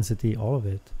 weight, density, all of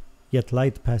it. Yet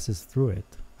light passes through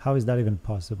it. How is that even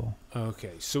possible?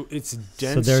 Okay, so it's So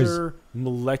there's- denser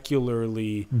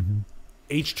molecularly. Mm-hmm.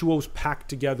 H2O's packed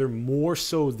together more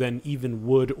so than even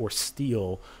wood or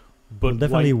steel, but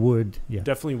Definitely light- wood. Yeah.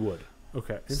 definitely wood.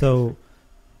 Okay. So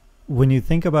when you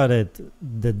think about it,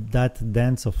 that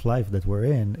dance of life that we're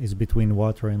in is between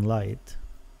water and light,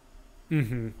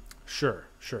 Mm-hmm. Sure.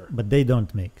 but they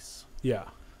don't mix. Yeah.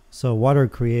 So water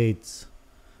creates,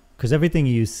 because everything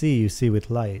you see with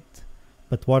light,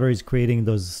 but water is creating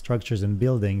those structures and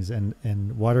buildings, and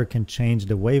water can change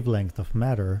the wavelength of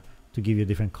matter to give you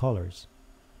different colors.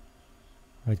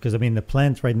 Right? Because I mean, the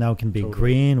plant right now can be Totally.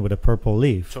 green with a purple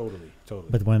leaf, Totally.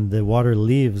 but when the water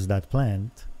leaves that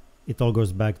plant, it all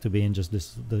goes back to being just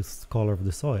this color of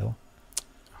the soil.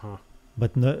 Huh.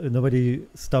 But nobody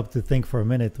stopped to think for a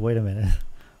minute. Wait a minute,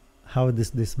 how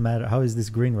does this matter? How is this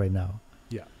green right now?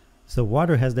 Yeah. So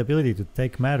water has the ability to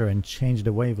take matter and change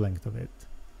the wavelength of it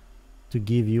to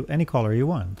give you any color you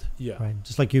want. Yeah. Right?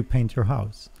 Just like you paint your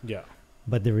house. Yeah.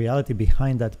 But the reality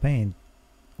behind that paint,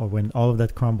 or when all of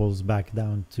that crumbles back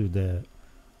down to the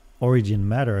origin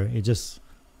matter, it's just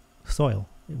soil.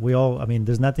 I mean,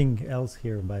 there's nothing else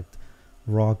here but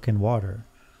rock and water.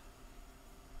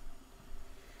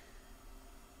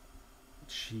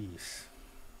 Jeez.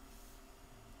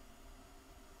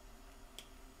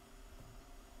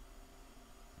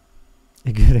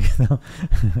 A good example.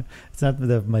 It's not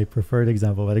my preferred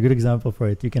example, but a good example for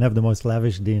it. You can have the most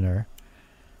lavish dinner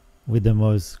with the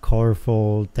most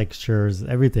colorful textures,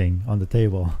 everything on the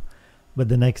table. But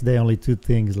the next day, only two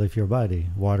things leave your body: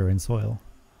 water and soil.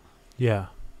 Yeah.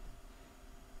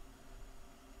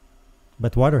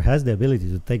 But water has the ability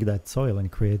to take that soil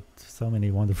and create so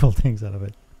many wonderful things out of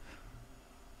it.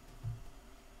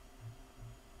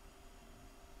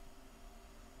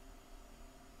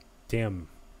 Damn.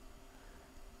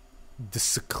 The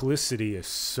cyclicity is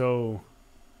so.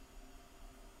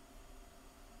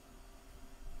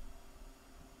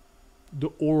 The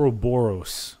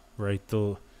Ouroboros, right?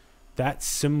 That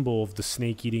symbol of the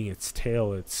snake eating its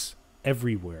tail, it's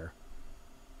everywhere.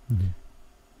 Mhm.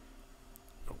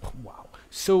 Wow.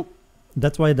 So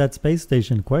That's why that space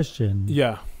station question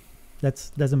yeah. That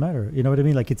doesn't matter. You know what I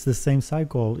mean? Like it's the same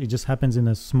cycle. It just happens in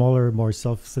a smaller, more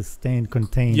self-sustained,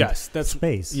 contained Yes, that's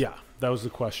space. Yeah, that was the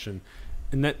question,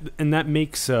 and that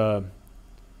makes sense.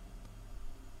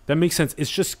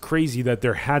 It's just crazy that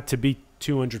there had to be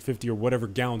 250 or whatever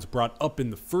gallons brought up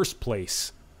in the first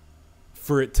place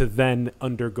for it to then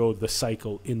undergo the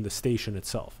cycle in the station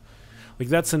itself. Like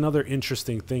that's another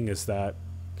interesting thing is that,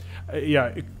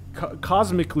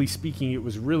 cosmically speaking, it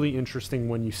was really interesting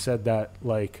when you said that,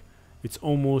 like, it's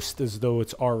almost as though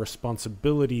it's our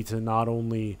responsibility to not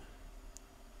only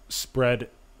spread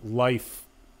life,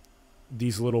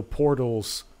 these little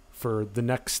portals for the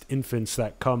next infants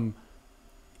that come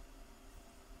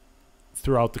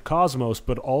throughout the cosmos,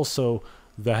 but also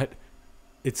that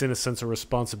it's in a sense a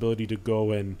responsibility to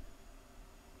go and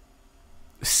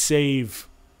save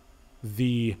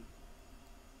the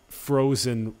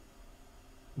frozen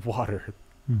water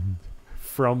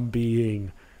from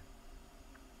being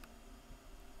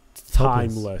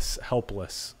timeless,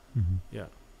 helpless. Yeah.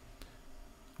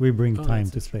 We bring time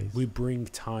to space. We bring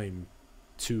time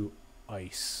to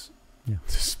ice. Yeah.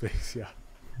 To space, yeah.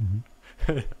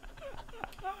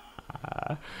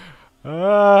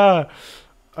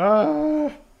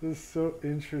 This is so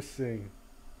interesting.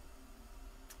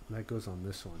 That goes on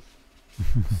this one.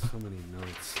 So many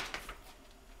notes.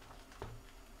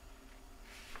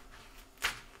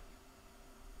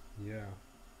 Yeah.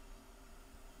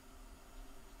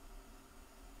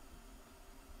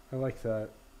 I like that.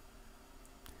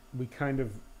 We kind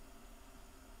of...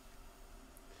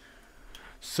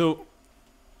 So,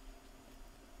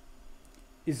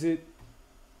 is it...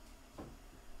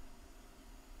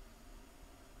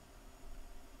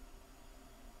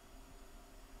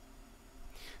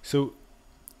 So,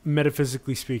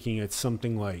 metaphysically speaking, it's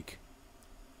something like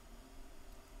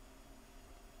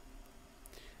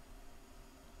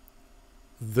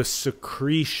the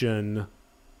secretion,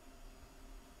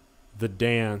 the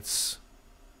dance,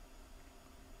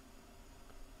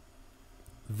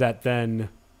 that then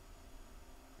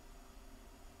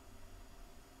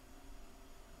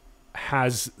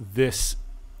has this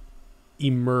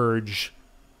emerge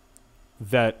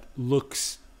that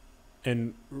looks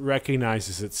and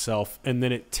recognizes itself, and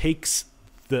then it takes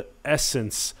the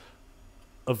essence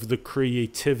of the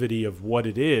creativity of what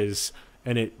it is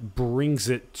and it brings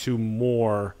it to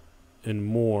more and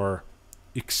more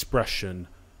expression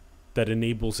that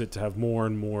enables it to have more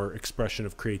and more expression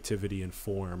of creativity and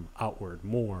form outward,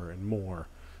 more and more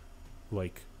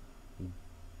like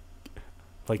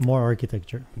more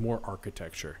architecture,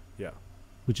 yeah,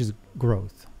 which is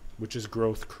growth,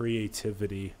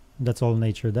 creativity. That's all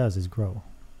nature does, is grow.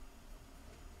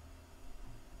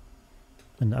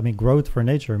 And I mean, growth for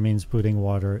nature means putting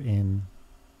water in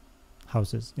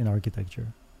houses, in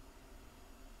architecture.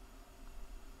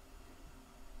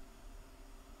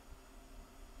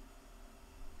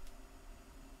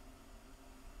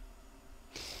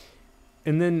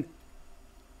 And then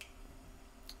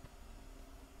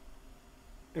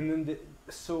the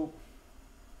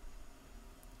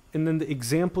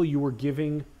example you were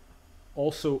giving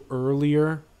also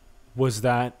earlier was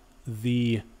that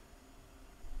the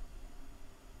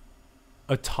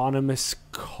autonomous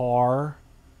car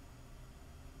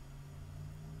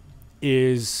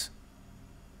is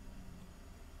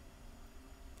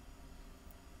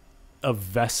a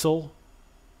vessel.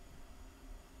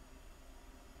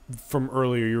 From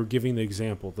earlier, you were giving the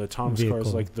example. The autonomous car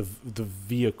is like the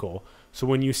vehicle. So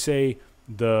when you say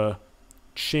the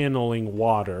channeling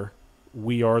water,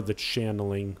 we are the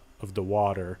channeling of the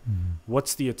water.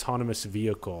 What's the autonomous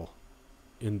vehicle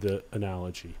in the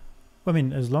analogy? I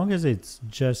mean, as long as it's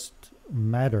just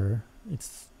matter,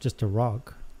 it's just a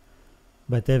rock.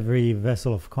 But every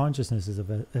vessel of consciousness is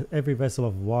every vessel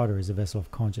of water is a vessel of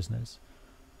consciousness.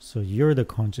 So you're the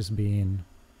conscious being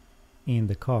in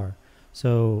the car.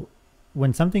 So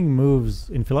when something moves,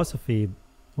 in philosophy,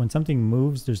 when something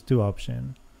moves, there's two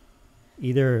options.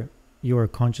 Either you're a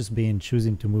conscious being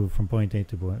choosing to move from point A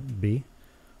to point B,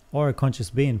 or a conscious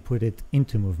being put it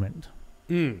into movement.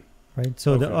 Right?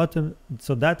 So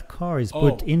so that car is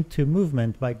put into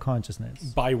movement by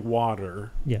consciousness. By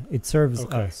water. Yeah, it serves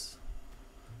us.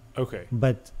 Okay.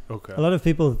 But a lot of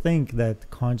people think that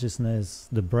consciousness,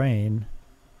 the brain,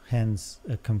 hence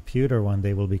a computer one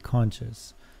day will be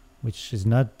conscious, which is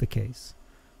not the case.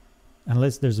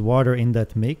 Unless there's water in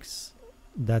that mix,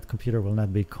 that computer will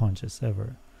not be conscious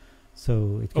ever.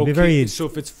 So it can be very... So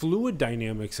if it's fluid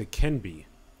dynamics, it can be.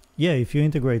 Yeah, if you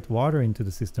integrate water into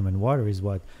the system, and water is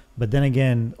what... But then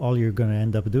again, all you're going to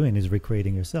end up doing is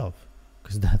recreating yourself,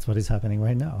 because that's what is happening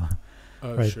right now.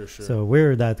 Right? Sure. So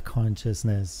we're that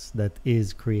consciousness that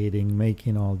is creating,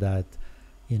 making all that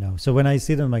You know, so when I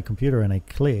sit on my computer and I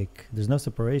click, there's no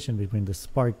separation between the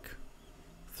spark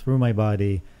through my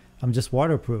body. I'm just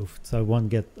waterproofed, so I won't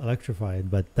get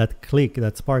electrified. But that click,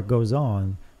 that spark goes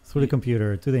on through the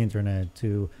computer to the internet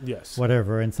to Yes.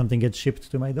 whatever, and something gets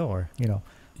shipped to my door, you know,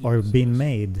 or Yes, being yes.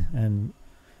 made. And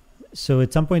so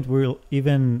at some point, we'll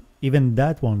even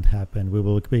that won't happen. We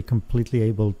will be completely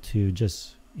able to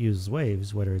just use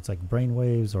waves, whether it's like brain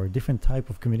waves or a different type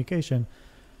of communication.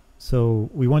 So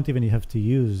we won't even have to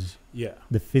use Yeah.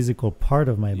 the physical part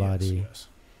of my Yes, body. yes.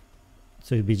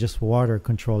 So it'd be just water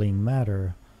controlling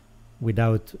matter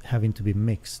without having to be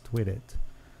mixed with it.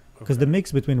 Because the Okay.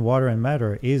 mix between water and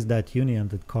matter is that union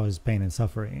that causes pain and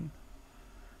suffering.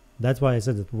 That's why I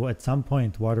said that at some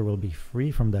point water will be free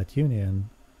from that union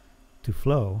to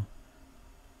flow,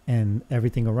 and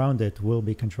everything around it will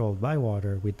be controlled by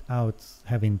water without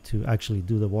having to actually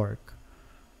do the work,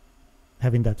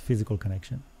 having that physical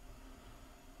connection.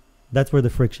 That's where the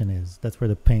friction is. That's where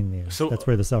the pain is. So, That's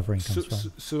where the suffering So, comes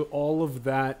from. so all of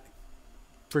that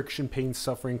friction, pain,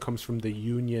 suffering comes from the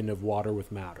union of water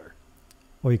with matter,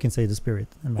 Or you can say the spirit.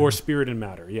 And or matter. spirit and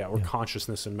matter. Yeah, or Yeah.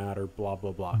 consciousness and matter. Blah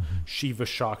blah blah. Mhm. Shiva,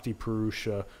 Shakti,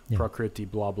 Purusha, Yeah. Prakriti.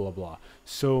 Blah blah blah.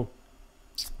 So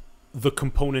the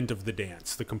component of the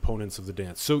dance, the components of the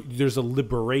dance. So there's a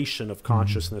liberation of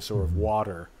consciousness or of Mhm.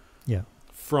 water Yeah.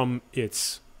 from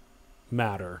its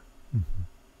matter Mhm.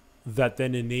 that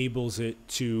then enables it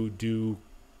to do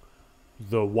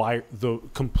the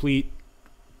complete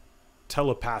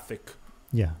telepathic.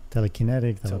 Yeah.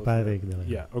 Telekinetic, telepathic.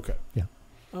 Yeah. Okay. Yeah.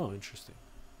 Oh, interesting.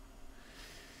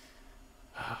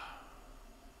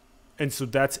 And so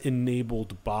that's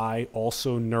enabled by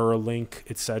also Neuralink,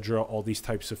 etc. All these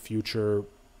types of future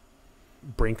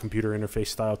brain-computer interface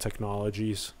style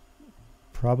technologies.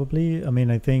 Probably. I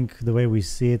mean, I think the way we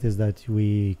see it is that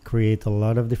we create a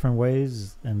lot of different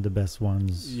ways, and the best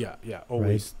ones. Yeah. Yeah.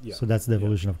 Always. Right? Yeah. So that's the Yeah.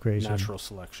 evolution of creation. Natural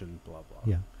selection. Blah blah.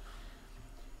 Yeah.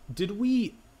 Did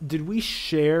we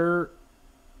share?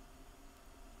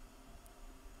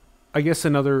 I guess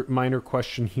another minor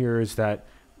question here is that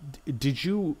did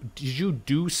you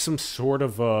do some sort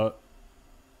of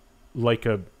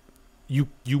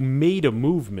you made a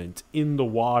movement in the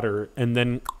water and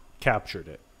then captured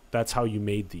it? That's how you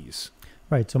made these.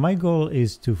 Right. So my goal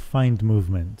is to find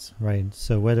movements, right?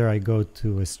 So whether I go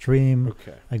to a stream,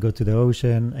 Okay. I go to the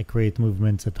ocean, I create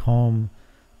movements at home.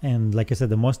 And like I said,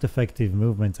 the most effective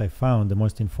movements I found, the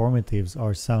most informatives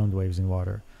are sound waves in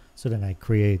water. So then I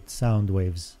create sound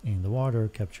waves in the water,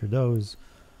 capture those.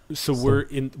 So So-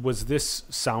 was this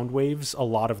sound waves? A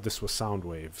lot of this was sound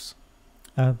waves.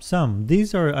 Some.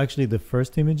 These are actually the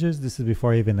first images. This is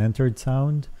before I even entered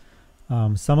sound.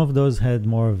 Some of those had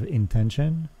more of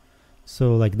intention.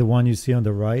 So like the one you see on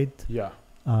the right, Yeah.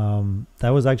 that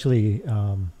was actually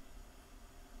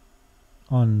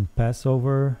on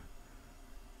Passover.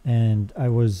 And I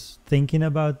was thinking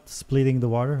about splitting the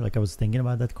water. Like I was thinking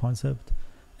about that concept.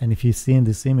 And if you see in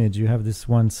this image, you have this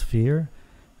one sphere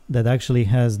that actually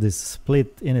has this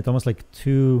split in it, almost like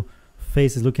two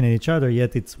faces looking at each other,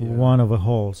 yet it's Yeah. one of a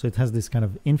whole. So it has this kind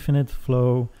of infinite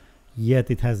flow, yet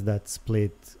it has that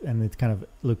split, and it's kind of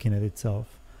looking at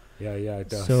itself. Yeah, it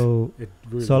does. So, It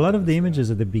really so a lot of does, the yeah. images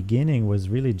at the beginning was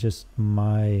really just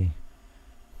my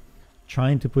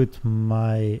trying to put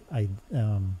my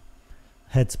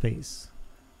headspace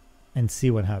and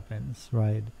see what happens,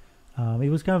 right? It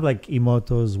was kind of like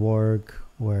Emoto's work,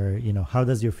 where how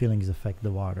does your feelings affect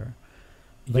the water?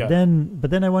 But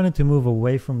then I wanted to move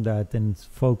away from that and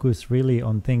focus really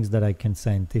on things that I can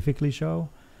scientifically show,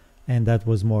 and that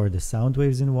was more the sound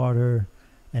waves in water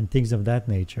and things of that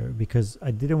nature, because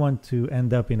I didn't want to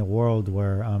end up in a world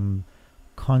where I'm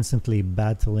constantly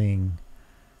battling,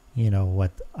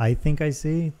 what I think I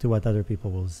see to what other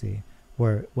people will see.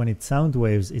 Where when it's sound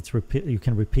waves, you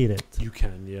can repeat it. You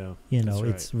can, yeah. That's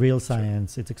It's right. real That's right.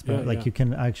 science. It's Yeah. you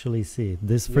can actually see it.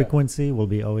 This Yeah. frequency will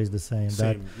be always the same.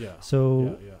 That Same, yeah.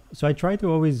 so yeah. so I try to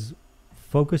always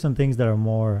focus on things that are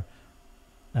more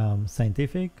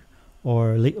scientific,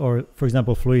 or for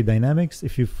example, fluid dynamics.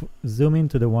 If you zoom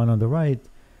into the one on the right,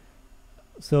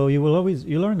 so you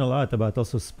learn a lot about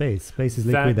also space. Space is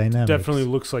liquid That dynamics. definitely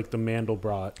looks like the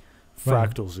Mandelbrot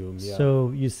fractal zoom. Yeah, So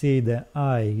you see the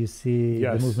eye, you see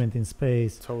Yes. the movement in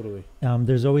space. totally.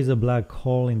 There's always a black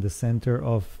hole in the center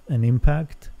of an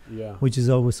impact, Yeah, which is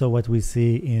also what we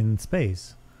see in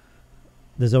space.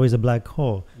 There's always a black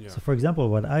hole. yeah. So for example,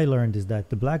 what I learned is that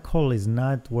the black hole is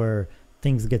not where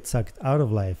things get sucked out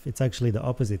of life. It's actually the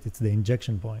opposite. It's the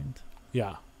injection point.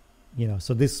 Yeah,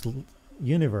 So this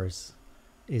universe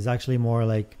is actually more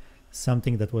like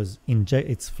something that was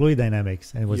it's fluid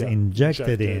dynamics, and it was Yeah,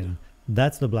 injected injected. in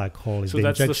That's the black hole. Is So the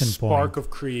that's the injection spark point, of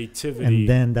creativity. and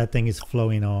then that thing is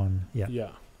flowing on. Yeah, yeah.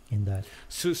 in that.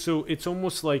 So it's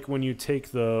almost like when you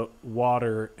take the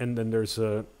water and then there's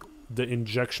the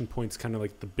injection point's kind of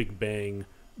like the Big Bang,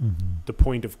 the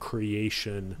point of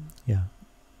creation. Yeah.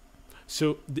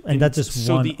 So And that's just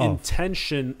so one the of.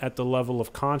 intention at the level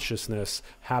of consciousness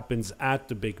happens at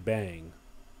the Big Bang.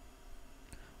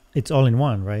 It's all in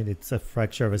one, right? It's a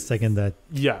fraction of a second that.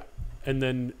 Yeah. And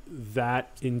then that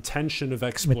intention of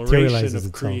exploration Materializes of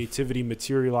itself. creativity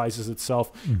materializes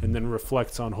itself Mhm. and then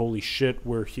reflects on, holy shit,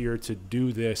 we're here to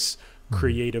do this Mhm.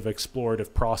 creative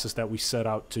explorative process that we set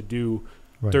out to do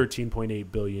Right.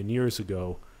 13.8 billion years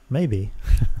ago. Maybe.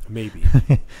 Maybe.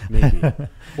 Maybe.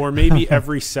 Or maybe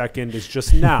every second is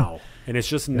just now. And it's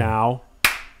just Yeah.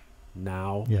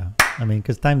 now. Yeah. I mean,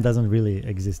 because time doesn't really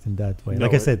exist in that way. No,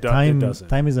 Like I it said, it doesn't.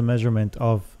 time is a measurement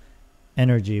of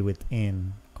energy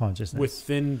within consciousness.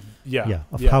 Within, yeah. Yeah,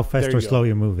 of how fast there or you go. slow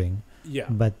you're moving. Yeah.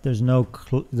 But there's no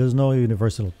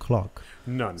universal clock.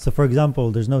 None. So, for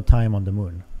example, there's no time on the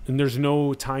moon. And there's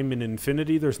no time in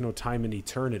infinity. There's no time in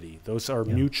eternity. Those are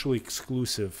Yeah. mutually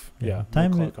exclusive. Yeah. no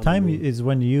Time clock on the time moon. is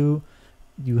when you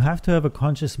have to have a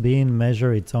conscious being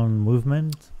measure its own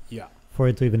movement Yeah. for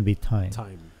it to even be time.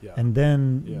 Time. Yeah. And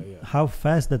then Yeah, yeah. how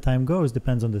fast the time goes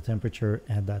depends on the temperature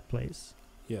at that place.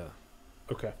 Yeah.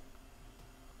 Okay.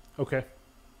 Okay.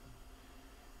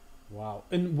 Wow.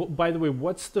 And by the way,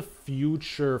 what's the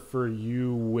future for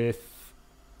you with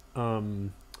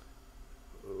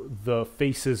the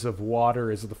Faces of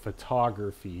Water as the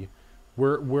photography?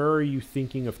 Where are you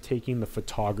thinking of taking the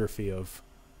photography of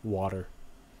water?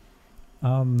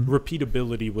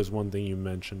 Repeatability was one thing you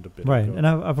mentioned a bit Right, ago. and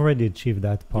I've already achieved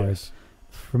that part. Yes.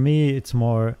 For me, it's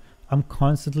more, I'm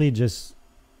constantly just,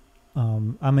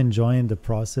 I'm enjoying the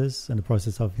process and the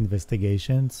process of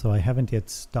investigation. So I haven't yet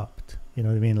stopped. You know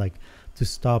what I mean? Like to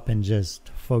stop and just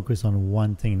focus on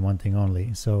one thing and one thing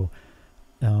only. So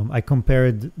I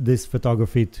compared this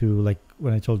photography to like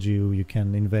when I told you, you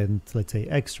can invent, let's say,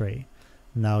 X-ray.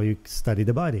 Now you study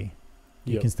the body.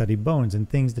 You Yep. can study bones and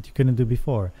things that you couldn't do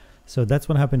before. So that's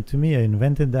what happened to me. I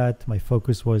invented that. My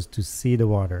focus was to see the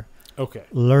water. Okay.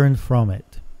 Learn from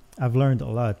it. I've learned a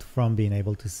lot from being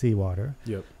able to see water,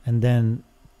 Yep. and then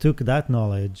took that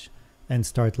knowledge and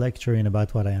start lecturing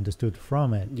about what I understood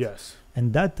from it. Yes.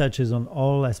 And that touches on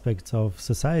all aspects of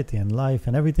society and life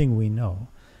and everything we know.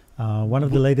 One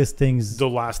of the latest things The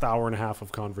last hour and a half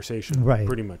of conversation. Right.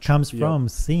 Pretty much. comes Yep. from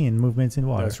seeing movements in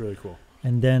water. That's really cool.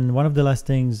 And then one of the last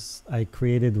things I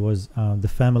created was the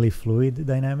family fluid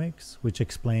dynamics, which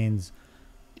explains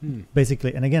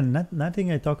basically, and again,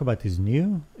 nothing I talk about is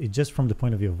new. It's just from the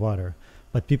point of view of water.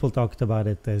 But people talked about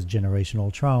it as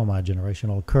generational trauma,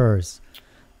 generational curse.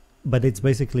 But it's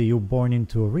basically you're born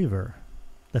into a river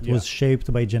that Yeah. was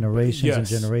shaped by generations and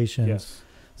Yes. generations. Yes.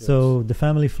 So the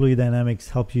family fluid dynamics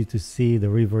help you to see the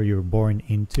river you're born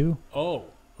into Oh,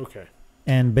 okay.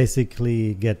 and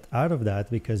basically get out of that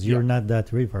because you're Yeah. not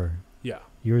that river. Yeah.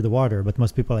 You're the water, but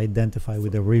most people identify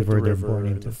with the river With the they're born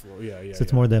and into. the flow. Yeah, yeah. So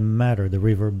it's yeah. more the matter, the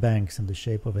river banks and the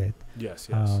shape of it. Yes,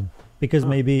 yes. Because Huh.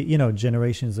 maybe,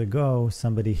 generations ago,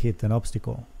 somebody hit an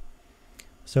obstacle.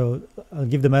 So I'll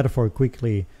give the metaphor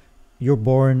quickly. You're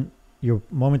born, your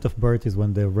moment of birth is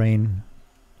when the rain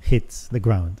hits the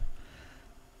ground.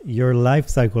 Your life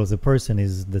cycle as a person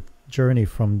is the journey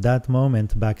from that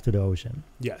moment back to the ocean,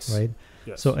 yes. right?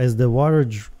 Yes. So as the water,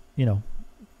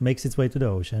 makes its way to the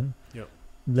ocean, Yep.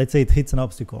 let's say it hits an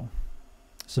obstacle.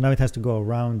 So now it has to go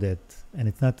around it, and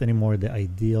it's not anymore the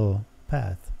ideal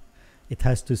path. It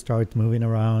has to start moving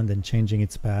around and changing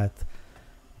its path.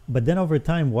 But then over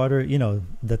time, water,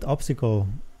 that obstacle,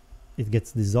 it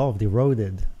gets dissolved,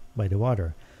 eroded by the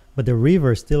water. But the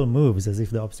river still moves as if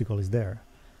the obstacle is there.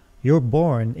 You're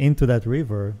born into that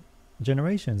river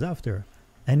generations after,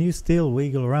 and you still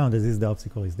wiggle around as if the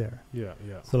obstacle is there. yeah,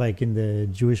 yeah. So like in the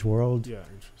Jewish world, Yeah,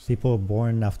 interesting. people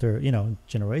born after,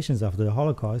 generations after the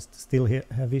Holocaust still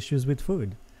have issues with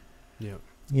food. Yeah.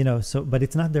 But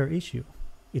it's not their issue.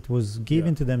 It was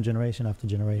given Yeah. to them generation after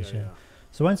Yeah, generation. yeah.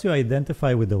 So once you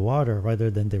identify with the water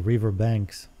rather than the river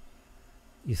banks,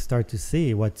 you start to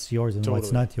see what's yours and what's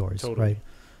Totally. not yours, Totally. right?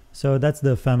 So that's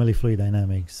the family fluid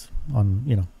dynamics on,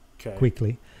 Okay.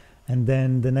 quickly. And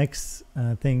then the next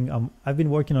thing, I've been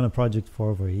working on a project for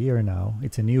over a year now.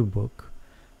 It's a new book.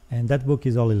 And that book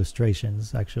is all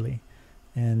illustrations, actually.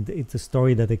 And it's a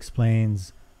story that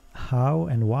explains how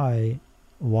and why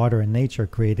water and nature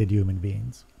created human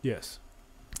beings. Yes.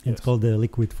 It's Yes. called The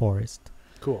Liquid Forest.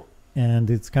 Cool. And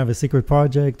it's kind of a secret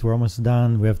project. We're almost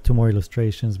done. We have 2 more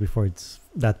illustrations before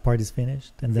that part is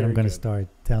finished. And then I'm Very going to good. start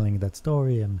telling that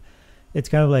story. And it's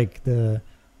kind of like the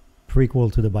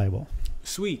prequel to the Bible.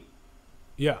 Sweet.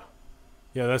 Yeah.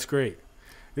 Yeah, that's great.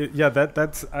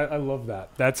 I love that.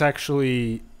 That's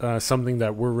actually something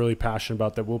that we're really passionate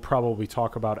about that we'll probably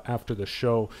talk about after the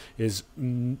show is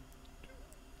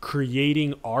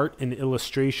creating art and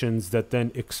illustrations that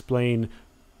then explain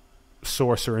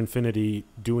source or infinity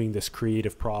doing this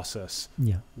creative process.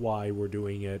 Yeah. Why we're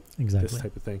doing it. Exactly. This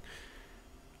type of thing.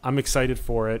 I'm excited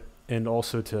for it, and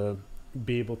also to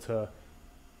be able to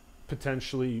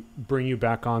potentially bring you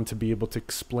back on to be able to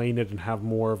explain it and have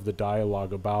more of the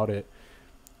dialogue about it.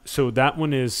 So that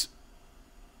one is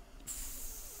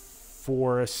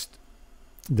forest.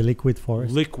 The liquid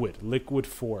forest. Liquid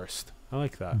forest. I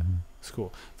like that. Mm-hmm. It's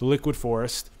cool. The liquid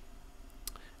forest.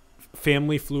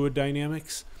 Family fluid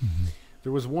dynamics. Mm-hmm.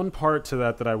 There was one part to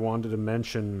that I wanted to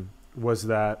mention was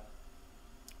that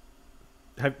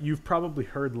you've probably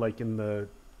heard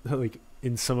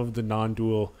in some of the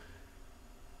non-dual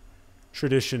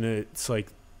tradition, it's like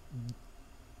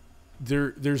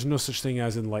there's no such thing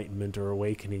as enlightenment or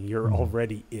awakening. You're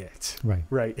already it.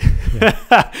 Right.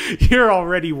 Yeah. You're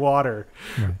already water.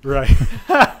 Right.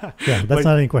 Yeah, that's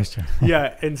not any question.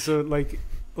 Yeah, and so like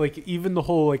even the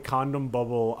whole like condom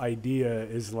bubble idea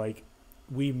is like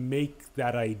we make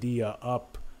that idea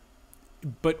up,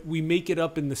 but we make it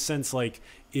up in the sense like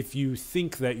if you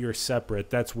think that you're separate,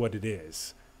 that's what it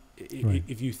is. Right.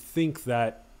 If you think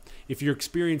that if you're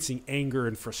experiencing anger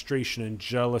and frustration and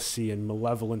jealousy and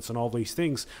malevolence and all these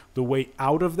things, the way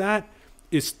out of that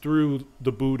is through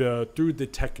the Buddha, through the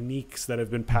techniques that have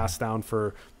been passed down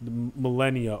for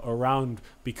millennia around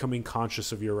becoming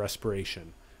conscious of your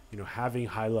respiration, having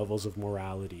high levels of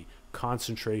morality,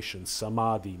 concentration,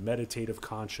 samadhi, meditative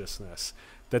consciousness,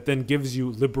 that then gives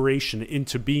you liberation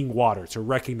into being water, to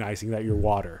recognizing that you're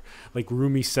water. Like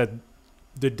Rumi said,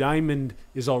 the diamond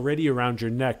is already around your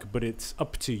neck, but it's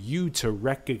up to you to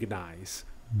recognize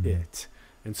it.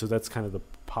 And so that's kind of the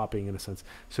popping in a sense.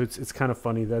 So it's kind of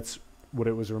funny. That's what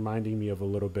it was reminding me of a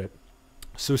little bit.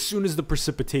 So as soon as the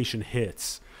precipitation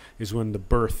hits is when the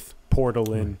birth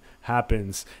portal in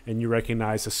happens, and you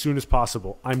recognize as soon as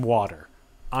possible, I'm water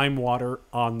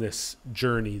on this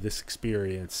journey, this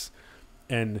experience,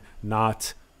 and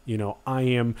not I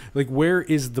am like, where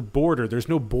is the border? There's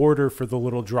no border for the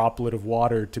little droplet of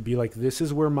water to be like, this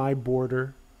is where my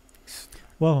border.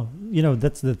 Well,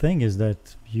 that's the thing, is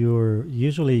that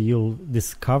you'll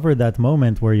discover that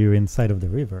moment where you're inside of the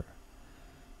river.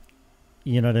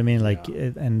 You know what I mean? Like,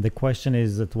 and the question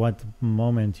is, at what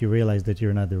moment you realize that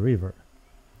you're not the river?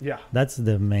 Yeah. That's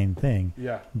the main thing.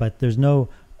 Yeah. But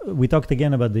we talked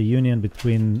again about the union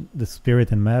between the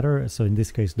spirit and matter. So in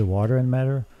this case, the water and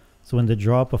matter. So when the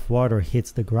drop of water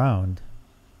hits the ground,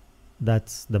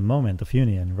 that's the moment of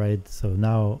union, right? So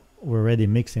now we're already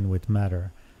mixing with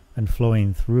matter and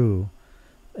flowing through.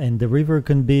 And the river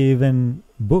can be even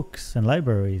books and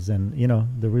libraries. And,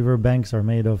 the river banks are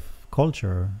made of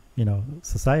culture,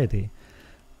 society.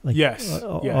 Like, yes.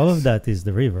 All of that is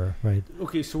the river, right?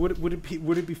 Okay, so would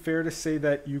it be fair to say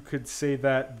that you could say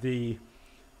that the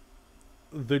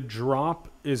drop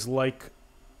is like,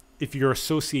 if you're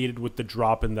associated with the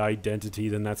drop and the identity,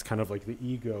 then that's kind of like the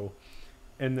ego.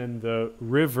 And then the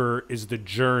river is the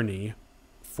journey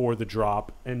for the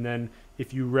drop. And then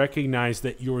if you recognize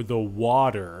that you're the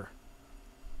water,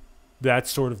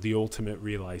 that's sort of the ultimate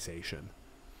realization.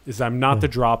 Is I'm not the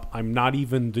drop. I'm not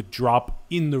even the drop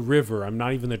in the river. I'm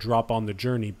not even the drop on the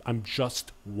journey. I'm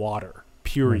just water,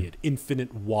 period.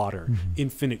 Infinite water,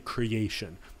 infinite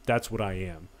creation. That's what I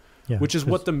am. Yeah, which is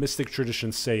what the mystic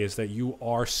traditions say, is that you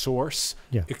are source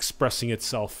expressing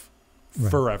itself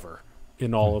forever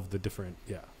in all of the different,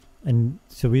 And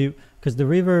so because the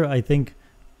river, I think,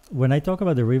 when I talk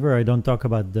about the river, I don't talk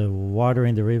about the water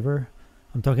in the river.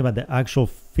 I'm talking about the actual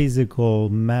physical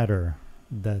matter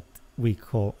that we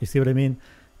call, you see what I mean?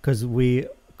 Because we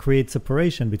create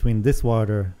separation between this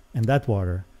water and that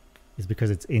water. Is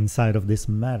because it's inside of this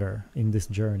matter in this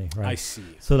journey, right? I see.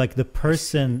 So like the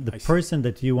person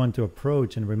that you want to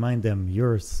approach and remind them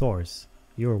your source,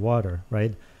 your water,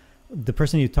 right? The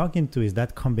person you're talking to is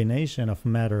that combination of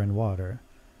matter and water.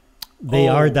 They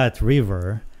are that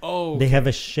river. Oh, they have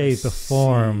a shape, a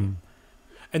form,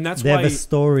 and that's they why have a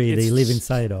story they live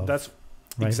inside of. That's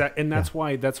right? And that's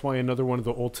why another one of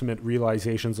the ultimate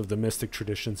realizations of the mystic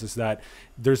traditions is that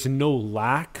there's no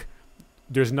lack.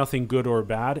 There's nothing good or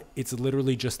bad. It's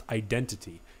literally just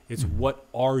identity. It's what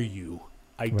are you?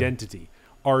 Identity.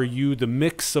 Right. Are you the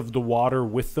mix of the water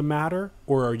with the matter,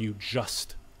 or are you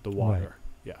just the water?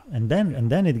 Right. Yeah. And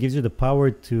then it gives you the power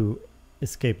to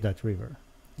escape that river.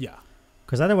 Yeah.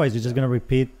 Because otherwise you're just going to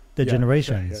repeat the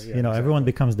generations. Everyone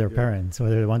becomes their parents,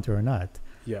 whether they want to or not.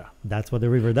 Yeah. That's what the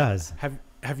river does.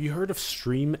 have you heard of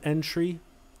stream entry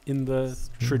in the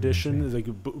Stream tradition? entry.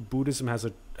 Like Buddhism has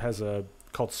a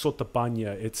called Sotapanna.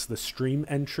 It's the stream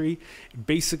entry.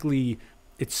 Basically,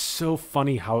 it's so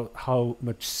funny how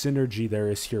much synergy there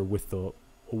is here with the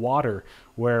water,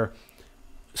 where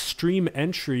stream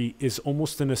entry is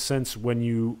almost in a sense when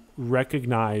you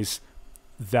recognize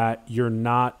that you're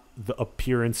not the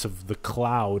appearance of the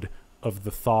cloud of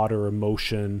the thought or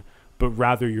emotion, but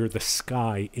rather you're the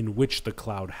sky in which the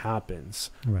cloud happens,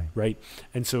 Right. right?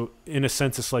 And so in a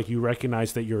sense, it's like you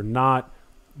recognize that you're not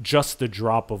just a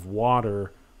drop of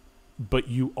water, but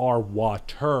you are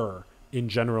water in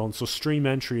general. And so stream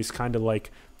entry is kind of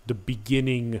like the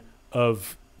beginning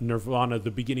of nirvana,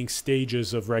 the beginning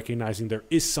stages of recognizing there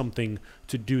is something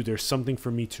to do. There's something for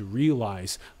me to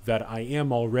realize that I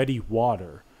am already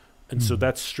water. And so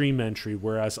that's stream entry,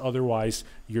 whereas otherwise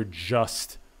you're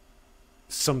just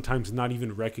sometimes not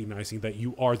even recognizing that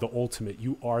you are the ultimate,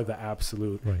 you are the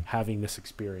absolute, Right. having this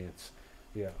experience.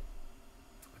 Yeah.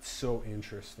 It's so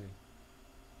interesting.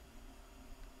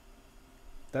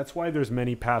 That's why there's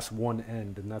many past one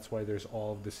end, and that's why there's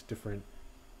all of this different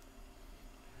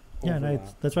Yeah, no,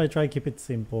 overlap. that's why I try to keep it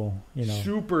simple, you know.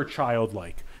 Super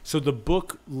childlike. So the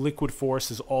book Liquid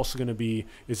Force is also going to be,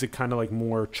 is it kind of like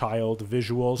more child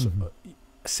visuals? Mhm.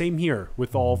 Same here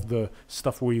with all of the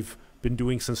stuff we've been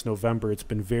doing since November. It's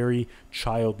been very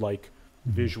childlike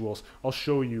Mhm. visuals. I'll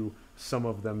show you some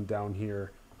of them down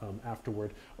here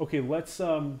afterward. Okay, let's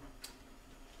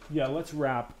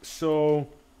wrap. So,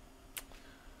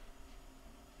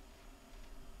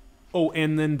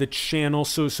 and then the channel.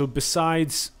 So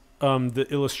besides the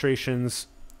illustrations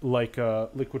like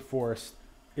Liquid Forest,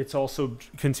 it's also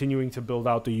continuing to build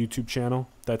out the YouTube channel.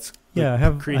 That's Yeah, I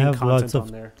creating have content lots on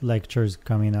of there. lectures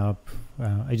coming up.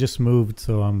 I just moved,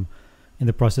 so I'm in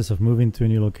the process of moving to a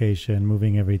new location,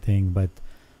 moving everything. But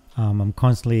I'm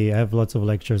constantly, I have lots of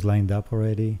lectures lined up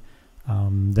already.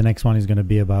 The next one is going to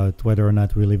be about whether or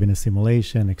not we live in a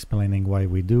simulation, explaining why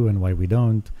we do and why we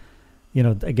don't. You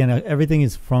know, again, everything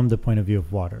is from the point of view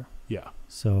of water. Yeah.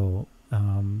 So,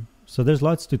 so there's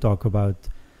lots to talk about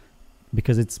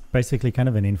because it's basically kind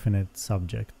of an infinite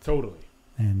subject. Totally.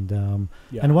 And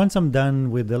Yeah. and once I'm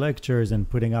done with the lectures and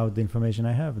putting out the information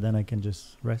I have, then I can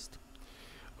just rest.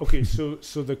 Okay, so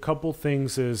the couple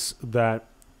things is that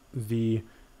the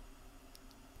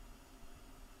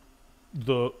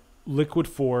Liquid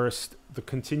Forest, the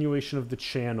continuation of the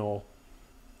channel,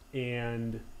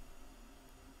 and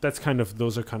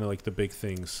those are kind of like the big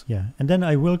things. Yeah, and then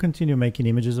I will continue making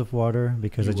images of water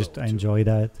because You I will, too. enjoy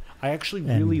that. I actually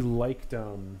And- really liked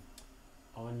on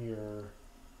your.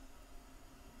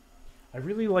 I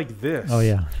really like this. Oh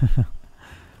yeah,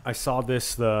 I saw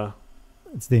this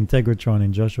it's the Integratron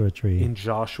in Joshua Tree. in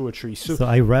Joshua Tree. So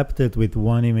I wrapped it with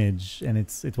one image, and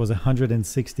it was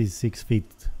 166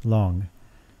 feet long.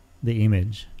 The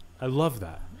image. I love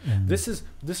that. And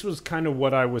This was kind of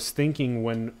what I was thinking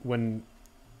when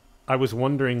I was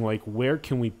wondering, like, where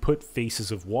can we put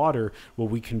Faces of Water? Well,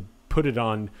 we can put it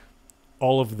on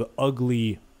all of the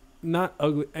ugly, not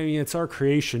ugly, I mean, it's our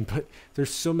creation, but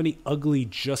there's so many ugly,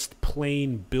 just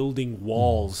plain building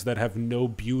walls that have no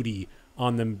beauty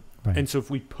on them. Right. And so if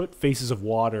we put Faces of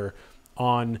Water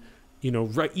on,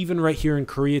 even right here in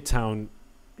Koreatown,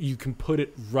 you can put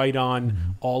it right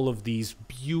on all of these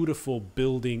beautiful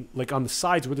building, like on the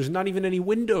sides where there's not even any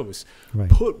windows. Right.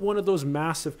 Put one of those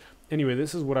massive. Anyway,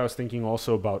 this is what I was thinking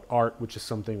also about art, which is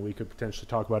something we could potentially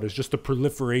talk about, is just the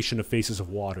proliferation of Faces of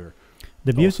Water.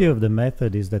 The beauty of the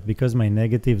method is that because my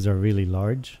negatives are really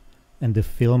large and the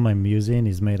film I'm using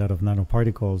is made out of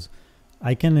nanoparticles,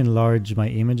 I can enlarge my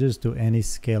images to any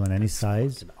scale and any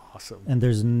size. Fucking awesome. And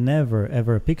there's never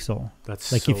ever a pixel.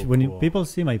 That's Like so when cool. people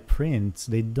see my prints,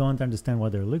 they don't understand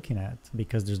what they're looking at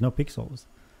because there's no pixels.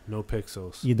 No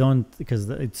pixels. You don't, because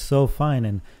it's so fine.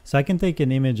 And so I can take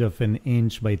an image of 1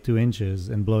 inch by 2 inches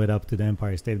and blow it up to the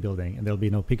Empire State Building and there'll be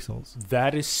no pixels.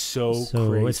 That is so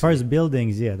crazy. As far as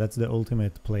buildings, yeah, that's the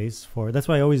ultimate place for. That's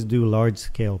why I always do large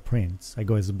scale prints. I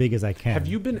go as big as I can. Have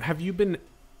you been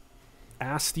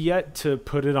asked yet to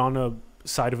put it on a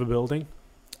side of a building?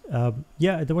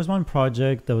 Yeah, there was one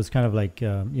project that was kind of like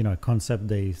a concept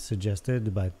they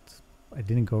suggested, but I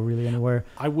didn't go really anywhere.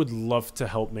 I would love to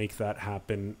help make that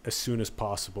happen as soon as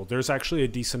possible. There's actually a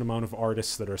decent amount of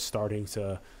artists that are starting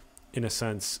to, in a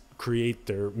sense, create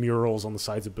their murals on the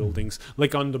sides of buildings,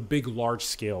 like on the big, large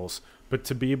scales. But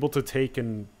to be able to take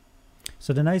and...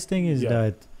 So the nice thing is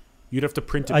that you'd have to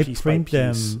print it I piece print by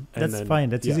piece. them. That's fine.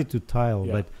 That's easy to tile.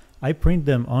 Yeah. But I print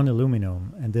them on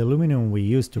aluminum, and the aluminum we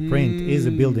use to print is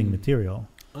a building material.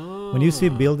 When you see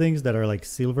buildings that are like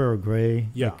silver or gray,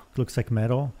 Yeah. looks like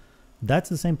metal, that's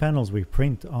the same panels we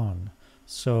print on.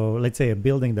 So let's say a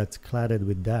building that's cladded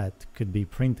with that could be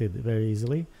printed very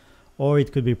easily, or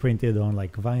it could be printed on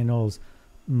like vinyls.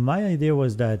 My idea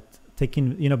was that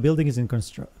taking, buildings in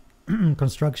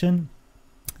construction,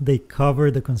 they cover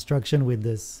the construction with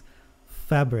this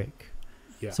fabric.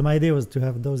 Yeah. So my idea was to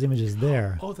have those images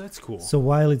there. Oh, that's cool. So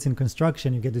while it's in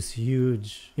construction, you get this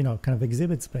huge, kind of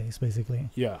exhibit space, basically.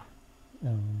 Yeah.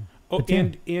 But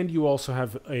yeah. And you also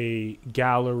have a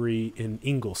gallery in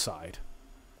Ingleside.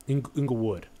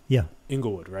 Inglewood. Yeah.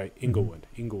 Inglewood, right?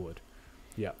 Inglewood.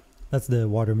 Yeah. That's the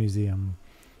water museum.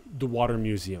 The water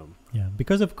museum. Yeah.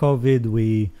 Because of COVID,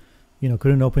 we,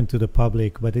 couldn't open to the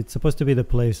public, but it's supposed to be the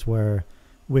place where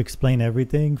we explain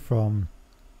everything from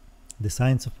the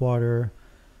science of water,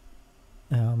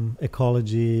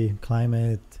 ecology,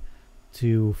 climate,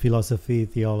 to philosophy,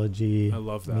 theology. I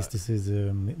love that.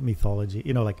 Mysticism, mythology,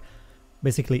 like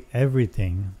basically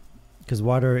everything, because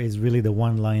water is really the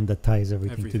one line that ties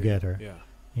everything together. Yeah.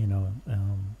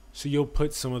 So you'll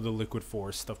put some of the liquid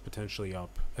forest stuff potentially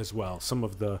up as well. Some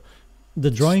of the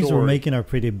drawings we're making are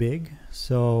pretty big.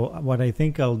 So what I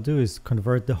think I'll do is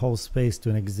convert the whole space to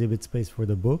an exhibit space for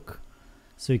the book.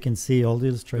 So you can see all the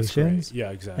illustrations.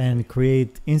 Yeah, exactly. And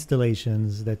create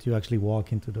installations that you actually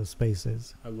walk into those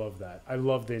spaces. I love that. I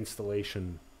love the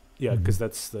installation. Yeah, because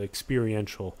that's the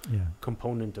experiential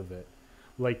component of it.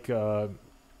 Like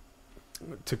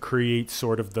to create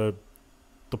sort of the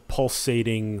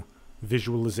pulsating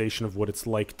visualization of what it's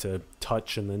like to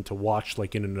touch and then to watch,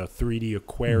 like in a 3D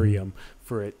aquarium,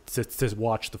 for it to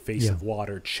watch the face of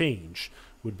water change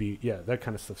would be, that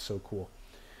kind of stuff's so cool.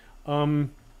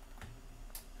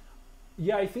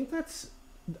 Yeah, I think that's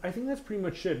pretty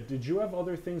much it. Did you have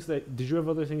other things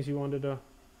you wanted to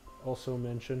also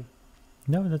mention?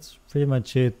 No, that's pretty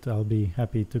much it. I'll be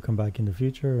happy to come back in the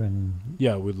future and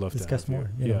we'd love discuss to more.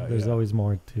 There's always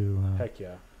more to heck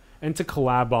yeah. And to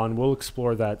collab on. We'll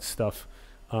explore that stuff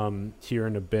here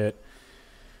in a bit.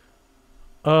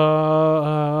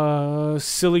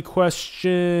 Silly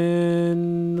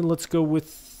question. Let's go with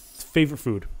favorite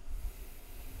food.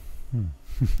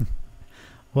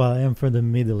 Well, I am from the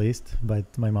Middle East, but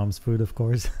my mom's food, of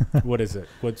course. What is it?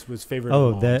 What's favorite?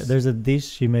 Oh, there's a dish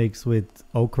she makes with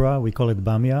okra. We call it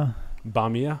bamia.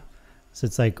 Bamia? So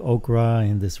it's like okra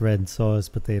in this red sauce,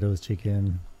 potatoes,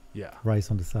 chicken, rice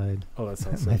on the side. Oh, that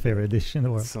sounds my favorite dish in the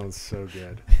world. That sounds so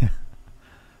good.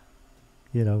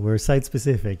 We're site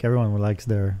specific. Everyone likes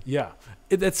their... Yeah.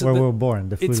 Where we're born.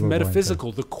 The food it's we're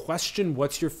metaphysical. Born to. The question,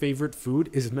 what's your favorite food,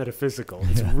 is metaphysical.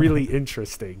 It's really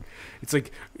interesting. It's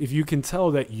like, if you can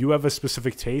tell that you have a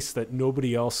specific taste that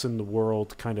nobody else in the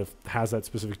world kind of has that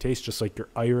specific taste, just like your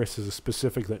iris is a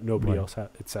specific that nobody else has,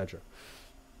 etc.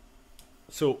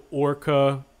 So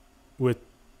orca with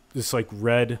this like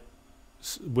red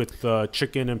with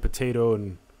chicken and potato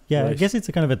and rice. I guess it's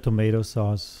a kind of a tomato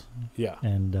sauce. Yeah.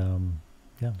 And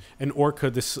and orca,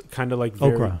 this kind of like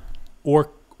very, okra.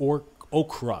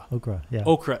 Okra. Yeah.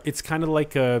 Okra. It's kind of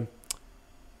like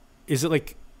is it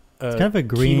like it's kind of a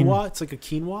green quinoa? It's like a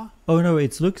quinoa? Oh no,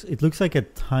 it looks like a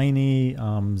tiny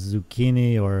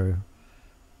zucchini or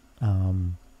I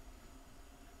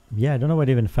don't know what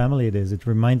even family it is. It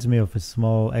reminds me of a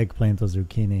small eggplant or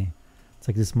zucchini. It's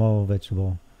like this small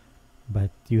vegetable,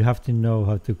 but you have to know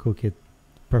how to cook it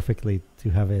perfectly to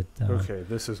have it. Okay,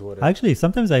 this is what. Actually,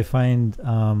 sometimes I find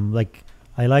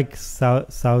I like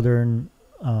southern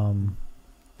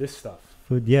this stuff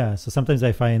food. Yeah, so sometimes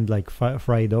I find like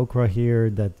fried okra here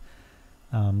that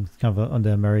kind of on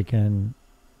the American.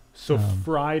 So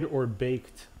fried or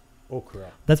baked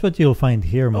okra. That's what you'll find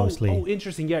here mostly. Oh,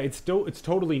 interesting. Yeah, it's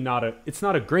totally not a. It's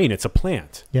not a grain. It's a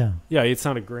plant. Yeah. Yeah, it's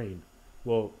not a grain.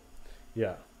 Well,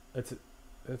 yeah, that's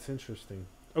interesting.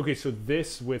 Okay, so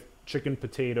this with chicken,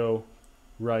 potato,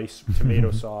 rice,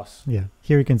 tomato sauce. Yeah.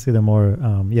 Here you can see the more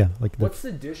like what's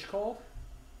the dish called?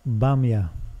 Bamia.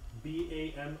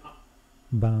 B-A-M.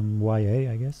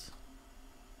 Bamya, I guess.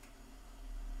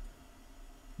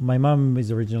 My mom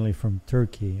is originally from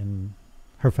Turkey and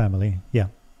her family. Yeah.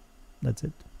 That's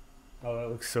it. Oh, that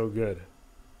looks so good.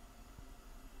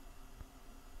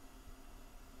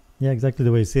 Yeah, exactly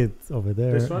the way you see it over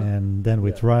there. This one? And then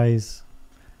with rice.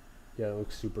 Yeah, it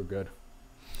looks super good.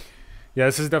 Yeah,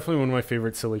 this is definitely one of my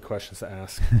favorite silly questions to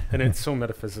ask. And it's so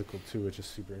metaphysical too, which is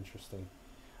super interesting.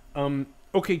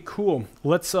 Okay, cool.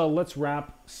 Let's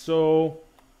wrap. So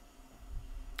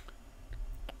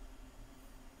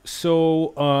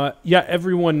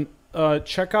everyone,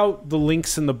 check out the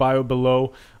links in the bio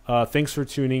below. Thanks for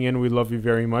tuning in. We love you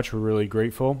very much. We're really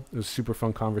grateful. It was a super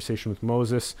fun conversation with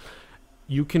Moses.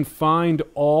 You can find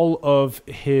all of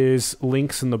his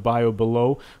links in the bio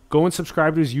below. Go and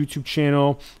subscribe to his YouTube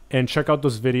channel and check out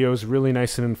those videos. Really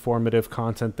nice and informative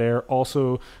content there.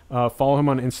 Also, follow him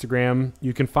on Instagram.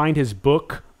 You can find his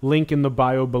book link in the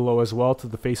bio below as well, to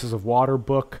the Faces of Water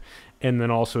book. And then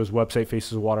also his website,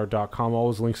 facesofwater.com. All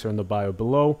those links are in the bio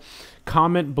below.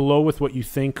 Comment below with what you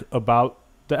think about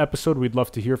the episode. We'd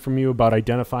love to hear from you about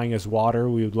identifying as water.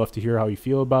 We would love to hear how you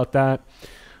feel about that.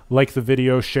 Like the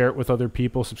video, share it with other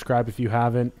people, subscribe if you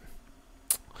haven't.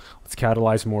 Let's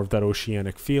catalyze more of that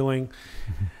oceanic feeling.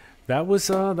 That's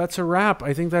a wrap.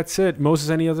 I think that's it. Moses,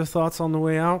 any other thoughts on the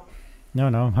way out? No,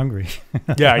 I'm hungry.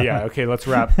 Yeah. Okay, let's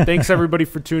wrap. Thanks everybody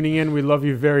for tuning in. We love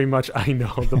you very much. I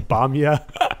know, the Bamya.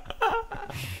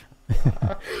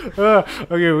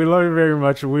 Okay, we love you very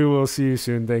much. We will see you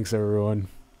soon. Thanks everyone.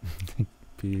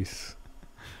 Peace.